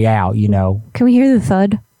 spray out, Can we hear the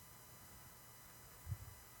thud?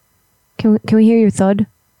 Can we hear your thud?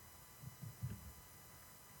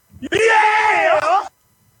 Yeah!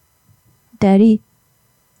 Daddy?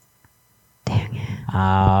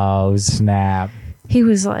 Oh, snap. He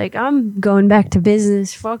was like, I'm going back to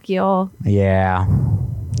business. Fuck y'all. Yeah.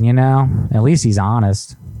 At least he's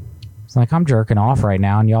honest. It's like, I'm jerking off right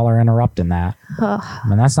now, and y'all are interrupting that. Ugh, I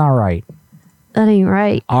mean, that's not right. that ain't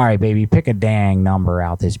right. All right, baby, pick a dang number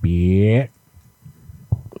out this bit.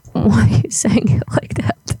 Why are you saying it like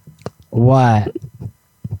that? What?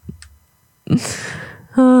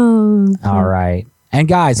 Oh. All right. And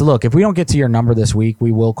guys, look, if we don't get to your number this week,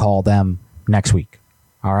 we will call them next week.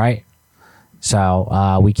 All right?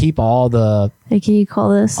 So we keep all the Hey, can you call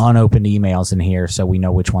this? unopened emails in here so we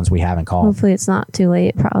know which ones we haven't called. Hopefully it's not too late.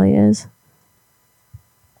 It probably is.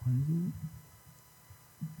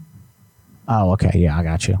 Oh, okay. Yeah, I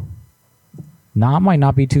got you. No, it might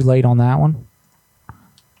not be too late on that one.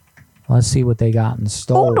 Let's see what they got in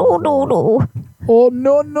store. No. Oh,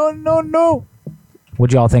 no.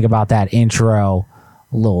 What'd y'all think about that intro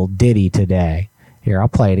little ditty today? Here, I'll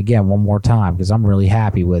play it again one more time because I'm really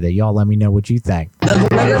happy with it. Y'all let me know what you think.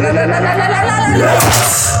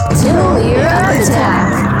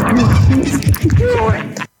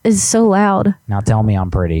 It's so loud. Now tell me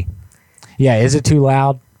I'm pretty. Yeah, is it too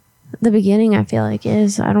loud? The beginning, I feel like,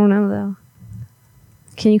 is. I don't know, though.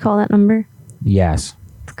 Can you call that number? Yes,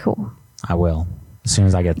 Cool. I will. As soon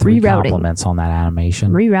as I get 3 Rerouting. compliments on that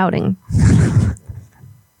animation. Rerouting.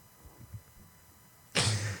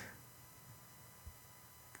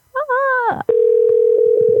 Ah.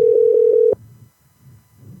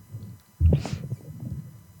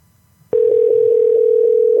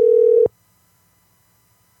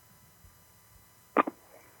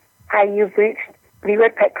 Hi, you've reached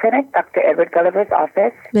Leeward Pet Clinic, Dr. Edward Gulliver's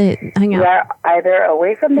office. Wait, hang We on. are either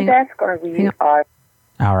away from the Hang on. desk or we Hang on. are.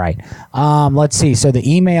 All right. Let's see. So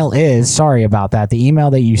the email is, sorry about that. The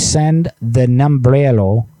email that you send the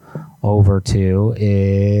numbrello over to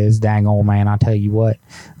is, dang old man, I'll tell you what,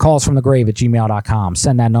 callsfromthegrave@gmail.com.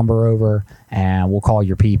 Send that number over and we'll call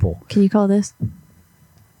your people. Can you call this?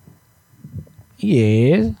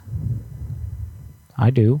 Yes.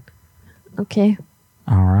 I do. Okay.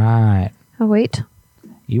 All right. I'll wait.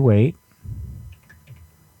 You wait.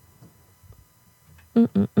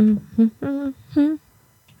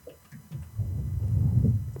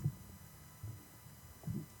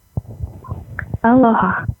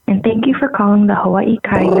 Aloha, and thank you for calling the Hawaii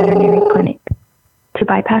Kai Veterinary Clinic. To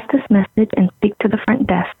bypass this message and speak to the front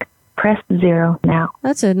desk, press 0 now.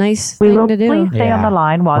 That's a nice We thing will to do. please stay on the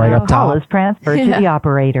line while your call is transferred to the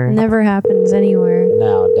operator. Never happens anywhere.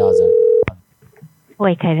 No, it doesn't.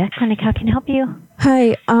 Hawaii Kai Vet Clinic, how can I help you?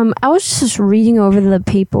 Hi, I was just reading over the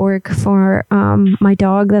paperwork for my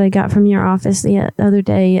dog that I got from your office the other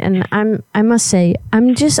day, and I must say,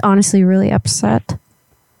 I'm just honestly really upset.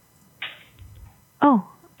 Oh,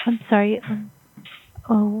 I'm sorry.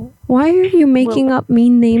 Oh. Why are you making up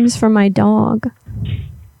mean names for my dog?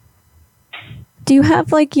 Do you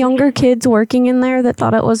have like younger kids working in there that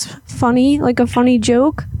thought it was funny, like a funny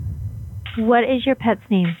joke? What is your pet's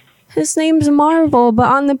name? His name's Marvel, but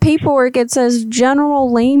on the paperwork it says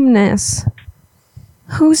General Lameness.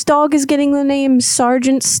 Whose dog is getting the name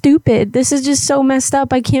Sergeant Stupid? This is just so messed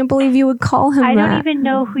up. I can't believe you would call him I that. don't even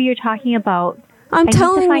know who you're talking about. I'm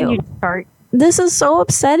telling I need to find you. your chart. This is so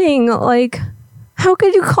upsetting. Like, how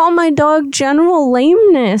could you call my dog General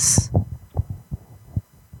Lameness?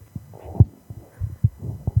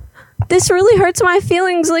 This really hurts my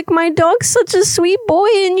feelings. Like, my dog's such a sweet boy,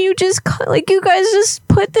 and you just, like, you guys just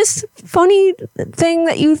put this funny thing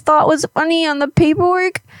that you thought was funny on the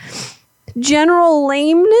paperwork. General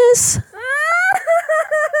Lameness?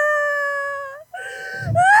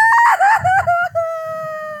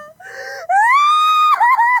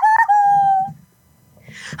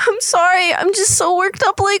 I'm sorry. I'm just so worked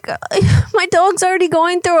up. Like, my dog's already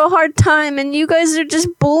going through a hard time, and you guys are just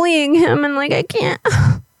bullying him, and like, I can't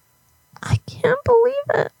believe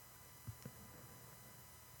it.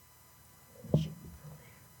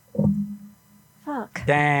 Fuck.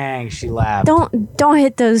 Dang, she laughed. Don't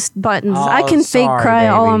hit those buttons. I can fake sorry, cry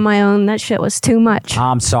all baby. on my own. That shit was too much.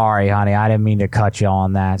 I'm sorry, honey. I didn't mean to cut you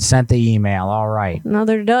on that. Sent the email. All right.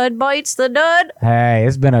 Another dud bites the dud. Hey,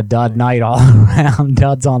 it's been a dud night all around.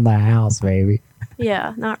 Duds on the house, baby.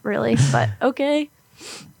 Yeah, not really, but okay.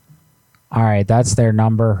 All right, that's their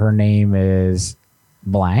number. Her name is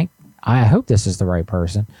blank. I hope this is the right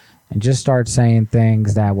person. And just start saying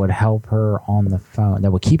things that would help her on the phone,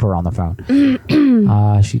 that would keep her on the phone.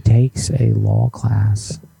 She takes a law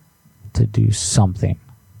class to do something.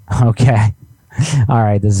 Okay. All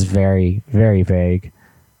right, this is very, very vague.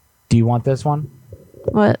 Do you want this one?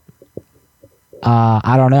 What?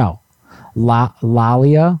 I don't know.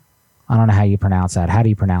 Lalia? I don't know how you pronounce that. How do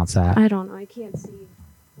you pronounce that? I don't know. I can't see.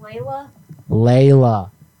 Layla.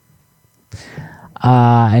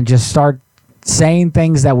 And just start saying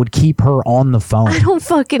things that would keep her on the phone. I don't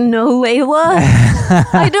fucking know Layla.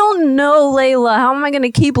 I don't know Layla. How am I going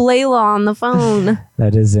to keep Layla on the phone?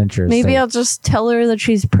 That is interesting. Maybe I'll just tell her that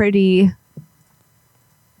she's pretty.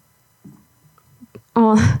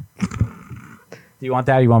 Oh, Do you want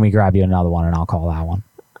that or you want me to grab you another one and I'll call that one?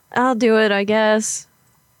 I'll do it, I guess.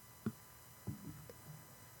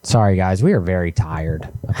 Sorry, guys. We are very tired,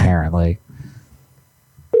 apparently.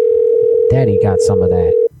 Daddy got some of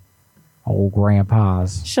that old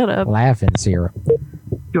grandpa's Shut up. laughing syrup.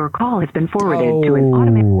 Your call has been forwarded to an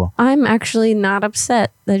automatic. I'm actually not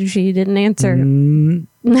upset that she didn't answer.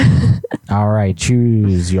 All right,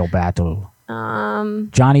 choose your battle.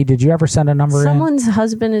 Johnny, did you ever send a number Someone's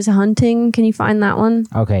husband is hunting. Can you find that one?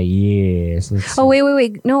 in? Okay, yes. Let's see. Oh,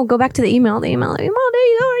 wait. No, go back to the email. There you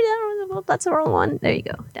go. That's the wrong one. There you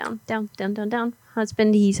go. Down.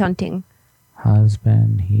 Husband, he's hunting.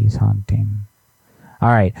 Husband, he's hunting. All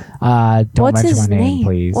right. Don't What's mention his my name,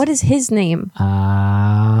 please. What is his name?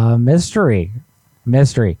 Mystery.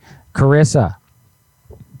 Carissa.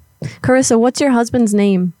 Carissa, what's your husband's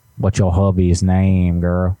name? What's your hubby's name,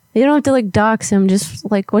 girl? You don't have to like dox him.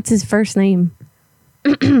 Just like, what's his first name?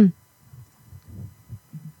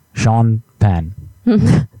 Sean Penn.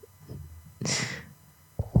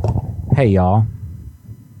 Hey, y'all.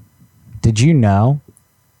 Did you know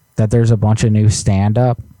that there's a bunch of new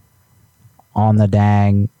stand-up on the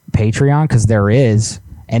dang Patreon? Because there is.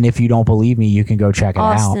 And if you don't believe me, you can go check it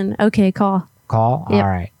out. Austin. Okay, call. Call? Yep. All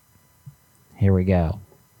right. Here we go.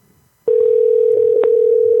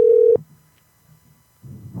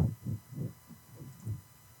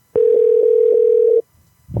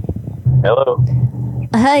 Hello.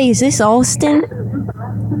 Hey, is this Austin?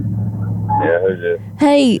 Yeah, who's this?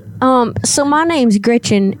 Hey, so my name's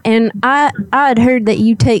Gretchen, and I'd heard that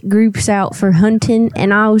you take groups out for hunting,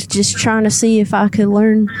 and I was just trying to see if I could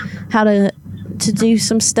learn how to do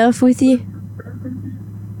some stuff with you.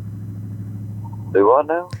 Do what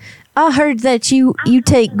now? I heard that you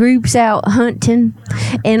take groups out hunting,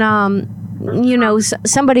 and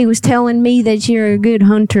somebody was telling me that you're a good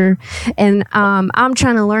hunter, and I'm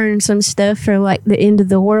trying to learn some stuff for like the end of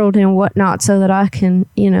the world and whatnot, so that I can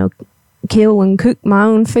kill and cook my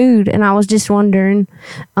own food. And I was just wondering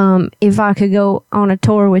if I could go on a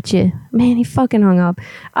tour with you. Man, he fucking hung up.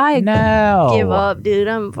 Give up, dude.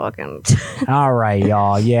 I'm fucking All right,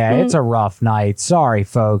 y'all. Yeah, it's a rough night. Sorry,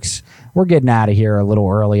 folks. We're getting out of here a little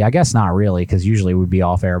early. I guess not really, because usually we'd be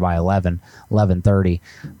off air by 11:30.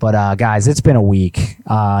 But guys, it's been a week.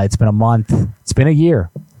 It's been a month. It's been a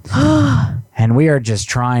year. And we are just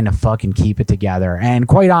trying to fucking keep it together. And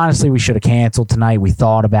quite honestly, we should have canceled tonight. We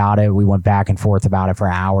thought about it. We went back and forth about it for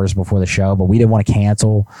hours before the show, but we didn't want to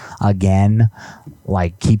cancel again,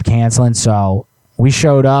 like keep canceling. So we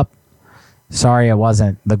showed up. Sorry it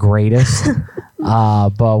wasn't the greatest,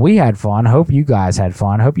 but we had fun. Hope you guys had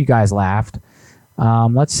fun. Hope you guys laughed.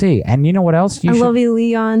 Let's see. And you know what else? I love you,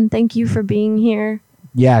 Leon. Thank you for being here.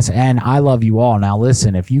 Yes, and I love you all. Now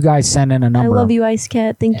listen, if you guys send in a number. I love you, Ice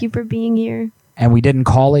Cat. Thank you for being here. And we didn't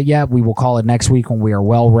call it yet. We will call it next week when we are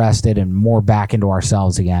well rested and more back into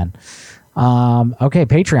ourselves again. Okay,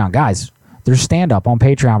 Patreon. Guys, there's stand-up on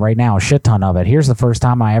Patreon right now. A shit ton of it. Here's the first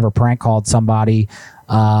time I ever prank called somebody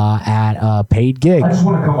at a paid gig. I just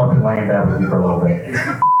want to come up and lay in bed with you for a little bit.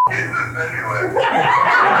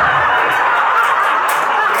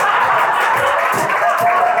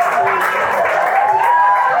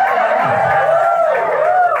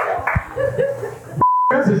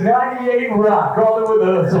 This is 98 Rock, calling with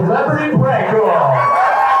a celebrity prank call.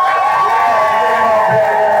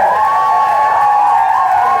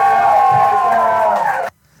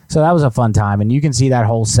 So that was a fun time, and you can see that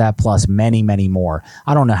whole set plus many, many more.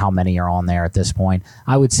 I don't know how many are on there at this point.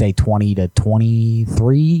 I would say 20 to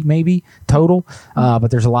 23 maybe total,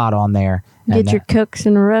 but there's a lot on there. Get your cooks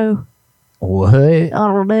in a row. What? I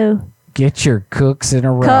don't know. Get your cooks in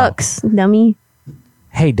a row. Cooks, dummy.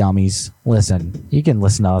 Hey, dummies, listen. You can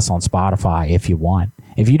listen to us on Spotify if you want.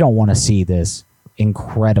 If you don't want to see this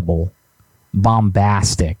incredible,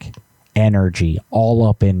 bombastic energy all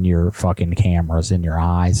up in your fucking cameras, in your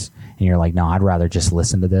eyes, and you're like, no, I'd rather just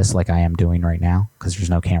listen to this like I am doing right now because there's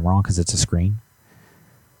no camera on because it's a screen.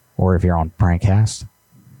 Or if you're on Prankcast,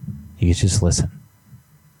 you can just listen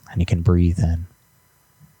and you can breathe in,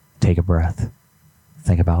 take a breath,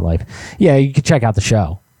 think about life. Yeah, you can check out the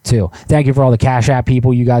show too. Thank you for all the Cash App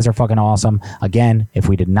people. You guys are fucking awesome. Again, if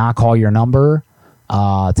we did not call your number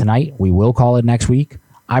tonight, we will call it next week.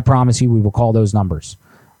 I promise you we will call those numbers.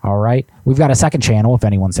 All right. We've got a second channel if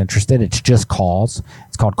anyone's interested. It's just calls.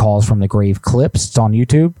 It's called Calls from the Grave Clips. It's on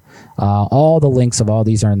YouTube. All the links of all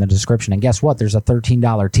these are in the description. And guess what? There's a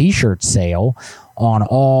 $13 t-shirt sale on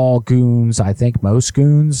all Goons, I think most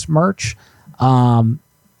Goons merch,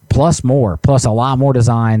 plus more, plus a lot more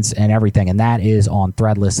designs and everything. And that is on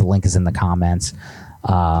Threadless. The link is in the comments.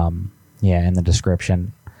 In the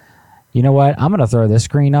description. You know what? I'm going to throw this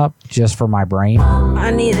screen up just for my brain.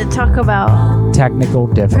 I need to talk about technical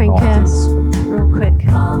difficulties. Prankcast real quick.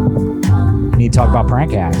 You need to talk about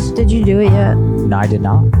Prankcast. Did you do it yet? No, I did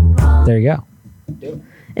not. There you go.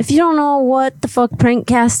 If you don't know what the fuck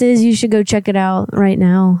Prankcast is, you should go check it out right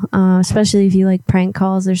now. Especially if you like prank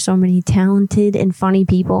calls. There's so many talented and funny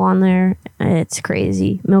people on there. It's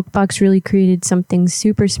crazy. Milkbox really created something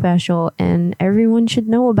super special, and everyone should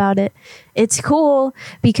know about it. It's cool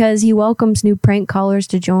because he welcomes new prank callers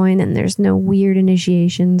to join, and there's no weird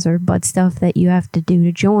initiations or butt stuff that you have to do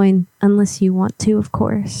to join, unless you want to, of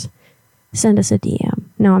course. Send us a DM.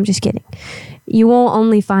 No, I'm just kidding. You won't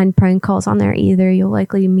only find prank calls on there either. You'll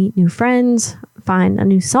likely meet new friends, find a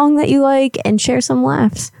new song that you like, and share some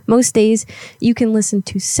laughs. Most days, you can listen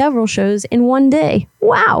to several shows in one day.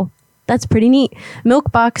 Wow, that's pretty neat.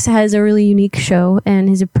 Milkbox has a really unique show, and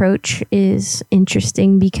his approach is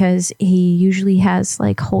interesting because he usually has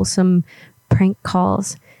like wholesome prank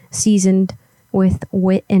calls seasoned with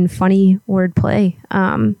wit and funny wordplay.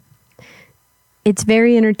 It's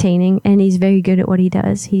very entertaining, and he's very good at what he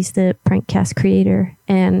does. He's the Prankcast creator,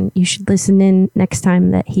 and you should listen in next time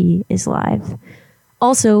that he is live.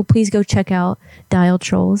 Also, please go check out Dial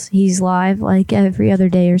Trolls. He's live like every other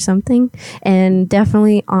day or something, and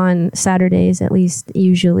definitely on Saturdays, at least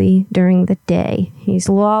usually during the day. He's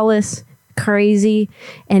lawless, crazy,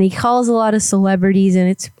 and he calls a lot of celebrities, and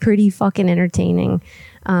it's pretty fucking entertaining.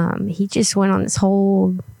 He just went on this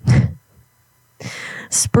whole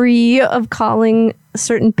spree of calling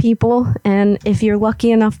certain people, and if you're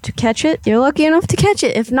lucky enough to catch it, you're lucky enough to catch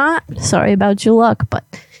it. If not, sorry about your luck, but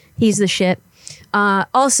he's the shit.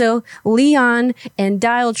 Also, Leon and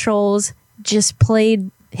Dial Trolls just played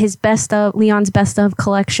Leon's best of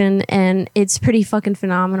collection, and it's pretty fucking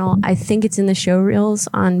phenomenal. I think it's in the show reels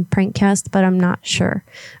on Prankcast, but I'm not sure.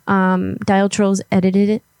 Dial Trolls edited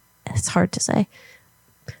it. It's hard to say.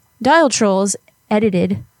 Dial Trolls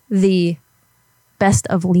edited the best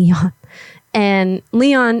of Leon, and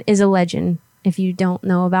Leon is a legend. If you don't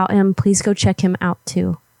know about him, please go check him out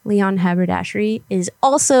too. Leon Haberdashery is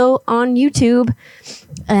also on YouTube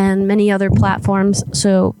and many other platforms,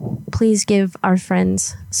 so please give our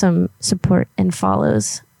friends some support and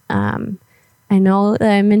follows. I know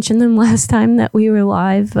that I mentioned them last time that we were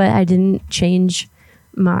live, but I didn't change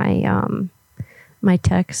my my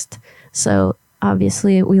text, so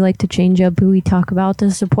obviously, we like to change up who we talk about to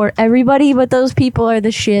support everybody, but those people are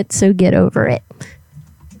the shit, so get over it.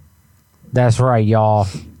 That's right, y'all.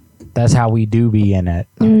 That's how we do be in it.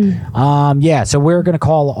 So we're going to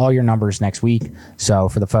call all your numbers next week. So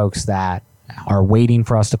for the folks that are waiting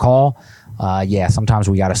for us to call, sometimes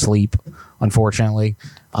we got to sleep, unfortunately.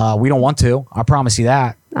 We don't want to. I promise you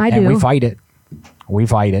that. I do. do. We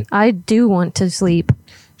fight it. I do want to sleep.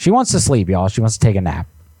 She wants to sleep, y'all. She wants to take a nap.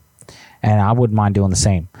 And I wouldn't mind doing the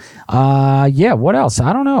same. What else?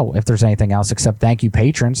 I don't know if there's anything else except thank you,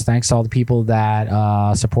 patrons. Thanks to all the people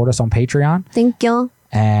that support us on Patreon. Thank you.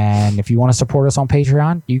 And if you want to support us on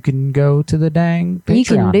Patreon, you can go to the dang Patreon. You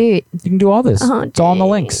can do it. You can do all this. It's all in the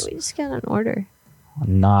links. We just got an order.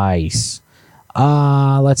 Nice.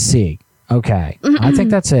 Let's see. Okay. I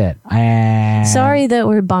think that's it. And sorry that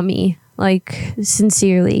we're bummy. Like,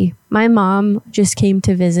 sincerely. My mom just came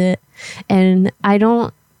to visit, and I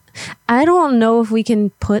don't know if we can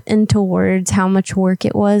put into words how much work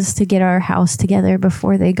it was to get our house together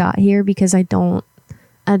before they got here, because I don't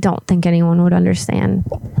I don't think anyone would understand.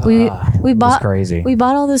 We bought crazy. We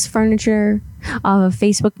bought all this furniture off of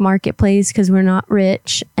Facebook Marketplace because we're not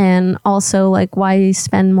rich, and also like why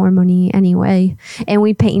spend more money anyway? And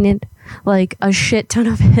we painted like a shit ton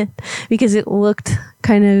of it because it looked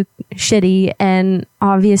kind of shitty, and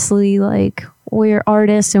obviously like we're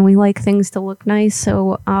artists and we like things to look nice,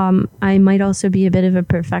 so I might also be a bit of a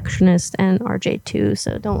perfectionist, and RJ too,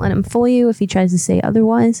 so don't let him fool you if he tries to say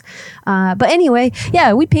otherwise. But anyway,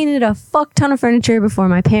 yeah, we painted a fuck ton of furniture before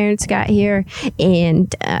my parents got here,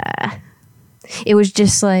 and it was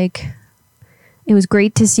just like, it was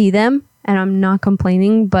great to see them, and I'm not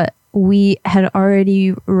complaining, but we had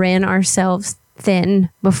already ran ourselves thin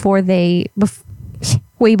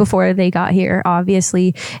way before they got here,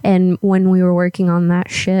 obviously, and when we were working on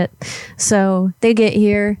that shit. So they get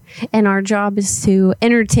here, and our job is to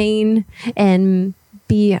entertain and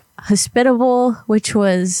be hospitable, which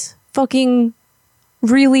was fucking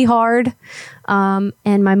really hard. And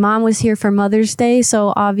my mom was here for Mother's Day,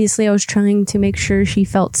 so obviously I was trying to make sure she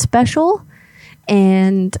felt special,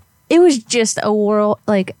 and it was just a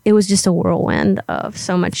whirlwind of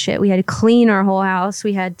so much shit. We had to clean our whole house.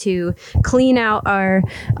 We had to clean out our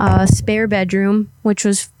spare bedroom, which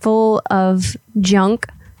was full of junk.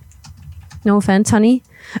 No offense, honey.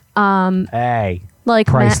 Hey, like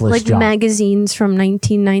priceless junk. Magazines from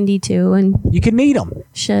 1992, and you can need them.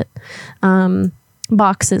 Shit,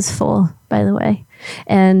 boxes full, by the way,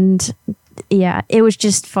 and yeah, it was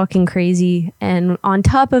just fucking crazy. And on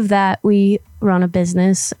top of that, we run a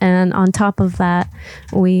business, and on top of that,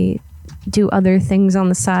 we do other things on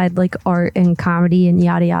the side like art and comedy and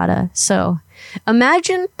yada yada. So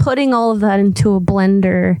imagine putting all of that into a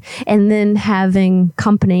blender and then having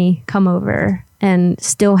company come over and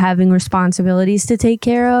still having responsibilities to take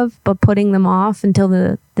care of, but putting them off until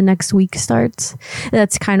the next week starts.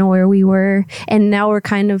 That's kind of where we were. And now we're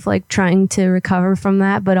kind of like trying to recover from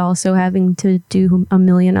that, but also having to do a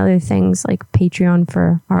million other things like Patreon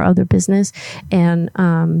for our other business and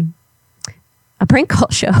a prank call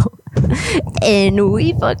show. And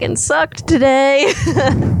we fucking sucked today.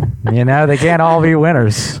 You know, they can't all be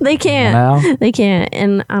winners. They can't. You know? They can't.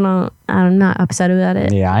 And I'm not upset about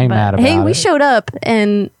it. Yeah, I ain't mad about it. Hey, we showed up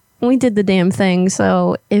and we did the damn thing.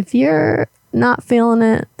 So if you're not feeling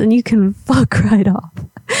it, then you can fuck right off.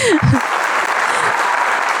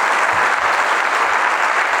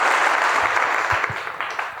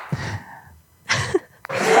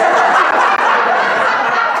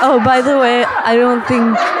 Oh, by the way, I don't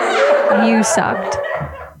think you sucked.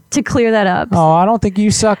 To clear that up. Oh, I don't think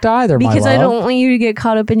you sucked either, because my love. I don't want you to get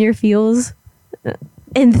caught up in your feels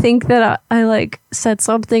and think that I like said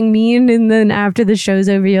something mean, and then after the show's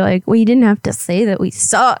over, you're like, well, you didn't have to say that we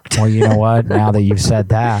sucked. Well, you know what? Now that you've said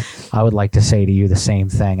that, I would like to say to you the same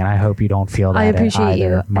thing, and I hope you don't feel that I appreciate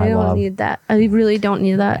either, you. my I don't love. need that. I really don't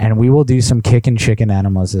need that. And we will do some kicking chicken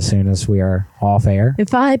enemas as soon as we are off air.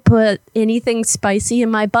 If I put anything spicy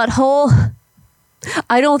in my butthole,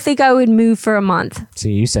 I don't think I would move for a month.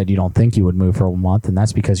 See, you said you don't think you would move for a month, and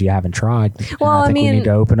that's because you haven't tried. Well, and I think we mean, need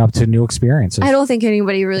to open up to new experiences. I don't think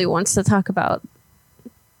anybody really wants to talk about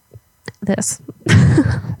this.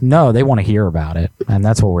 No, they want to hear about it, and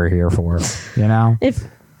that's what we're here for. You know, If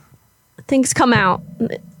things come out,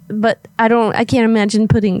 but I can't imagine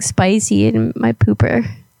putting spicy in my pooper.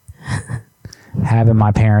 having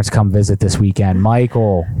my parents come visit this weekend,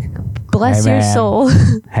 Michael. Bless hey, your man. soul.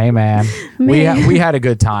 Hey man, we had a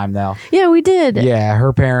good time though. Yeah, we did. Yeah,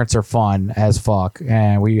 her parents are fun as fuck,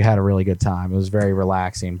 and we had a really good time. It was very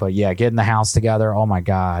relaxing. But yeah, getting the house together. Oh my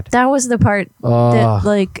god, That was the part that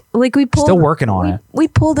like we pulled. Still working on it. We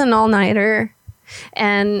pulled an all-nighter,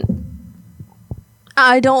 and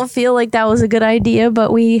I don't feel like that was a good idea,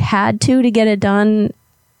 but we had to get it done.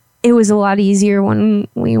 It was a lot easier when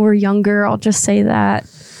we were younger. I'll just say that.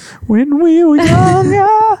 When we were younger.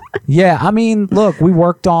 Yeah, I mean, look, we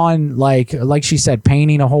worked on like she said,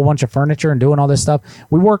 painting a whole bunch of furniture and doing all this stuff.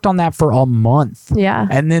 We worked on that for a month. Yeah.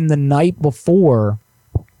 And then the night before,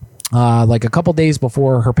 like a couple days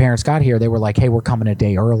before her parents got here, they were like, hey, we're coming a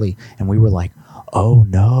day early. And we were like, oh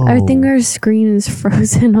no. I think our screen is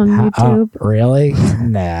frozen on YouTube. Really?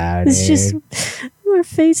 Nah, It's dude. just our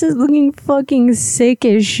faces looking fucking sick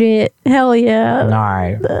as shit. Hell yeah. All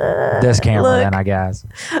right. This camera then, I guess.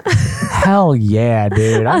 Hell yeah,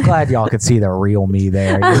 dude. I'm glad y'all could see the real me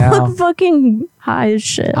there, you I know? look fucking high as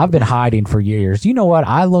shit. I've been hiding for years. You know what?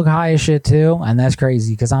 I look high as shit too, and that's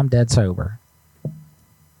crazy because I'm dead sober.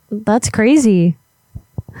 That's crazy.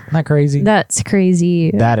 Isn't that crazy? That's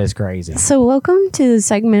crazy. That is crazy. So welcome to the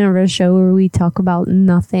segment of our show where we talk about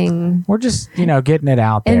nothing. We're just, getting it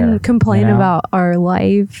out there. And complain about our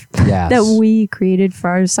life Yes. that we created for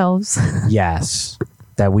ourselves. Yes.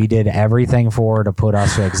 That we did everything for to put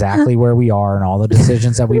us exactly where we are and all the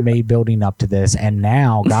decisions that we made building up to this. And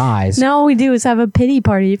now, guys. Now all we do is have a pity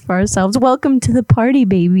party for ourselves. Welcome to the party,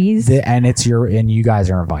 babies. And you guys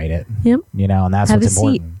are invited. Yep. And that's Have what's a seat.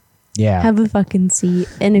 important. Yeah. Have a fucking seat.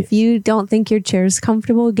 And if you don't think your chair's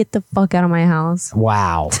comfortable, get the fuck out of my house.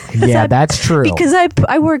 Wow. Yeah, that's true. Because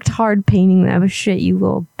I worked hard painting that shit, you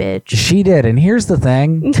little bitch. She did. And here's the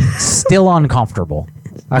thing. Still uncomfortable.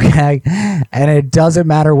 Okay. And it doesn't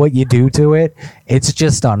matter what you do to it. It's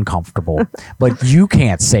just uncomfortable. But you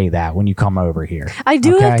can't say that when you come over here. I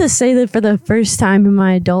do have to say that for the first time in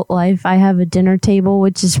my adult life, I have a dinner table,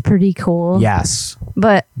 which is pretty cool. Yes.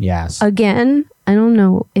 But yes. Again, I don't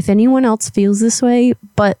know if anyone else feels this way,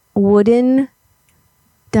 but wooden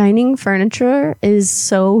dining furniture is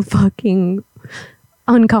so fucking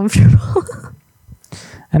uncomfortable.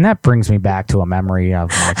 And that brings me back to a memory of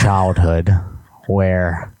my childhood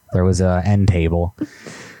where there was a end table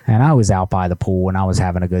and I was out by the pool and I was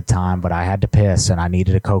having a good time, but I had to piss and I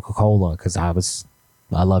needed a Coca-Cola because I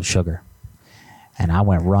love sugar. And I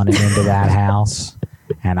went running into that house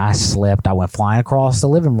and I slipped. I went flying across the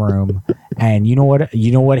living room. And you know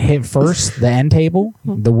what hit first? The end table?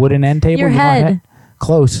 The wooden end table? Your You know what head. hit?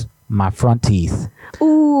 Close. My front teeth.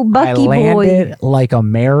 Ooh, Bucky I landed boy. like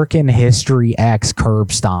American History X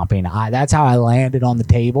curb stomping. That's how I landed on the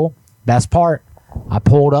table. Best part, I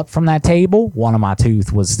pulled up from that table. One of my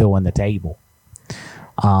tooth was still in the table.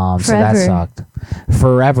 So that sucked.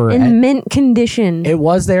 Forever. In mint condition. It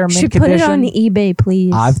was there in mint Should condition. put it on eBay,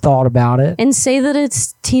 please. I've thought about it. And say that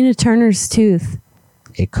it's Tina Turner's tooth.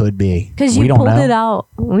 It could be. Because We you don't pulled know. it out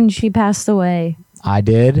when she passed away. I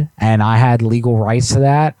did, and I had legal rights to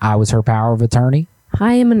that. I was her power of attorney.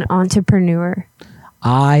 I am an entrepreneur.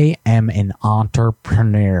 I am an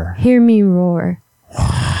entrepreneur. Hear me roar.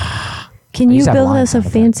 Can I you used to have build lines us a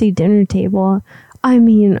fancy dinner table? I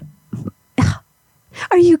mean,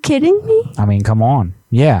 are you kidding me? I mean, come on.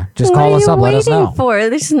 Yeah, just What call are us you up. Let us waiting know. for?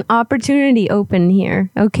 There's an opportunity open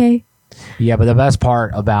here, okay? Yeah, but the best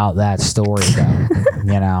part about that story, though,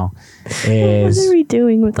 What is are we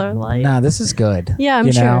doing with our life? no, this is good. Yeah, I'm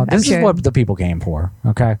you sure. know, I'm this sure. is what the people came for.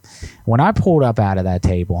 Okay, when I pulled up out of that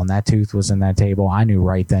table and that tooth was in that table, I knew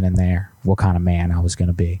right then and there what kind of man I was going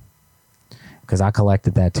to be, because I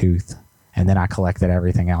collected that tooth, and then I collected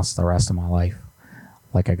everything else the rest of my life,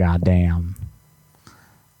 like a goddamn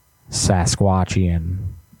Sasquatchian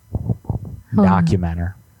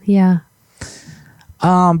documenter. Yeah.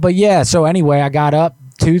 But yeah, so anyway, I got up,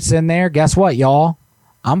 tooth's in there. Guess what, y'all?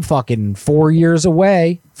 I'm fucking 4 years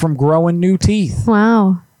away from growing new teeth.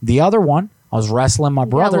 Wow. The other one, I was wrestling my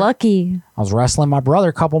brother. Got lucky. I was wrestling my brother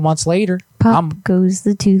a couple months later. Pop goes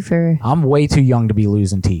the twofer. I'm way too young to be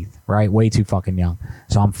losing teeth, right? Way too fucking young.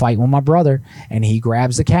 So I'm fighting with my brother, and he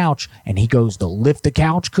grabs the couch, and he goes to lift the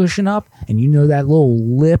couch cushion up, and you know that little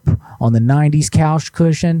lip on the 90s couch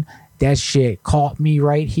cushion? That shit caught me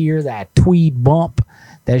right here, that tweed bump.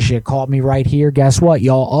 That shit caught me right here. Guess what?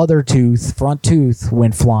 Y'all other tooth, front tooth,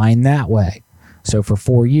 went flying that way. So for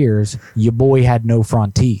 4 years, your boy had no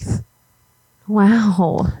front teeth.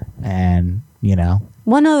 Wow. And, you know,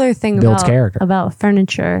 One other thing Builds character. about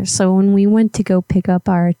furniture. So when we went to go pick up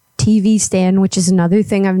our TV stand, which is another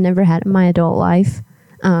thing I've never had in my adult life,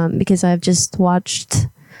 because I've just watched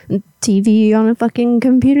TV on a fucking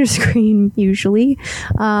computer screen usually.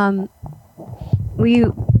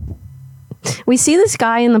 We see this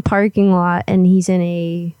guy in the parking lot, and he's in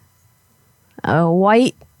a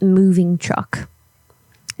white moving truck.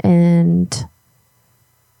 And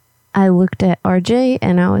I looked at RJ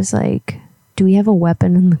and I was like, do we have a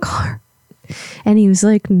weapon in the car? And he was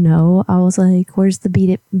like, no. I was like, where's the beat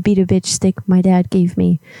a bitch stick my dad gave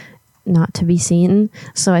me? Not to be seen.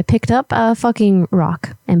 So I picked up a fucking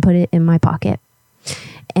rock and put it in my pocket.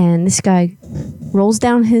 And this guy rolls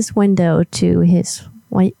down his window to his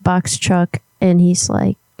white box truck, and he's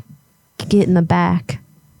like, get in the back.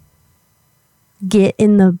 Get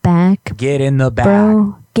in the back. Get in the back.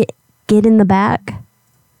 Bro, get in the back.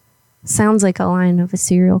 Sounds like a line of a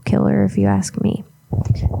serial killer, if you ask me.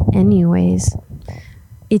 Anyways,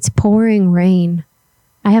 it's pouring rain.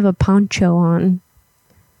 I have a poncho on.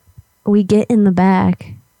 We get in the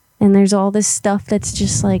back, and there's all this stuff that's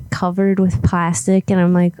just like covered with plastic, and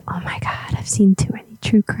I'm like, oh my God, I've seen too many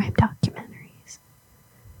true crime documentaries.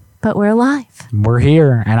 But we're alive. We're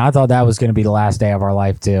here, and I thought that was going to be the last day of our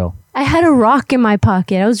life, too. I had a rock in my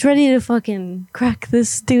pocket. I was ready to fucking crack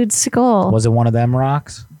this dude's skull. Was it one of them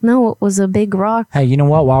rocks? No, it was a big rock. Hey, you know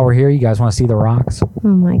what? While we're here, you guys want to see the rocks? Oh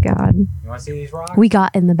my god. You want to see these rocks? We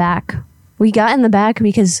got in the back. We got in the back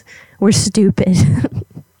because we're stupid.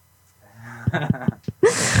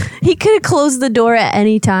 He could have closed the door at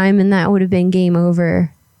any time and that would have been game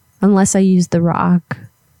over. Unless I used the rock.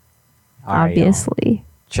 All right, obviously.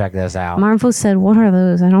 Check this out. Marvel said, what are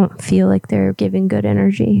those? I don't feel like they're giving good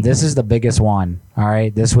energy. This is the biggest one. All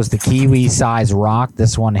right. This was the kiwi size rock.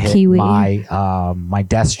 This one hit Kiwi. my my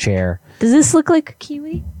desk chair. Does this look like a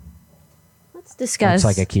kiwi? Let's discuss.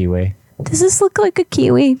 Looks like a kiwi. Does this look like a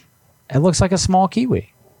kiwi? It looks like a small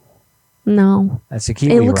kiwi. No. That's a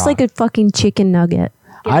kiwi It looks rock. like a fucking chicken nugget.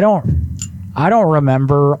 I don't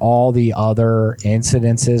remember all the other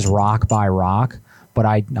incidences rock by rock, but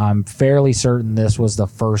I'm fairly certain this was the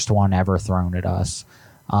first one ever thrown at us,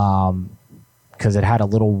 because it had a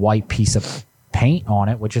little white piece of paint on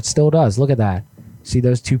it, which it still does. Look at that. See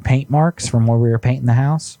those 2 paint marks from where we were painting the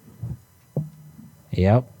house?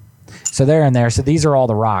 Yep. So they're in there. So these are all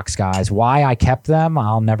the rocks, guys. Why I kept them,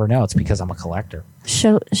 I'll never know. It's because I'm a collector.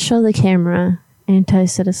 Show the camera.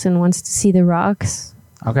 Anti-citizen wants to see the rocks.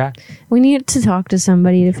 Okay. We need to talk to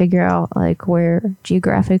somebody to figure out like where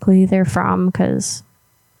geographically they're from, because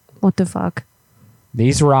what the fuck?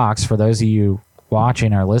 These rocks, for those of you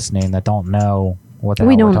watching or listening that don't know what the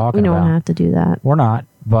hell we're talking We about. don't have to do that. We're not,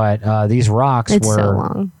 but these rocks It's were... so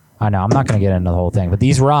long. I know, I'm not going to get into the whole thing, but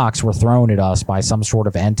these rocks were thrown at us by some sort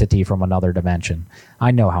of entity from another dimension.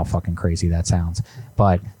 I know how fucking crazy that sounds,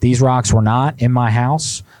 but these rocks were not in my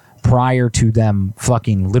house prior to them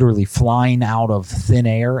fucking literally flying out of thin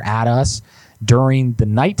air at us during the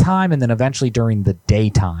nighttime and then eventually during the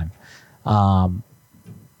daytime.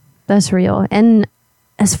 That's real. And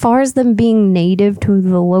as far as them being native to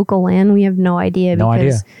the local land, we have no idea No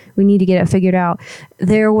because idea. we need to get it figured out.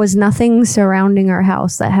 There was nothing surrounding our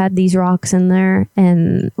house that had these rocks in there,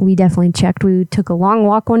 and we definitely checked. We took a long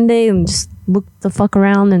walk one day and just looked the fuck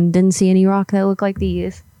around and didn't see any rock that looked like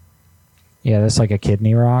these. Yeah, that's like a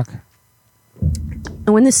kidney rock.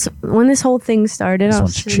 And when this whole thing started, This I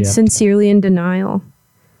one's was chipped. sincerely in denial.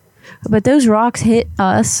 But those rocks hit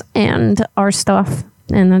us and our stuff,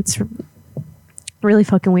 and that's really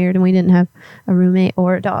fucking weird. And we didn't have a roommate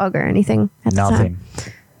or a dog or anything at the Nothing.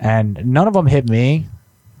 time. And none of them hit me,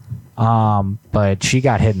 but she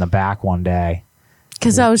got hit in the back one day.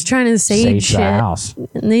 Because I was trying to sage Sage shit. the house.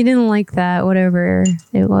 And they didn't like that, whatever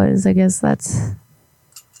it was. I guess that's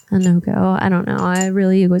a no-go. I don't know. I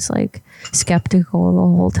really was like skeptical the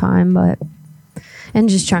whole time, and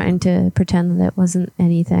just trying to pretend that it wasn't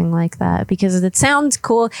anything like that, because it sounds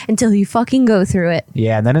cool until you fucking go through it.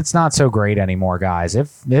 Yeah, and then it's not so great anymore, guys.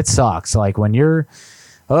 It sucks. Like when you're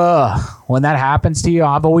when that happens to you.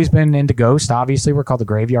 I've always been into ghosts. Obviously, we're called the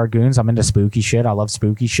Graveyard Goons. I'm into spooky shit. I love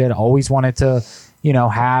spooky shit. Always wanted to,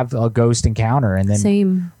 have a ghost encounter. And then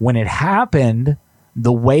Same. when it happened,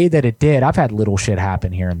 the way that it did, I've had little shit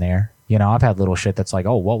happen here and there. I've had little shit that's like,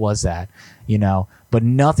 oh, what was that? But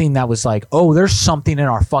nothing that was like, oh, there's something in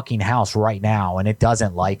our fucking house right now and it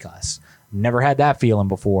doesn't like us. Never had that feeling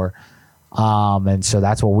before. And so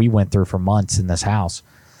that's what we went through for months in this house.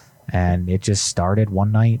 And it just started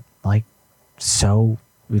one night, it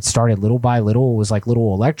started little by little. It was like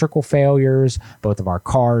little electrical failures. Both of our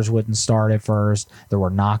cars wouldn't start at first. There were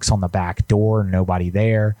knocks on the back door, nobody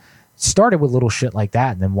there. It started with little shit like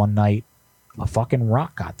that. And then one night, a fucking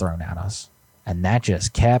rock got thrown at us. And that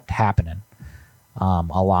just kept happening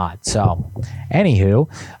a lot. So, anywho,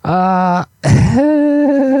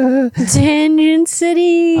 Tangent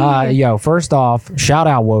City. First off, shout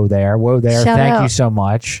out Whoa There. Shout Thank out. you so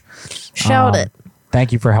much. Shout it.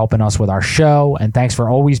 Thank you for helping us with our show, and thanks for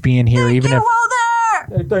always being here. Thank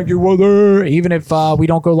you, Whoa There. Even if we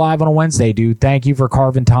don't go live on a Wednesday, dude. Thank you for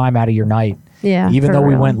carving time out of your night. Yeah. Even for though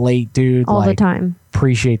we real. went late, dude. All the time.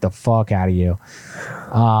 Appreciate the fuck out of you.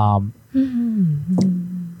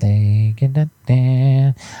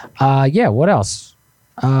 What else?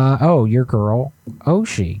 Your girl,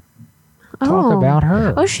 Oshi. Talk about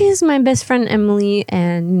her. Oh, she is my best friend, Emily,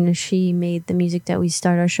 and she made the music that we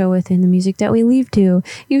start our show with and the music that we leave to.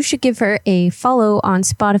 You should give her a follow on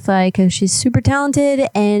Spotify because she's super talented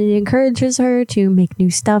and it encourages her to make new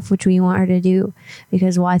stuff, which we want her to do,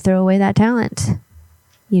 because why throw away that talent?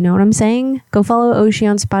 You know what I'm saying? Go follow Oshi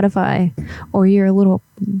on Spotify or you're a little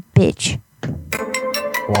bitch.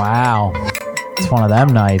 Wow. It's one of them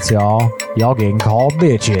nights, y'all. Y'all getting called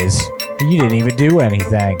bitches. You didn't even do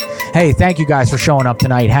anything. Hey, thank you guys for showing up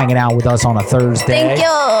tonight, hanging out with us on a Thursday. Thank you.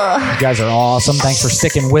 You guys are awesome. Thanks for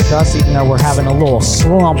sticking with us, even though we're having a little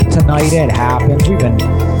slump tonight. It happens. We've been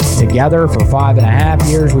together for 5.5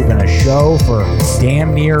 years. We've been a show for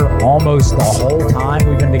damn near almost the whole time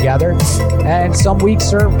we've been together. And some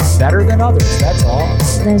weeks are better than others. That's all.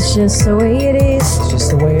 That's just the way it is. It's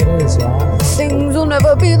just the way it is, y'all. Things will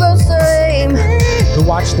never be the same. Who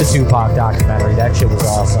watched the Tupac documentary? That shit was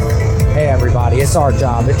awesome. Hey, everybody. It's our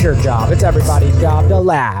job. It's your job. It's everybody's job to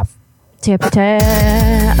laugh. Tip tap.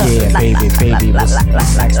 Yeah, baby. We'll see you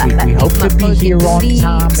next week. We hope to be here on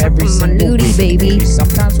time every single week. Baby.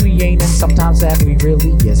 Sometimes we ain't, and sometimes that we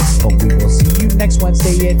really is. But we will see you next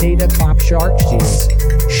Wednesday at 8 o'clock sharp.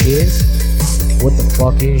 Shiz. What the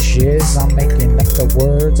fuck is shiz? I'm making up the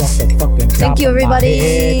words off the fucking top Thank you, of my everybody.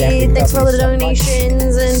 head. Thanks for all the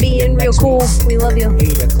donations and being real cool. We love you.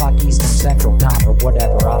 8 o'clock Eastern Central Time or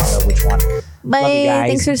whatever. I don't know which one. Bye. Love you guys.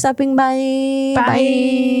 Thanks for stopping by.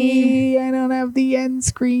 Bye. I don't have the end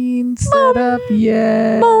screen set up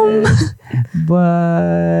yet. Boom.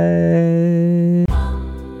 Bye.